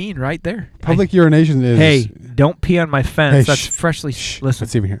peeing right there. Public urination is. Hey, don't pee on my fence. Hey, That's shh, freshly. Shh, Listen.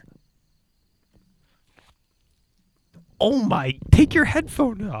 let's see here. Oh my! Take your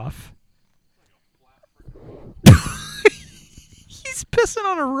headphone off. He's pissing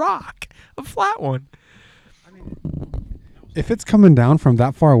on a rock, a flat one. If it's coming down from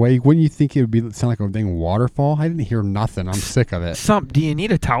that far away, wouldn't you think it would sound like a dang waterfall? I didn't hear nothing. I'm sick of it. Do you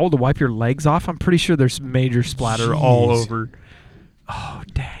need a towel to wipe your legs off? I'm pretty sure there's major splatter all Jeez. over. Oh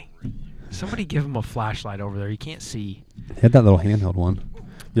dang! Somebody give him a flashlight over there. You can't see. Hit that little handheld one.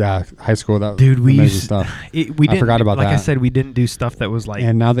 Yeah, high school. That Dude, we amazing used stuff. We I didn't, forgot about like that. I said, we didn't do stuff that was like.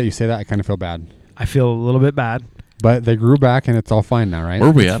 And now that you say that, I kind of feel bad. I feel a little bit bad. But they grew back, and it's all fine now, right? Where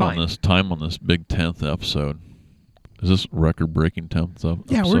are we It's at fine. on this time on this big 10th episode? Is this record-breaking 10th episode?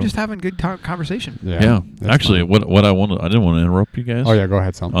 Yeah, we're just having good conversation. Yeah. that's Actually, fine. what I wanted, I didn't want to interrupt you guys. Oh yeah, go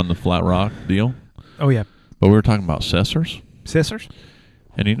ahead, Sam. On the Flat Rock deal, Oh yeah, but we were talking about Cessors, scissors.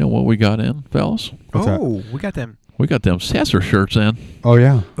 and you know what we got in, fellas? What's that? We got them. We got them Cessor shirts in. Oh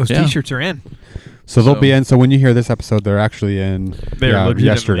yeah. Those Yeah. T-shirts are in. So they'll be in. So when you hear this episode, they're actually in. They're legitimately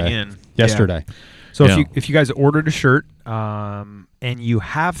yesterday. in. Yesterday. So Yeah. if you guys ordered a shirt, and you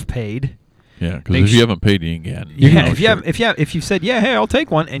have paid, Yeah, because Make if you su- haven't paid, you ain't getting. yeah, no shirt. if you said hey, I'll take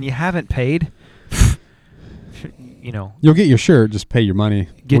one, and you haven't paid, you know, You'll get your shirt. Just pay your money.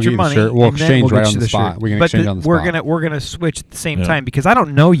 get We'll your you the money. shirt. We'll and then exchange we'll right get on you the spot. shirt. We can But exchange on the spot. we're gonna switch at the same Yeah. time because I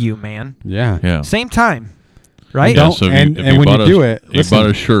don't know you, man. Yeah. Yeah. Same time, right? Yeah, Don't- so if and- if and when you bought do a, it, you listen, bought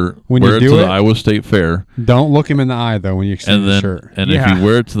a shirt, when wear you it do to the it- Iowa State Fair, Don't look him in the eye though when you exchange and the then shirt. and Yeah. if you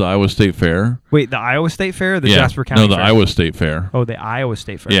wear it to the Iowa State Fair, Wait, the Iowa State Fair, or the yeah, Jasper County no, the Fair? Iowa State Fair, Oh, the Iowa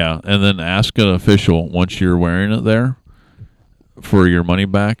State Fair. yeah, and then ask an official once you're wearing it there for your money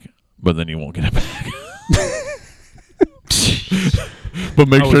back, but then you won't get it back. But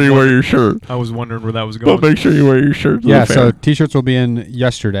make I sure was you wear your shirt. I was wondering where that was going. But make sure you wear your shirt. To Yeah. the So fair. T-shirts will be in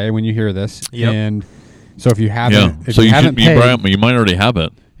yesterday when you hear this. Yep. And so if you haven't, yeah. if So you you haven't should, paid, you might already have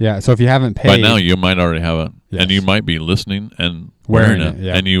it. yeah. So if you haven't paid By now, you might already have it, Yes. and you might be listening and Wearing wearing it, it,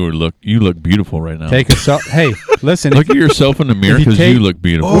 yeah. and you look beautiful right now. take a selfie. Hey, listen. Look at yourself in the mirror you because take- you look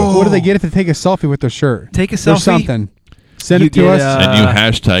beautiful. What do they get if they take a selfie with their shirt? Take a There's selfie. something. Send You it to get, us. And you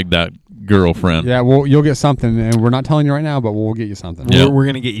hashtag that girlfriend. Yeah, well, you'll get something, and we're not telling you right now, but we'll get you something. Yeah. We're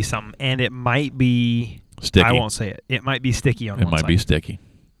gonna get you something, and it might be Sticky. I won't say it. It might be sticky on It one might side. be sticky.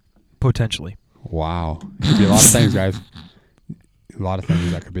 Potentially. Wow, could be a lot of things, guys. A lot of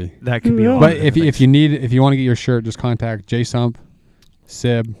things that could be. That could be. A lot But of if things. you want to get your shirt, just contact J Sump,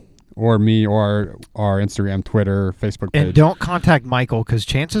 Sib, or me, or our Instagram, Twitter, Facebook page. and don't contact Michael because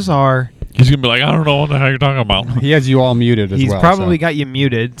chances are He's gonna be like, I don't know what the hell you're talking about. He has you all muted as he's well. probably so. got you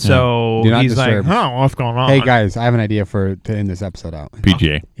muted. So Do not he's disturb. like, "Huh, what's going on?" Hey guys, I have an idea to end this episode out.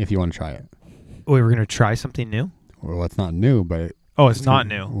 PGA. If you want to try it. Wait, we're gonna try something new. Well, it's not new, but Oh, it's not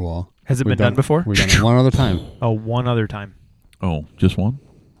new. Well, Has it we've been done before? We've done it one other time. Oh, one other time. Oh, just one?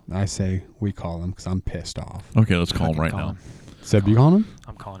 I say we call him because I'm pissed off. Okay, let's call him Fucking right call now. him. Sib, you calling him?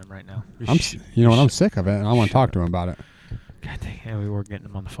 I'm calling him right now. You know what? I'm sick of it, and I want to talk to him about it. God dang, yeah, we were getting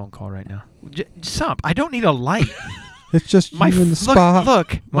him on the phone call right now. Sump, I don't need a light. It's just My you in the spot.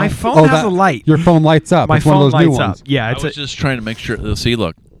 Look, my phone Oh, has that- a light. Your phone lights up. My it's one phone of those new lights up. ones. Yeah, I it's was just trying to make sure. See,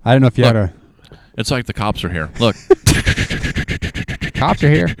 look. I don't know if you Look. had It's like the cops are here. Look. cops are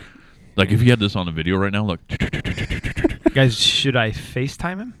here. Like if you had this on the video right now, look. Guys, should I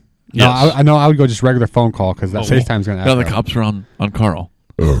FaceTime him? No, Yes. I know I would go just regular phone call because that FaceTime's going to Yeah, the echo. cops are on Carl.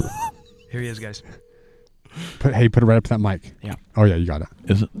 Here he is, guys. Put it right up to that mic. Yeah. Oh, yeah, you got it.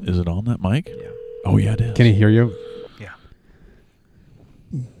 Is it on that mic? Yeah. Oh yeah, it is. Can he hear you? Yeah.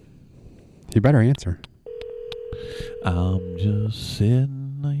 He better answer. I'm just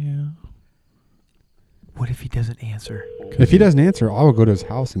sitting there. What if he doesn't answer? If he doesn't answer, I will go to his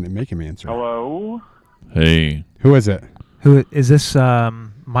house and make him answer. Hello? Hey. Who is it? Who is this?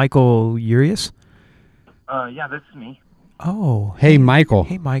 Michael Urias? Yeah, this is me. Oh. Hey, Michael.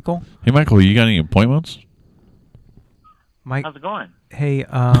 Hey, Michael. Hey, Michael, you got any appointments? Mike. How's it going? Hey.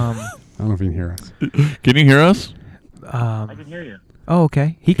 I don't know if you can hear us. Can you hear us? I can hear you. Oh,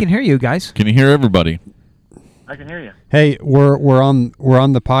 okay. He can hear you guys. Can you hear everybody? I can hear you. Hey, we're on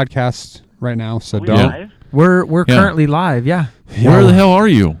the podcast right now, so We don't. live? We're Yeah. currently live. Yeah. Where the hell are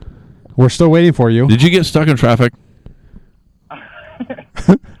you? We're still waiting for you. Did you get stuck in traffic?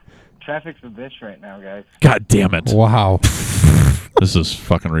 Traffic's a bitch right now, guys. God damn it. Wow. This is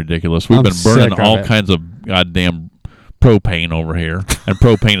fucking ridiculous. We've I'm been burning sick of all it. kinds of goddamn propane over here. And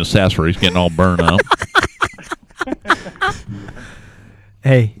propane accessories getting all burned up.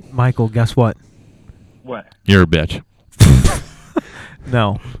 Hey, Michael. Guess what? What? You're a bitch.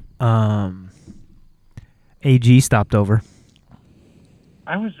 No. AG stopped over.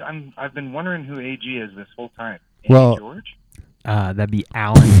 I've been wondering who AG is this whole time. Well- George? That'd be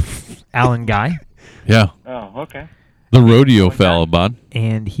Alan. Alan Guy. Yeah. Oh, okay. The rodeo fella, bud.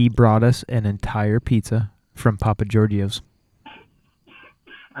 And he brought us an entire pizza from Papa Giorgio's.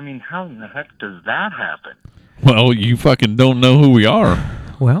 I mean, how in the heck does that happen? Well, you fucking don't know who we are.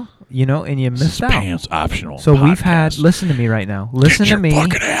 Well, you know, and you This missed is out. Pants Optional. So we've had. Podcast. Listen to me right now. Listen Get to your me.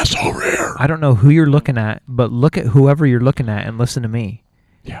 fucking ass over here. I don't know who you're looking at, but look at whoever you're looking at and listen to me.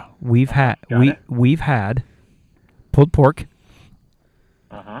 Yeah. We've had Got we've had pulled pork.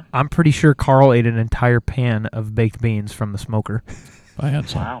 Uh-huh. I'm pretty sure Carl ate an entire pan of baked beans from the smoker. I had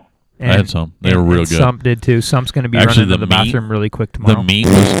some. Wow. I had some. They were real good. Sump did too. Sump's going to be Actually, running to the the meat- bathroom really quick tomorrow.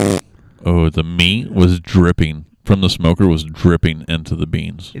 The meat was dripping from the smoker was dripping into the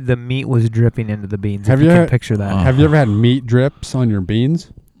beans. The meat was dripping into the beans. Have if you you can ever- picture that? Have you ever had meat drips on your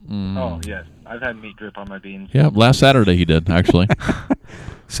beans? Oh, yes. I've had meat drip on my beans. Yeah, last Saturday he did, actually.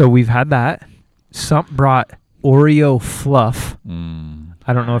 So we've had that. Sump brought Oreo fluff.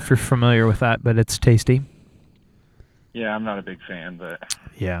 I don't know if you're familiar with that, but it's tasty. Yeah, I'm not a big fan, but...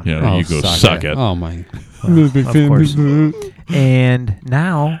 Yeah. Yeah, you go suck it. Oh, my. Of course. And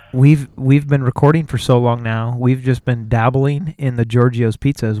now we've been recording for so long now. We've just been dabbling in the Giorgio's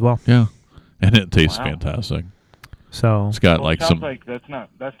pizza as well. Yeah. And it tastes Wow. fantastic. So It's got Well, like it sounds some like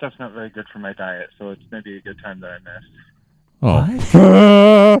that stuff's not very good for my diet, so it's maybe a good time that I missed.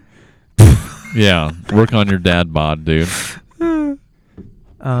 Oh. Yeah, work on your dad bod, dude.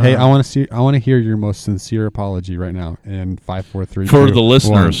 Hey, I want to hear your most sincere apology right now in 5, 4, 3, For 2, the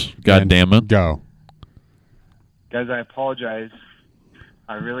listeners, 1, God and damn it. Go. Guys, I apologize.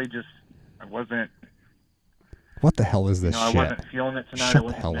 I really I wasn't... What the hell is this I shit? wasn't feeling it tonight. Shut I the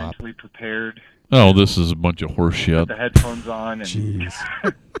wasn't hell up. mentally prepared. Oh, this is a bunch of horse Put shit. the headphones on and... Jeez.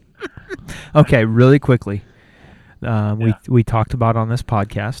 okay, really quickly. We talked about on this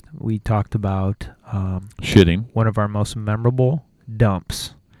podcast. We talked about Shitting. one of our most memorable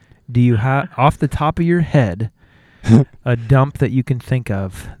dumps. Do you have off the top of your head a dump that you can think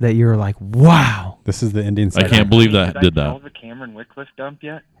of that you're like, wow? This is the Indian I side. can't believe that Did did I tell that. the Cameron Wycliffe dump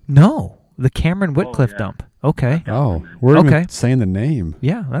yet? No, the Cameron Whitcliffe yeah. dump. Okay, Oh, we're Okay. even saying the name.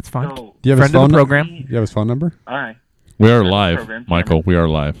 yeah, that's fine. So, Do you have Friend his of phone the number? program. Do you have his phone number? all right. We are Friend of the live, program, Michael. We are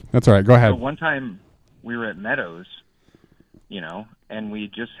live. That's all right. Go ahead. So one time we were at Meadows, and we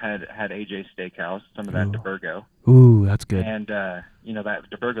just had AJ Steakhouse, some of that DeBurgo. Ooh, that's good. And, that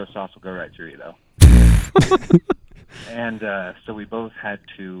DeBurgo sauce will go right through you, though. And so we both had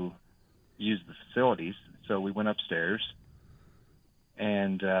to use the facilities. So we went upstairs,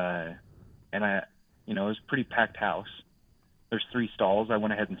 and I, it was a pretty packed house. There's 3 stalls. I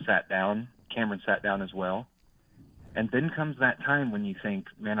went ahead and sat down. Cameron sat down as well. And then comes that time when you think,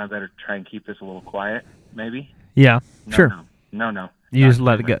 man, I better try and keep this a little quiet, maybe? Yeah, No, sure. No. You just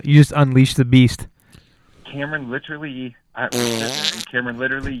let it go. You just unleash the beast. Cameron literally, and Cameron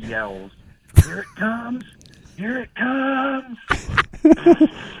literally yells, "Here it comes! Here it comes!"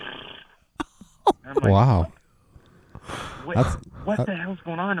 I'm like, Wow. What That's- the hell's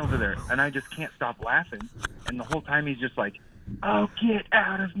going on over there? And I just can't stop laughing. And the whole time he's just like, "Oh, get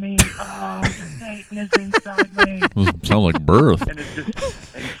out of me! Oh, Satan is inside me!" Sounds like birth. And it's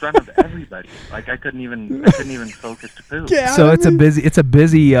just in front of everybody. Like I couldn't even focus to poop. So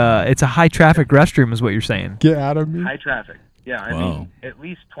it's a high traffic restroom, is what you're saying. Get out of me. High traffic. Yeah, I Wow. mean, at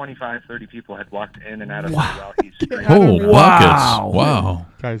least 25, 30 people had walked in and out of there while he's screaming. Oh, Wow. buckets. Wow.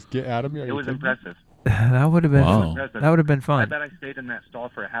 Guys, get out of me. Are It you was kidding me? impressive. That would have been Wow. that would have been I fun. bet I stayed in that stall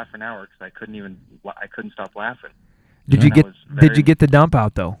for a half an hour because I couldn't stop laughing. Did you And I get was did you very- get the dump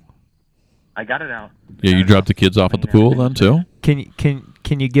out though? I got it out. Yeah, you dropped the kids off at the pool then too?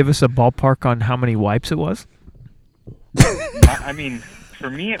 Can you give us a ballpark on how many wipes it was? I mean, for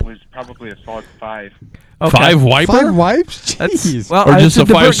me, it was probably a solid 5. Okay. 5 wiper? 5 wipes? That's Jeez. well, Or it's just a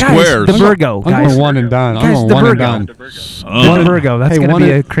 5 guys, squares? The Virgo, I'm guys. going one and done. I'm Guys, going the one and Virgo. done. Son. The Virgo. That's Hey, going to one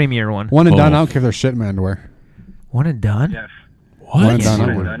be and- a creamier one. One and done. Oh. I don't care if they're shit in my underwear. One and done. Yes. What? One and done. One I'm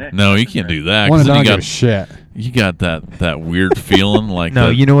and with- done it. No, you can't do that. One 'cause and then done. you Give a shit. you got that weird feeling like No,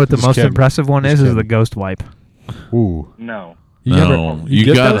 that. you know what the Just most kidding. impressive one Just is kidding. the ghost wipe. Ooh. No. You No, ever, you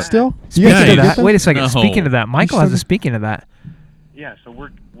get gotta- that still? Speaking Yeah, of you that, get that? wait a second. No. Speaking of that, Michael has a still- speaking of that. Yeah, so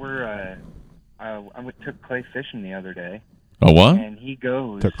I took Clay fishing the other day, Oh, what? and he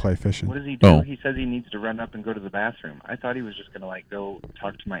goes. Took clay fishing. What does he do? Oh. He says he needs to run up and go to the bathroom. I thought he was just gonna go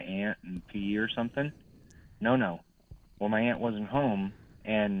talk to my aunt and pee or something. No. Well, my aunt wasn't home,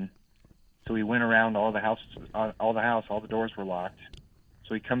 and so he went around all the house. All the doors were locked.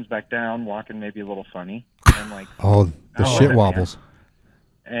 So he comes back down, walking maybe a little funny, and like, Oh, the Oh, shit man. wobbles.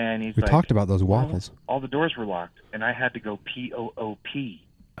 and he's We like, talked about those "Well, waffles. all the doors were locked, and I had to go POOP.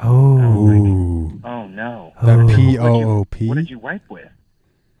 Oh. Ooh. Oh no. That Oh. P-O-O-P? What did you wipe with?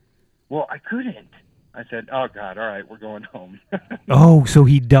 Well, I couldn't. I said, "Oh God, all right, we're going home." Oh, so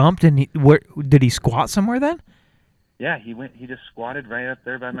he dumped and where did he squat somewhere then? Yeah, he went. He just squatted right up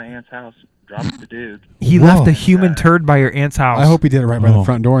there by my aunt's house, dropped the dude. He Whoa. left a human turd by your aunt's house. I hope he did it right by Oh. the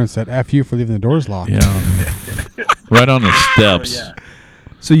front door and said, F you for leaving the doors locked. Yeah. Right on the steps. So, yeah.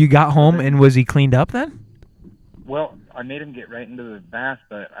 So you got home and was he cleaned up then? Well, I made him get right into the bath,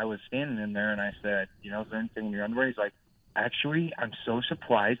 but I was standing in there and I said, "Is there anything in your underwear?" He's like, "Actually, I'm so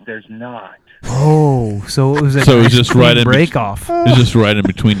surprised there's not." Oh, so it was a So it was nice just clean right in break bet- off. It's just right in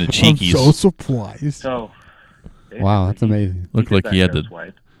between the I'm cheekies. so surprised. So. Wow, that's basically, amazing. Looked did like that he had ghost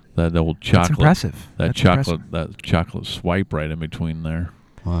wipe. that old That's chocolate. impressive. That That's chocolate. impressive. That chocolate swipe right in between there.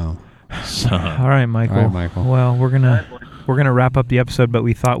 Wow. So, All right, Michael. All right, Michael. Well, we're All gonna right, boys. wrap up the episode, but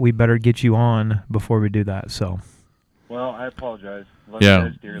we thought we better get you on before we do that. So, Well, I apologize. Love you yeah,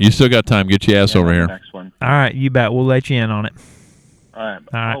 guys dearly. you still got time. Get your ass Yeah, over on the here. Next one. all right, you bet. We'll let you in on it. All right.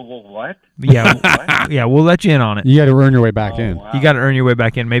 All right. Oh, well, what? Yeah, What? yeah, we'll let you in on it. You got to earn your way back Oh, in. wow. You got to earn your way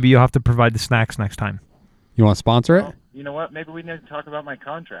back in. Maybe you'll have to provide the snacks next time. You want to sponsor it? Well, you know what? Maybe we need to talk about my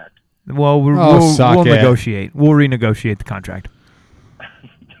contract. Well, Oh, suck we'll it. negotiate. We'll renegotiate the contract.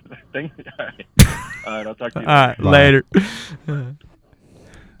 All right. All right. I'll talk to you. All right, Bye. later.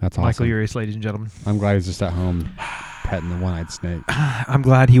 That's awesome. Michael Urias, ladies and gentlemen. I'm glad he's just at home petting the one-eyed snake. I'm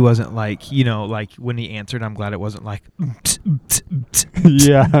glad he wasn't like, like when he answered, I'm glad it wasn't like,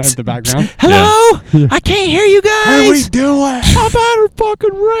 Yeah, at the background. hello? I can't hear you guys. doing? I'm at a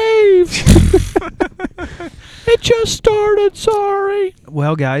fucking rave. It just started. Sorry.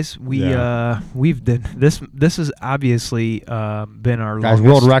 Well, guys, we've done this. This has obviously been our Guys,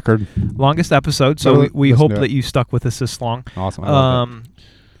 world record. longest episode. So Well, we listen hope to it. that you stuck with us this long. Awesome. I love it.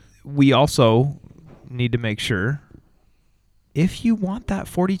 We also need to make sure if you want that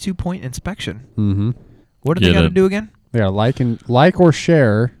 42-point inspection, Mm-hmm. what do they Get got to it. do again? Yeah, like or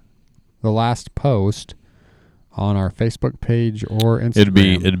share the last post on our Facebook page or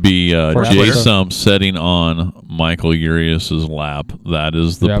Instagram. It'd be Or Jay Twitter. Sump sitting on Michael Urias's lap. That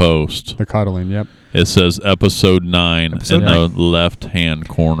is the Yep. post. The cuddling. Yep. It says episode 9 Episode in 9. the left-hand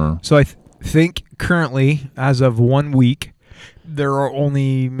corner. So I think currently, as of 1 week, there are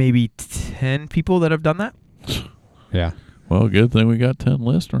only maybe 10 people that have done that. Yeah. Well, good thing we got 10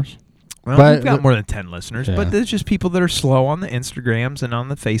 listeners. Well, But we've got the- more than 10 listeners, Yeah. but there's just people that are slow on the Instagrams and on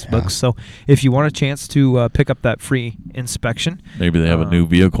the Facebooks. Yeah. So if you want a chance to pick up that free inspection, Maybe they have a new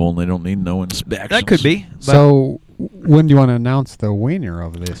vehicle and they don't need no inspection. that could be. But So when do you want to announce the winner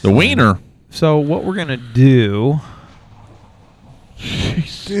of this? The wiener. So what we're going to do,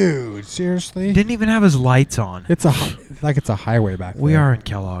 Dude, seriously? didn't even have his lights on. It's a it's a highway back there. We are in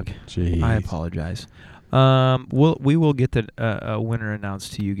Kellogg. Jeez. I apologize. We will get the winner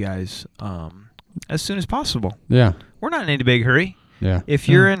announced to you guys as soon as possible. Yeah. We're not in any big hurry. Yeah. If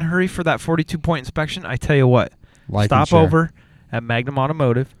you're in a hurry for that 42-point inspection, I tell you what, Like and stop share. over at Magnum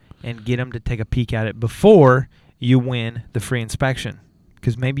Automotive and get them to take a peek at it before you win the free inspection.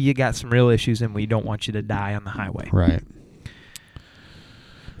 Because maybe you got some real issues and we don't want you to die on the highway. Right.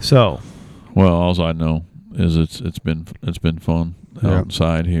 So, Well, all I know is it's been fun Yeah.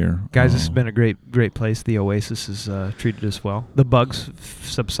 outside here, guys, this has been a great place. The Oasis has treated us well. The bugs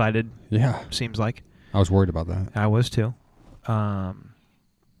subsided. Yeah. Seems like. I was worried about that. I was too.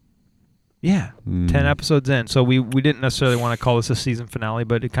 Yeah, 10 Mm. episodes in. So we didn't necessarily want to call this a season finale,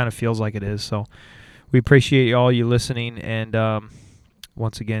 but it kind of feels like it is. So we appreciate all you listening, and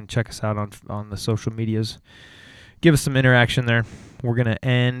once again, check us out on the social medias. Give us some interaction there. We're going to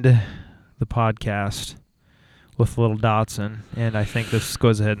end the podcast with Little Dotson, and I think this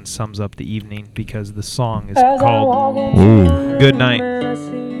goes ahead and sums up the evening because the song is called Good Night.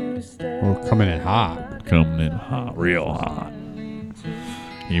 Oh, coming in hot. coming in hot, real hot.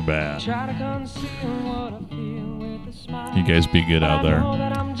 You bet. You guys be good out there.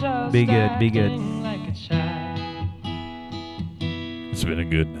 Be good. Be good. It's been a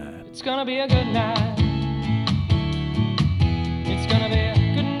good night. It's gonna be a good night.